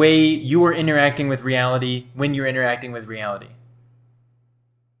of the way you are interacting with reality when you're interacting with reality.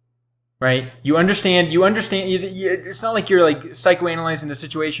 Right? You understand. It's not like you're like psychoanalyzing the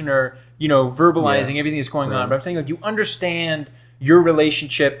situation or verbalizing everything that's going on. But I'm saying like you understand your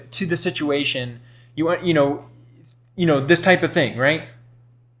relationship to the situation. You this type of thing, right?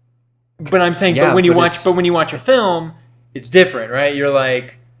 But I'm saying, but when you watch a film, it's different, right? You're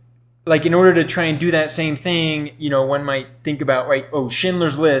like in order to try and do that same thing, one might think about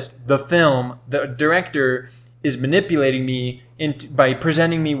Schindler's List, the film, the director is manipulating me by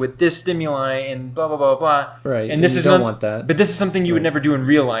presenting me with this stimuli and blah blah blah blah. Right. And this you is don't not, want that. But this is something you would never do in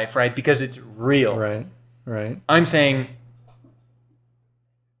real life, right? Because it's real. Right. I'm saying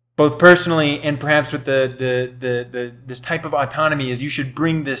both personally and perhaps with the this type of autonomy is you should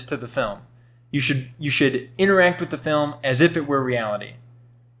bring this to the film. You should interact with the film as if it were reality.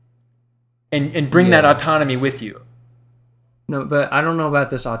 And bring that autonomy with you. No, but I don't know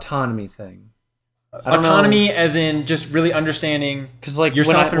about this autonomy thing. Autonomy as in just really understanding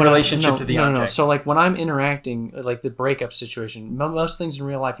yourself in relationship to the object. No. So like when I'm interacting, like the breakup situation, most things in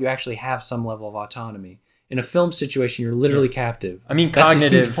real life, you actually have some level of autonomy. In a film situation, you're literally captive. I mean,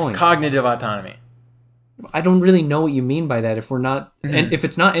 cognitive autonomy. I don't really know what you mean by that. If we're not, and if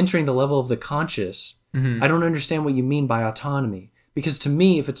it's not entering the level of the conscious, I don't understand what you mean by autonomy. Because to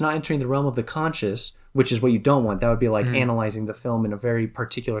me, if it's not entering the realm of the conscious, which is what you don't want, that would be like analyzing the film in a very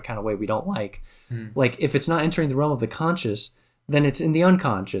particular kind of way we don't like. Like if it's not entering the realm of the conscious, then it's in the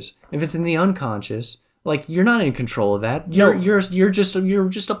unconscious. If it's in the unconscious, Like, you're not in control of that. You're just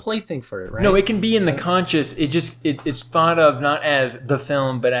a plaything for it, right? No, it can be in the conscious. It's thought of not as the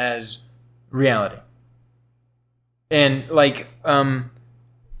film, but as reality. And like I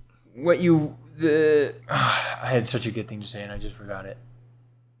had such a good thing to say and I just forgot it.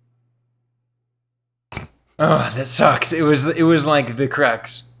 Oh, that sucks. It was like the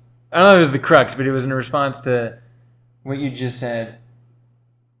crux. I don't know if it was the crux, but it was in response to what you just said.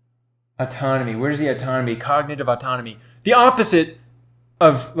 Autonomy. Where's the autonomy? Cognitive autonomy. The opposite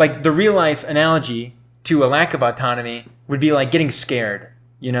of like the real life analogy to a lack of autonomy would be like getting scared,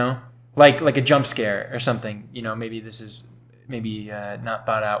 you know? Like a jump scare or something. You know, maybe this is not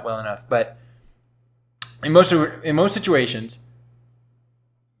thought out well enough, but in most situations,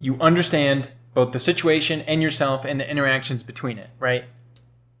 you understand both the situation and yourself and the interactions between it, right?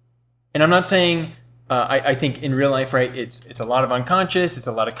 And I'm not saying I think in real life, right, it's a lot of unconscious, it's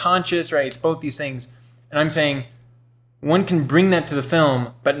a lot of conscious, right? It's both these things. And I'm saying one can bring that to the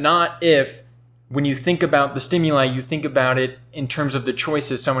film, but not if when you think about the stimuli, you think about it in terms of the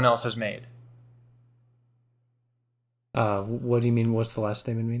choices someone else has made. What do you mean? What's the last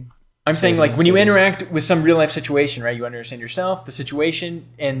statement mean? I'm saying like when you interact with some real life situation, right, you understand yourself, the situation,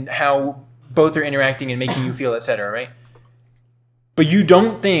 and how both are interacting and making you feel, etc., right? But you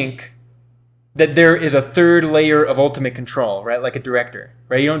don't think that there is a third layer of ultimate control, right? Like a director,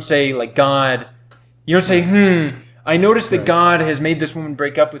 right? You don't say like God, you don't say, I noticed that God has made this woman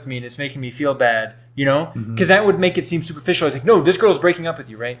break up with me and it's making me feel bad, you know? Because that would make it seem superficial. It's like, no, this girl's breaking up with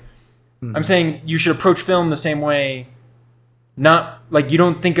you, right? I'm saying you should approach film the same way. Not like you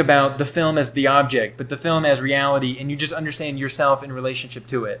don't think about the film as the object, but the film as reality, and you just understand yourself in relationship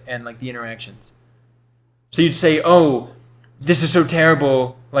to it and like the interactions. So you'd say, oh, this is so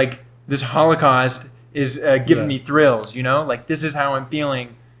terrible, like this Holocaust is giving me thrills, you know? Like this is how I'm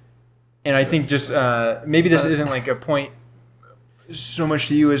feeling. And I think just maybe this isn't like a point so much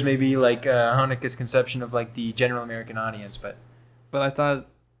to you as maybe like Hanukkah's conception of like the general American audience, but I thought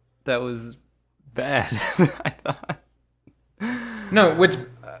that was bad. No,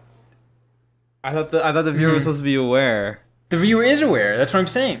 I thought the viewer was supposed to be aware. The viewer is aware. That's what I'm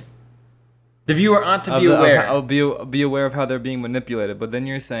saying. The viewer ought to be aware. Be aware of how they're being manipulated. But then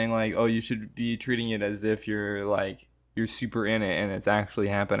you're saying like, oh, you should be treating it as if you're super in it and it's actually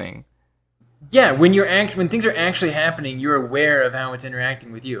happening. Yeah, when things are actually happening, you're aware of how it's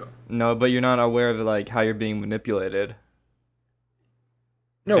interacting with you. No, but you're not aware of like how you're being manipulated.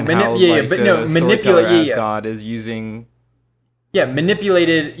 No, manipulate. God is using. Yeah,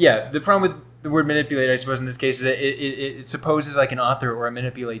 manipulated. Yeah, the problem with the word manipulated, I suppose, in this case, is that it supposes like an author or a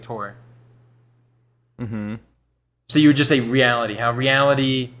manipulator. Mm-hmm. So you would just say reality. How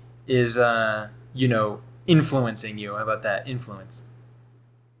reality is, influencing you. How about that? Influence.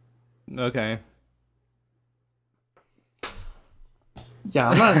 Okay.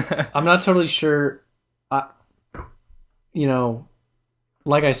 Yeah, I'm not totally sure.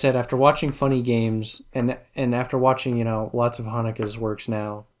 Like I said, after watching Funny Games and after watching, lots of Hanukkah's works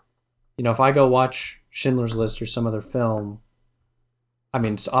now, if I go watch Schindler's List or some other film, I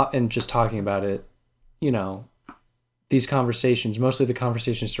mean, and just talking about it, these conversations, mostly the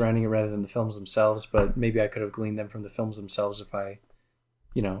conversations surrounding it rather than the films themselves, but maybe I could have gleaned them from the films themselves if I,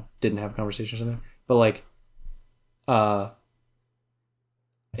 didn't have conversations with them. But like,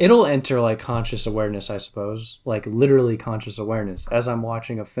 it'll enter like conscious awareness, I suppose, like literally conscious awareness. As I'm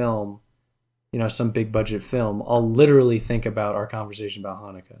watching a film, some big budget film, I'll literally think about our conversation about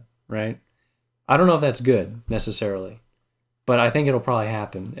Hanukkah, right? I don't know if that's good necessarily, but I think it'll probably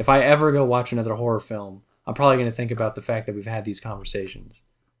happen. If I ever go watch another horror film, I'm probably going to think about the fact that we've had these conversations.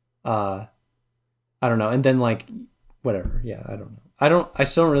 I don't know. And then like, whatever. Yeah, I don't know. I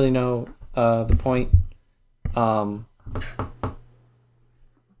still don't really know the point. I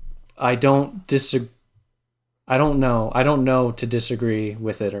don't know. I don't know to disagree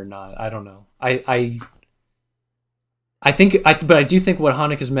with it or not. I don't know. I do think what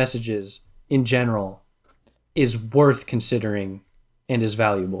Hanukkah's message is in general is worth considering and is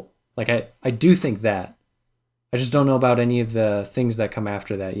valuable. Like I do think that. I just don't know about any of the things that come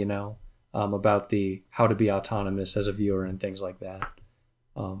after that, about the how to be autonomous as a viewer and things like that.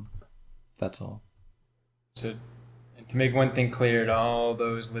 That's all. So, and to make one thing clear to all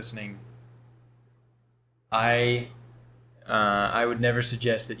those listening, I would never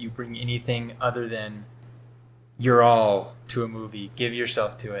suggest that you bring anything other than your all to a movie. Give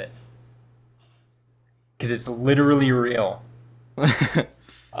yourself to it. Because it's literally real.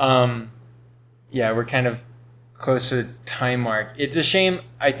 Yeah, we're kind of close to the time mark. It's a shame.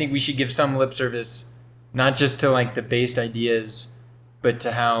 I think we should give some lip service, not just to like the based ideas but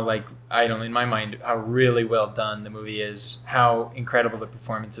to how, like, I don't, in my mind, how really well done the movie is, how incredible the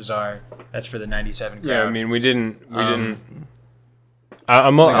performances are. That's for the 97 crowd. Yeah, I mean, we didn't. I'm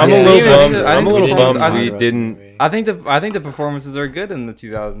a little bummed. I'm a little bummed I we think- didn't. I think the performances are good in the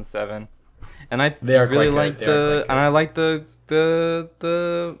 2007, and I They are really quite like good. They are quite and I like the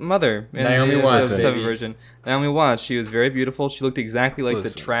mother in Naomi the Watts, 2007 baby. version. Naomi Watts, she was very beautiful. She looked exactly like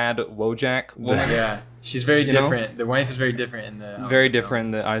Listen. the trad Wojak woman. Yeah, she's very You know? different. The wife is very different in the Very film.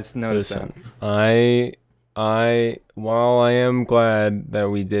 different. I just noticed Listen, I while I am glad that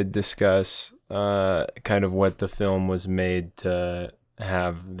we did discuss kind of what the film was made to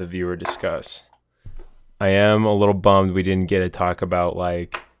have the viewer discuss, I am a little bummed we didn't get to talk about,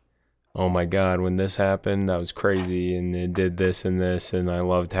 like, oh my god, when this happened, that was crazy, and it did this and this, and I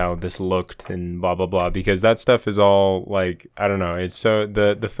loved how this looked, and blah blah blah, because that stuff is all, like, I don't know, it's so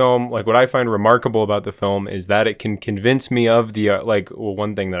the film, like, what I find remarkable about the film is that it can convince me of the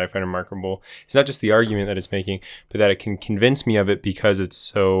one thing that I find remarkable is not just the argument that it's making, but that it can convince me of it because it's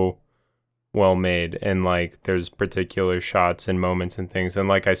so well made, and, like, there's particular shots and moments and things, and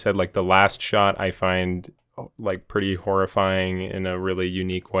like I said, like, the last shot I find, like, pretty horrifying in a really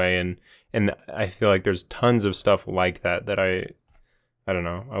unique way, and I feel like there's tons of stuff like that I don't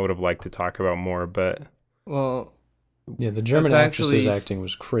know, I would have liked to talk about more, but Well, Yeah, the German That's actress's actually- acting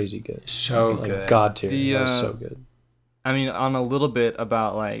was crazy good. So Like good. God tier. The, That was uh, so good. I mean, on a little bit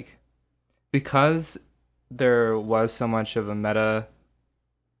about, like, because there was so much of a meta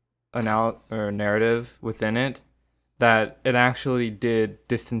or narrative within it, that it actually did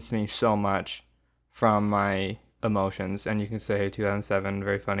distance me so much from my emotions. And you can say, hey, 2007,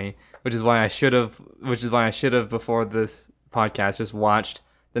 very funny, which is why I should have before this podcast just watched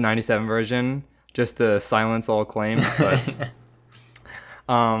the 97 version just to silence all claims.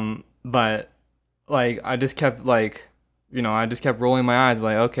 But like, I just kept, like, I just kept rolling my eyes,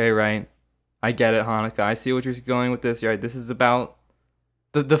 like, okay, right, I get it, Hanukkah, I see what you're going with this, right? This is about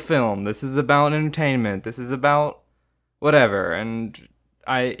the film, this is about entertainment, this is about whatever, and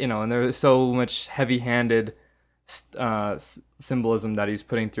and there was so much heavy-handed symbolism that he's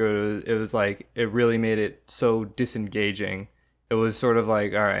putting through it. It was like, it really made it so disengaging. It was sort of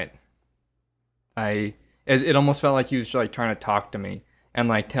like, all right, it almost felt like he was, like, trying to talk to me and,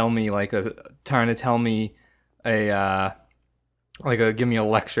 like, tell me, like, give me a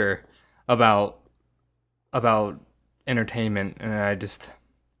lecture about entertainment, and I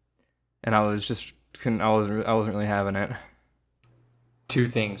wasn't really having it. Two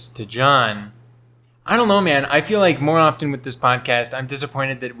things. To John, I don't know, man. I feel like more often with this podcast, I'm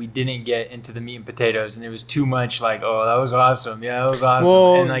disappointed that we didn't get into the meat and potatoes, and it was too much like, oh, that was awesome. Yeah, that was awesome.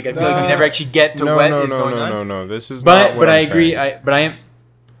 Well, and, like, I feel like we never actually get to what is going on. No. This is not what But I I'm agree. saying.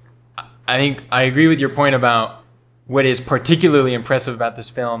 I think I agree with your point about what is particularly impressive about this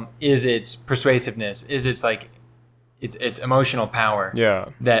film is its persuasiveness, is its, like, its emotional power. Yeah.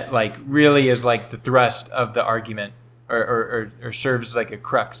 That, like, really is, like, the thrust of the argument, or serves as, like, a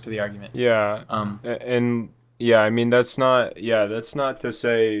crux to the argument. Yeah. And yeah, I mean, that's not to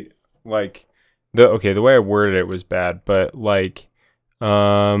say, like, the way I worded it was bad, but, like, I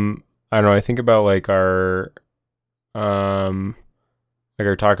don't know, I think about, like, our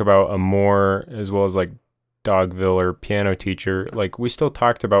talk about Amore, as well as, like, Dogville or Piano Teacher. Like, we still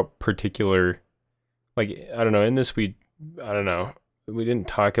talked about particular, like, I don't know, in this we didn't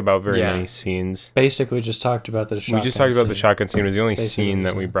talk about very many scenes. Basically, just talked about the shotgun. We just talked about the scene. shotgun scene. It was the only Basically, scene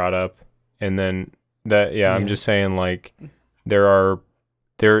that we yeah. brought up, and then that. Yeah, I'm Yeah. just saying, like, there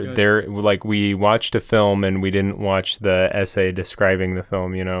like, we watched a film and we didn't watch the essay describing the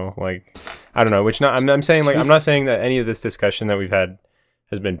film. Like, I don't know. Which not. I'm saying, like, I'm not saying that any of this discussion that we've had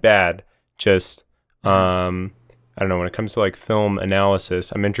has been bad. Just I don't know, when it comes to, like, film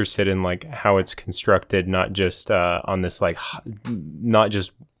analysis, I'm interested in, like, how it's constructed, not just on this, like, not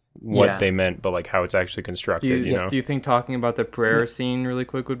just what they meant, but, like, how it's actually constructed, you know? Do you think talking about the prayer scene really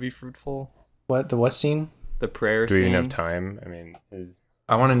quick would be fruitful? What scene? The prayer Do we scene. even have time? I mean,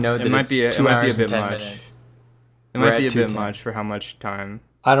 I want to note It that might it's be a- 2 it might be a hours and bit 10 much. minutes. It We're might be a at bit 2:10. much for how much time.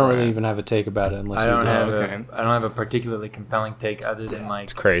 I don't really Right. even have a take about it unless I you don't do. have I don't have a particularly compelling take other than, like,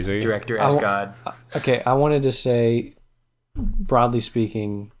 it's crazy. director I as wa- God. Okay, I wanted to say, broadly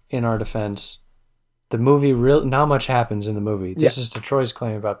speaking, in our defense, the movie not much happens in the movie. This is to Troy's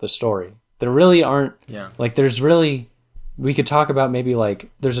claim about the story. There really aren't, Yeah. like, we could talk about maybe,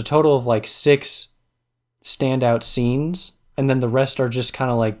 like, there's a total of, like, 6 standout scenes, and then the rest are just kind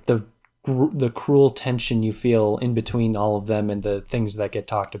of like the cruel tension you feel in between all of them and the things that get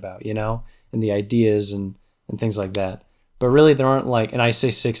talked about, and the ideas and things like that. But really there aren't, like, and I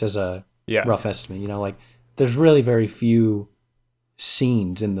say 6 as a Yeah. rough estimate, like, there's really very few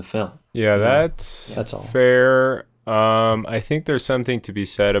scenes in the film. Yeah, that's all. fair. I think there's something to be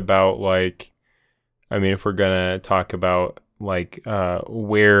said about like, I mean, if we're gonna talk about like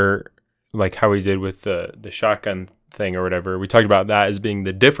where, like how we did with the shotgun thing or whatever, we talked about that as being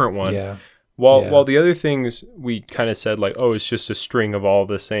the different one. Yeah. While the other things we kind of said like, oh, it's just a string of all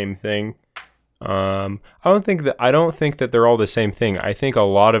the same thing. I don't think that they're all the same thing. I think a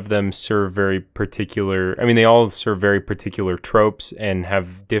lot of them serve very particular. I mean, they all serve very particular tropes and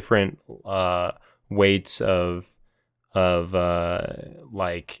have different weights of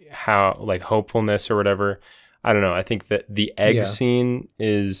like how like hopefulness or whatever. I don't know. I think that the egg scene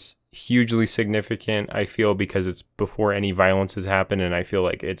is hugely significant. I feel because it's before any violence has happened, and I feel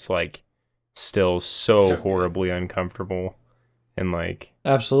like it's like still so horribly uncomfortable. And like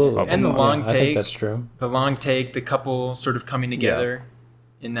absolutely, and the long take. I think that's true. The long take, the couple sort of coming together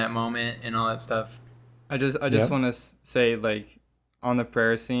in that moment, and all that stuff. I just want to say, like, on the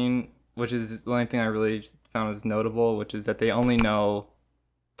prayer scene, which is the only thing I really found was notable, which is that they only know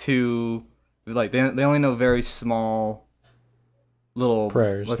they only know very small little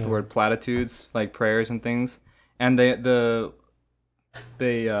prayers. What's the word? Platitudes, like prayers and things, and the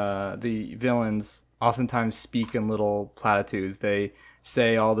villains oftentimes speak in little platitudes. They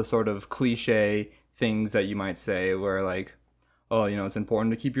say all the sort of cliche things that you might say, where like, oh, you know, it's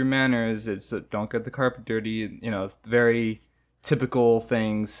important to keep your manners. It's don't get the carpet dirty. You know, it's very typical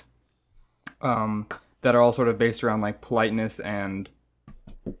things that are all sort of based around like politeness and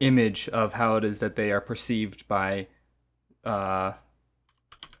image of how it is that they are perceived by on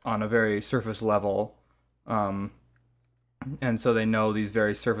a very surface level. And so they know these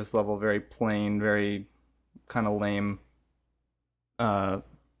very surface level, very plain, very kind of lame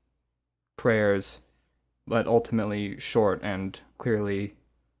prayers, but ultimately short and clearly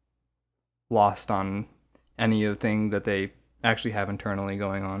lost on any of the thing that they actually have internally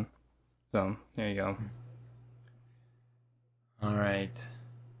going on. So there you go. All right.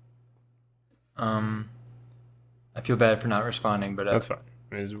 I feel bad for not responding, but that's fine.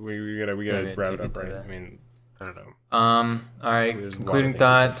 We gotta wrap it up, right? I mean, I don't know. All right. Concluding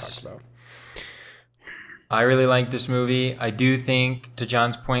thoughts. I really like this movie. I do think, to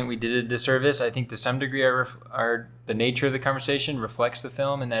John's point, we did a disservice. I think to some degree, the nature of the conversation reflects the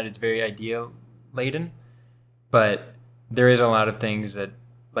film, and that it's very idea laden. But there is a lot of things that,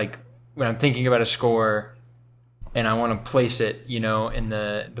 like, when I'm thinking about a score, and I want to place it, you know, in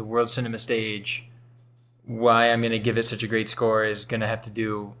the world cinema stage, why I'm going to give it such a great score is going to have to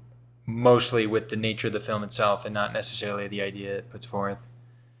do mostly with the nature of the film itself and not necessarily the idea it puts forth.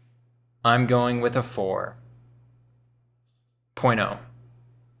 I'm going with a 4.0.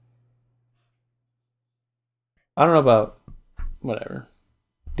 I don't know about whatever.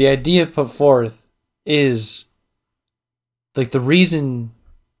 The idea put forth is like the reason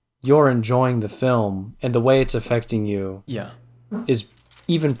you're enjoying the film and the way it's affecting you is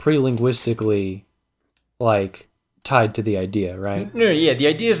even pre-linguistically like tied to the idea, right? No, yeah, the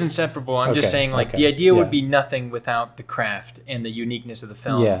idea is inseparable. I'm just saying, like, the idea would be nothing without the craft and the uniqueness of the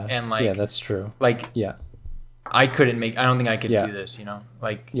film. Yeah, and like, yeah, that's true. Like, I don't think I could do Yeah. this, you know?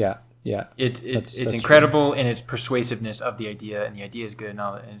 Like, Yeah. It's That's incredible in its persuasiveness of the idea, and the idea is good, and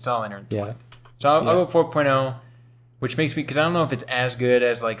it's all intertwined. Yeah. So I'll go 4.0, which makes me, because I don't know if it's as good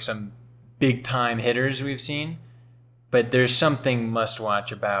as like some big time hitters we've seen, but there's something must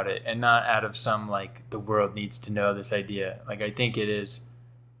watch about it, and not out of some like the world needs to know this idea. Like, I think it is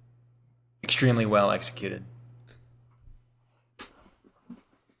extremely well executed.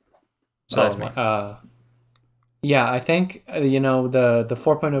 So that's me. Yeah, I think you know the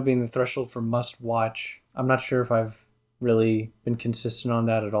 4.0 being the threshold for must watch. I'm not sure if I've really been consistent on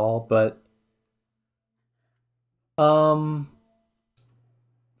that at all, but trying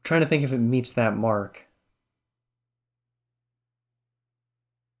to think if it meets that mark.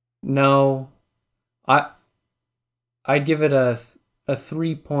 No, I'd give it a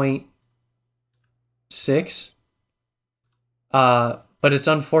 3.6. But it's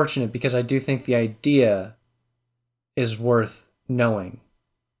unfortunate because I do think the idea is worth knowing,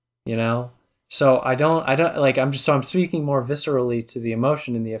 you know? So I don't like, I'm speaking more viscerally to the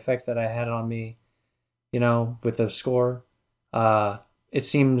emotion and the effect that I had on me, you know, with the score. It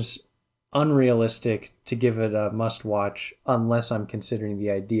seems unrealistic to give it a must watch unless I'm considering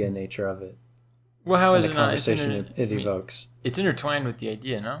the idea nature of it. Well, how is the it not? conversation it evokes? It's intertwined with the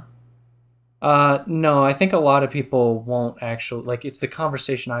idea, no? No, I think a lot of people won't actually, like, it's the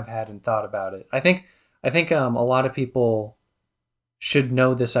conversation I've had and thought about it. I think a lot of people should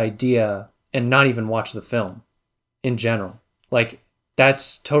know this idea and not even watch the film in general. Like,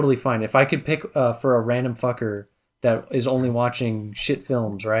 that's totally fine. If I could pick for a random fucker that is only watching shit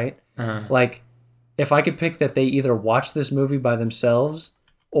films, right? Uh-huh. Like, if I could pick that they either watch this movie by themselves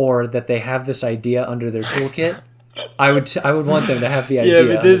or that they have this idea under their toolkit, I would want them to have the idea.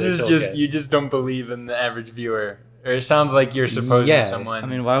 Yeah, but this under is their just toolkit. you just don't believe in the average viewer, or it sounds like you're supposing Yeah. someone. I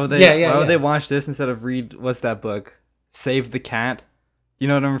mean, why would they? Yeah, why would yeah. they watch this instead of read what's that book? Save the Cat. You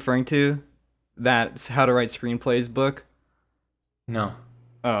know what I'm referring to? That's How to Write Screenplays book. no.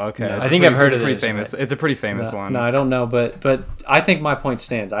 Oh, okay. No. It's I think pretty- I've heard it's of pretty this, famous. It's a pretty famous no, one. No, I don't know, but I think my point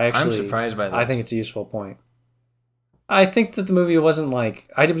stands. I'm surprised by this. I think it's a useful point. I think that the movie wasn't like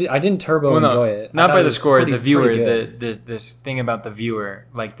I didn't turbo enjoy it. I Not thought by it the was score, pretty- the viewer. pretty good. The this thing about the viewer,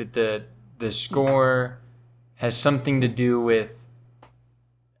 like that the score has something to do with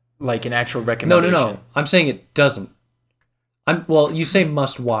like an actual No, recommendation. no. I'm saying it doesn't. Well, you say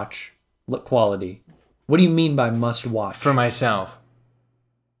must watch quality. What do you mean by must watch? For myself.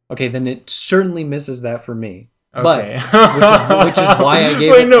 Okay, then it certainly misses that for me. Okay. But which is why I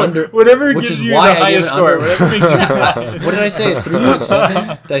gave Wait, it no, under. whatever which gives is you why the I gave highest it score. under. Whatever makes you the highest. What did I say?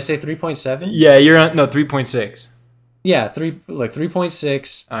 3.7? Did I say 3.7? Yeah, you're on 3.6. Yeah,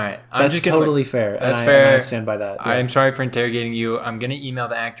 3.6. All right. I'm That's just gonna, totally fair. That's and fair. I stand by that. Yeah. I'm sorry for interrogating you. I'm gonna email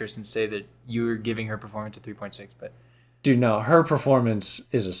the actress and say that you were giving her performance a 3.6, but Dude, no, her performance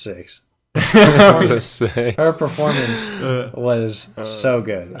is a 6. Just say. Her performance was so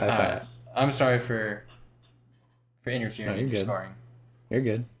good. I all right. thought. I'm sorry for interfering No, in you're your good. scoring. You're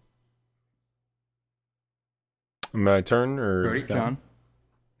good. My turn or Brody? John?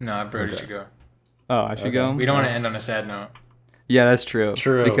 No, Brody Okay. should go. Oh, I should go? We don't want to end on a sad note. Yeah, that's true.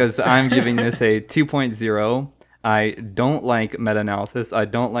 True. Because I'm giving this a 2.0. I don't like meta-analysis. I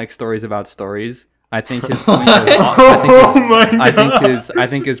don't like stories about stories. I think his point was, I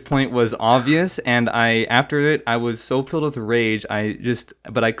think his point was obvious, and after it I was so filled with rage.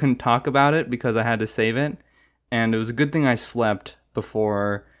 But I couldn't talk about it because I had to save it, and it was a good thing I slept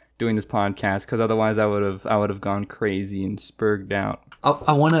before doing this podcast, because otherwise I would have gone crazy and spurged out.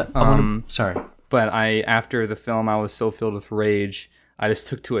 I want to. Sorry. But after the film, I was so filled with rage, I just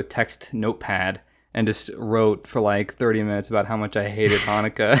took to a text notepad and just wrote for like 30 minutes about how much I hated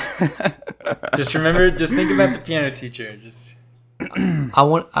Hanukkah. Just think about the piano teacher. Just I'm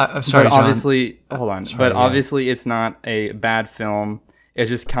sorry, But John. obviously, hold on. Sorry, But yeah. obviously, it's not a bad film. It's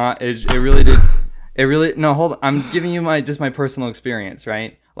just it really did. It really no. Hold on. I'm giving you my personal experience,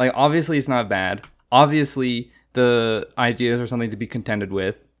 right? Like, obviously, it's not bad. Obviously, the ideas are something to be contended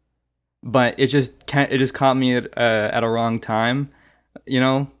with. But it just caught me at a wrong time, you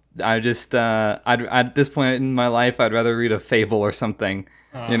know. I just at this point in my life, I'd rather read a fable or something,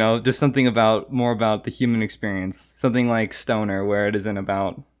 you know, just something more about the human experience, something like Stoner, where it isn't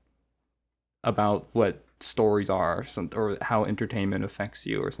about what stories are, or how entertainment affects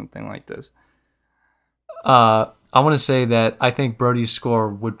you, or something like this. I want to say that I think Brody's score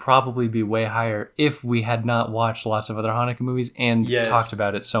would probably be way higher if we had not watched lots of other Hanukkah movies and Yes. talked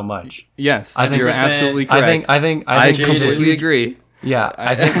about it so much. Yes, I think you're 100%. absolutely correct. I think I Jason, completely agree. Yeah,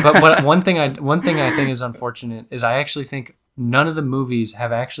 I think. But one thing I think is unfortunate is I actually think none of the movies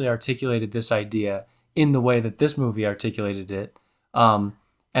have actually articulated this idea in the way that this movie articulated it, and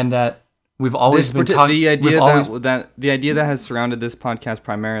that we've always been talking. The idea the idea that has surrounded this podcast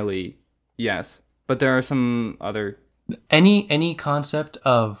primarily, yes, but there are some other. Any concept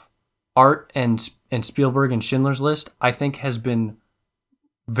of art and Spielberg and Schindler's List, I think, has been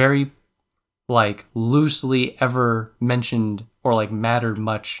very like loosely ever mentioned or like mattered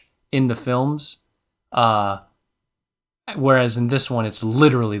much in the films, whereas in this one it's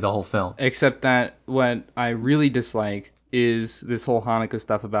literally the whole film. Except that what I really dislike is this whole Hanukkah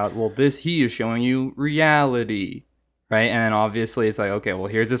stuff about, well, he is showing you reality, right? And then obviously it's like, okay, well,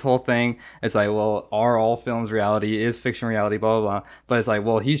 here's this whole thing. It's like, well, are all films reality? Is fiction reality? Blah, blah, blah. But it's like,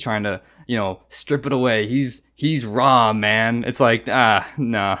 well, he's trying to, strip it away. He's raw, man. It's like, no,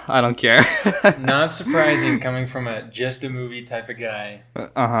 I don't care. not surprising coming from just a movie type of guy.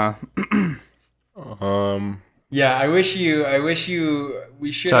 Yeah, I wish you.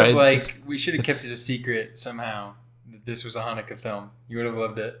 We should Sorry, have kept it a secret somehow that this was a Hanukkah film. You would have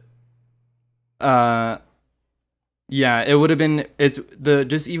loved it. Yeah, it would have been.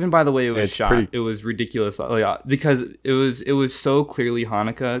 Just even by the way it was It's shot, it was ridiculous. Because it was so clearly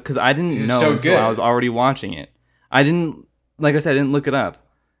Hanukkah. Because I didn't It's know so until good. I was already watching it. I didn't, like I said, I didn't look it up,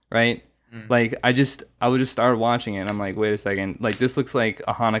 right? Like I would just start watching it, and I'm like, wait a second, like this looks like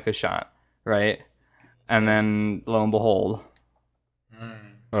a Hanukkah shot, right? And then lo and behold,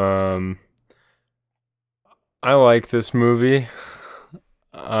 I like this movie.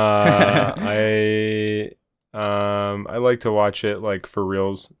 I I like to watch it like for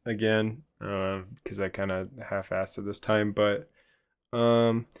reals again, because I kind of half-assed it this time. But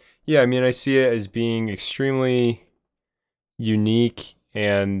yeah, I mean, I see it as being extremely unique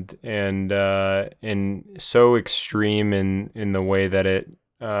and so extreme in the way that it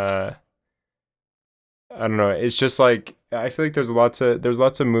I don't know. It's just like I feel like there's lots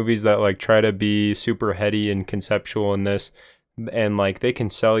of movies that like try to be super heady and conceptual in this, and like they can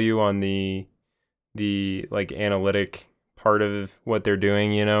sell you on the like analytic part of what they're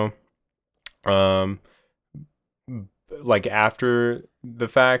doing, you know. Um, like after the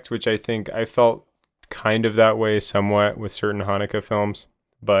fact, which I think I felt kind of that way somewhat with certain Hanukkah films,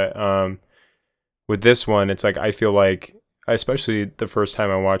 but with this one, it's like I feel like, especially the first time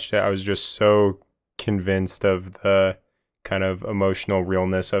I watched it, I was just so convinced of the kind of emotional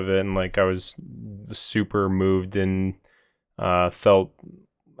realness of it, and like I was super moved and felt,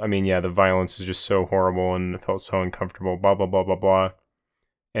 I mean, yeah, the violence is just so horrible and it felt so uncomfortable, blah blah blah blah blah.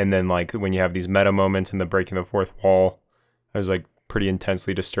 And then like when you have these meta moments and the breaking the fourth wall, I was like pretty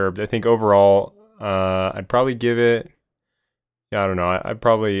intensely disturbed. I think overall I'd probably give it, yeah, I don't know, I'd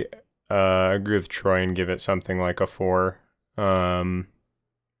probably agree with Troy and give it something like a 4.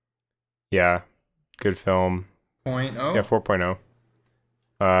 Yeah, good film. 0.0? Yeah,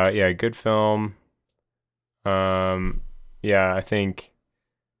 4.0. Yeah, good film. Yeah, I think,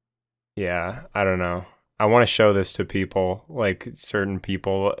 yeah, I don't know. I want to show this to people, like certain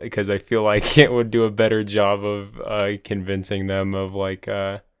people, because I feel like it would do a better job of convincing them of like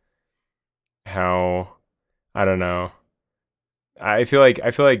how, I don't know. I feel like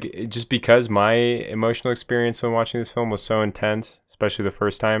just because my emotional experience when watching this film was so intense, especially the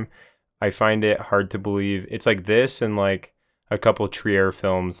first time, I find it hard to believe it's like this and like a couple Trier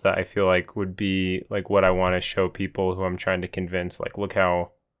films that I feel like would be like what I want to show people who I'm trying to convince, like look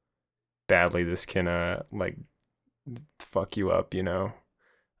how badly this can like fuck you up, you know.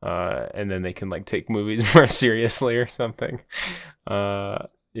 And then they can like take movies more seriously or something. Yeah,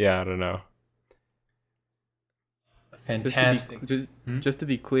 I don't know. Fantastic. Just to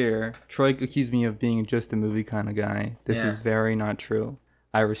be clear, Troy accused me of being just a movie kind of guy. This is very not true.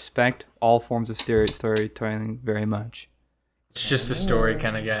 I respect all forms of storytelling very much. It's just a story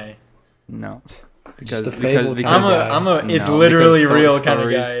kind of guy. No, Just a fable because I'm a it's no, literally because real stories- kind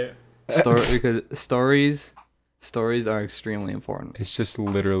of guy. because stories are extremely important. It's just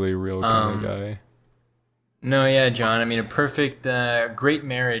literally real kind of guy. No, yeah, John. I mean, a perfect, great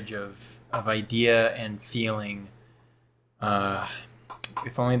marriage of idea and feeling.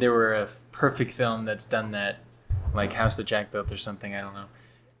 If only there were a perfect film that's done that, like House that Jack Built or something. I don't know.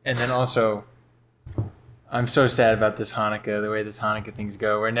 And then also, I'm so sad about this Hanukkah. The way this Hanukkah things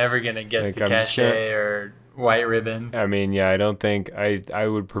go, we're never gonna get Like, to I'm just Cachet or White Ribbon. I mean, yeah, I don't think I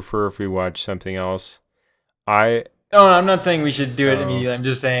would prefer if we watch something else. No, I'm not saying we should do it Oh. immediately. I'm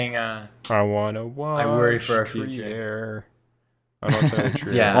just saying. I want to watch. I worry for our future. Trier. I'm not trying to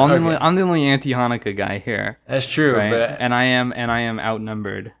Trier. Yeah. Well, okay. I'm the only anti-Hanukkah guy here, That's true, right? but And I am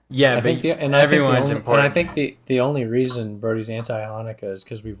outnumbered. yeah, I but think everyone's important. And I think the only reason Brody's anti-Hanukkah is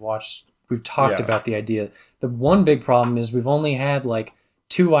because we've talked Yeah. about the idea. The one big problem is we've only had like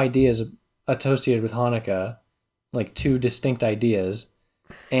 2 ideas associated with Hanukkah, like 2 distinct ideas,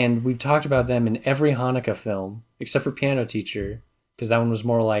 and we've talked about them in every Hanukkah film except for Piano Teacher, because that one was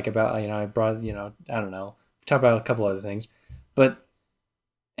more like about, I brought, I don't know, we talked about a couple other things, but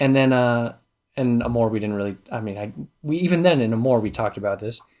and then and Amor we didn't really. I mean, we even then in Amor we talked about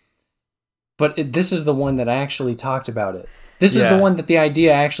this. But this is the one that actually talked about it. This is the one that the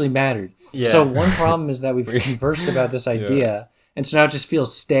idea actually mattered. Yeah. So one problem is that we've conversed about this idea, and so now it just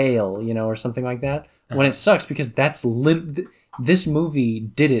feels stale, or something like that. When it sucks because that's this movie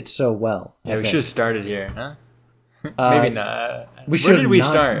did it so well. Yeah, we should have started here, huh? Uh, Maybe not. We Where did we not,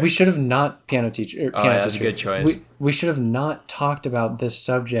 start? We should have not Piano Teacher. Oh, yeah, that's a good choice. We should have not talked about this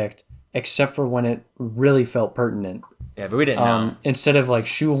subject except for when it really felt pertinent. Yeah, but we didn't know. Instead of like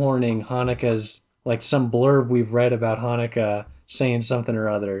shoehorning Hanukkah's, like some blurb we've read about Hanukkah saying something or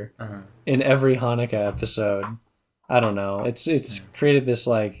other in every Hanukkah episode. I don't know. It's created this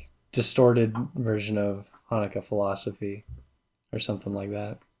like distorted version of Hanukkah philosophy or something like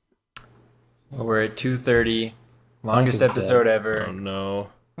that. Well, we're at 2:30. Longest Hanukkah's episode dead. ever. Oh no.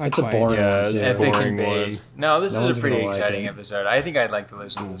 It's a boring Yeah, one it's too. Epic boring and based. No, this No is one's a pretty gonna like exciting it. episode. I think I'd like to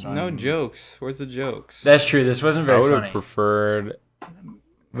listen to this one. No jokes. Where's the jokes? That's true. This wasn't I very would funny. have preferred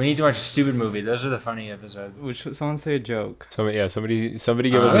We need to watch a stupid movie. Those are the funny episodes. Which someone say a joke. somebody give us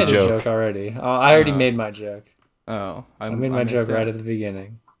I a made a joke. joke already. I already made my joke. Oh, I made my missed joke it. right at the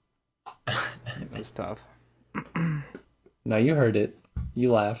beginning. That was tough. No, you heard it.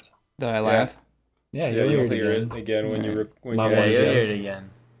 You laughed. Did I laugh? Yeah, Yeah, you'll you'll hear hear it it again. again when you when My you Yeah, one you'll joke. hear it again.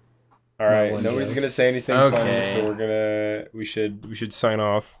 All right, one nobody's joke. gonna say anything Okay. funny, so we should sign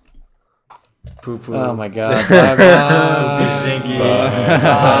off. Poo poo. Oh my god. Bye-bye. Poopy stinky. Bye.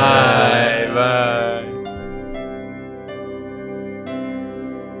 Bye.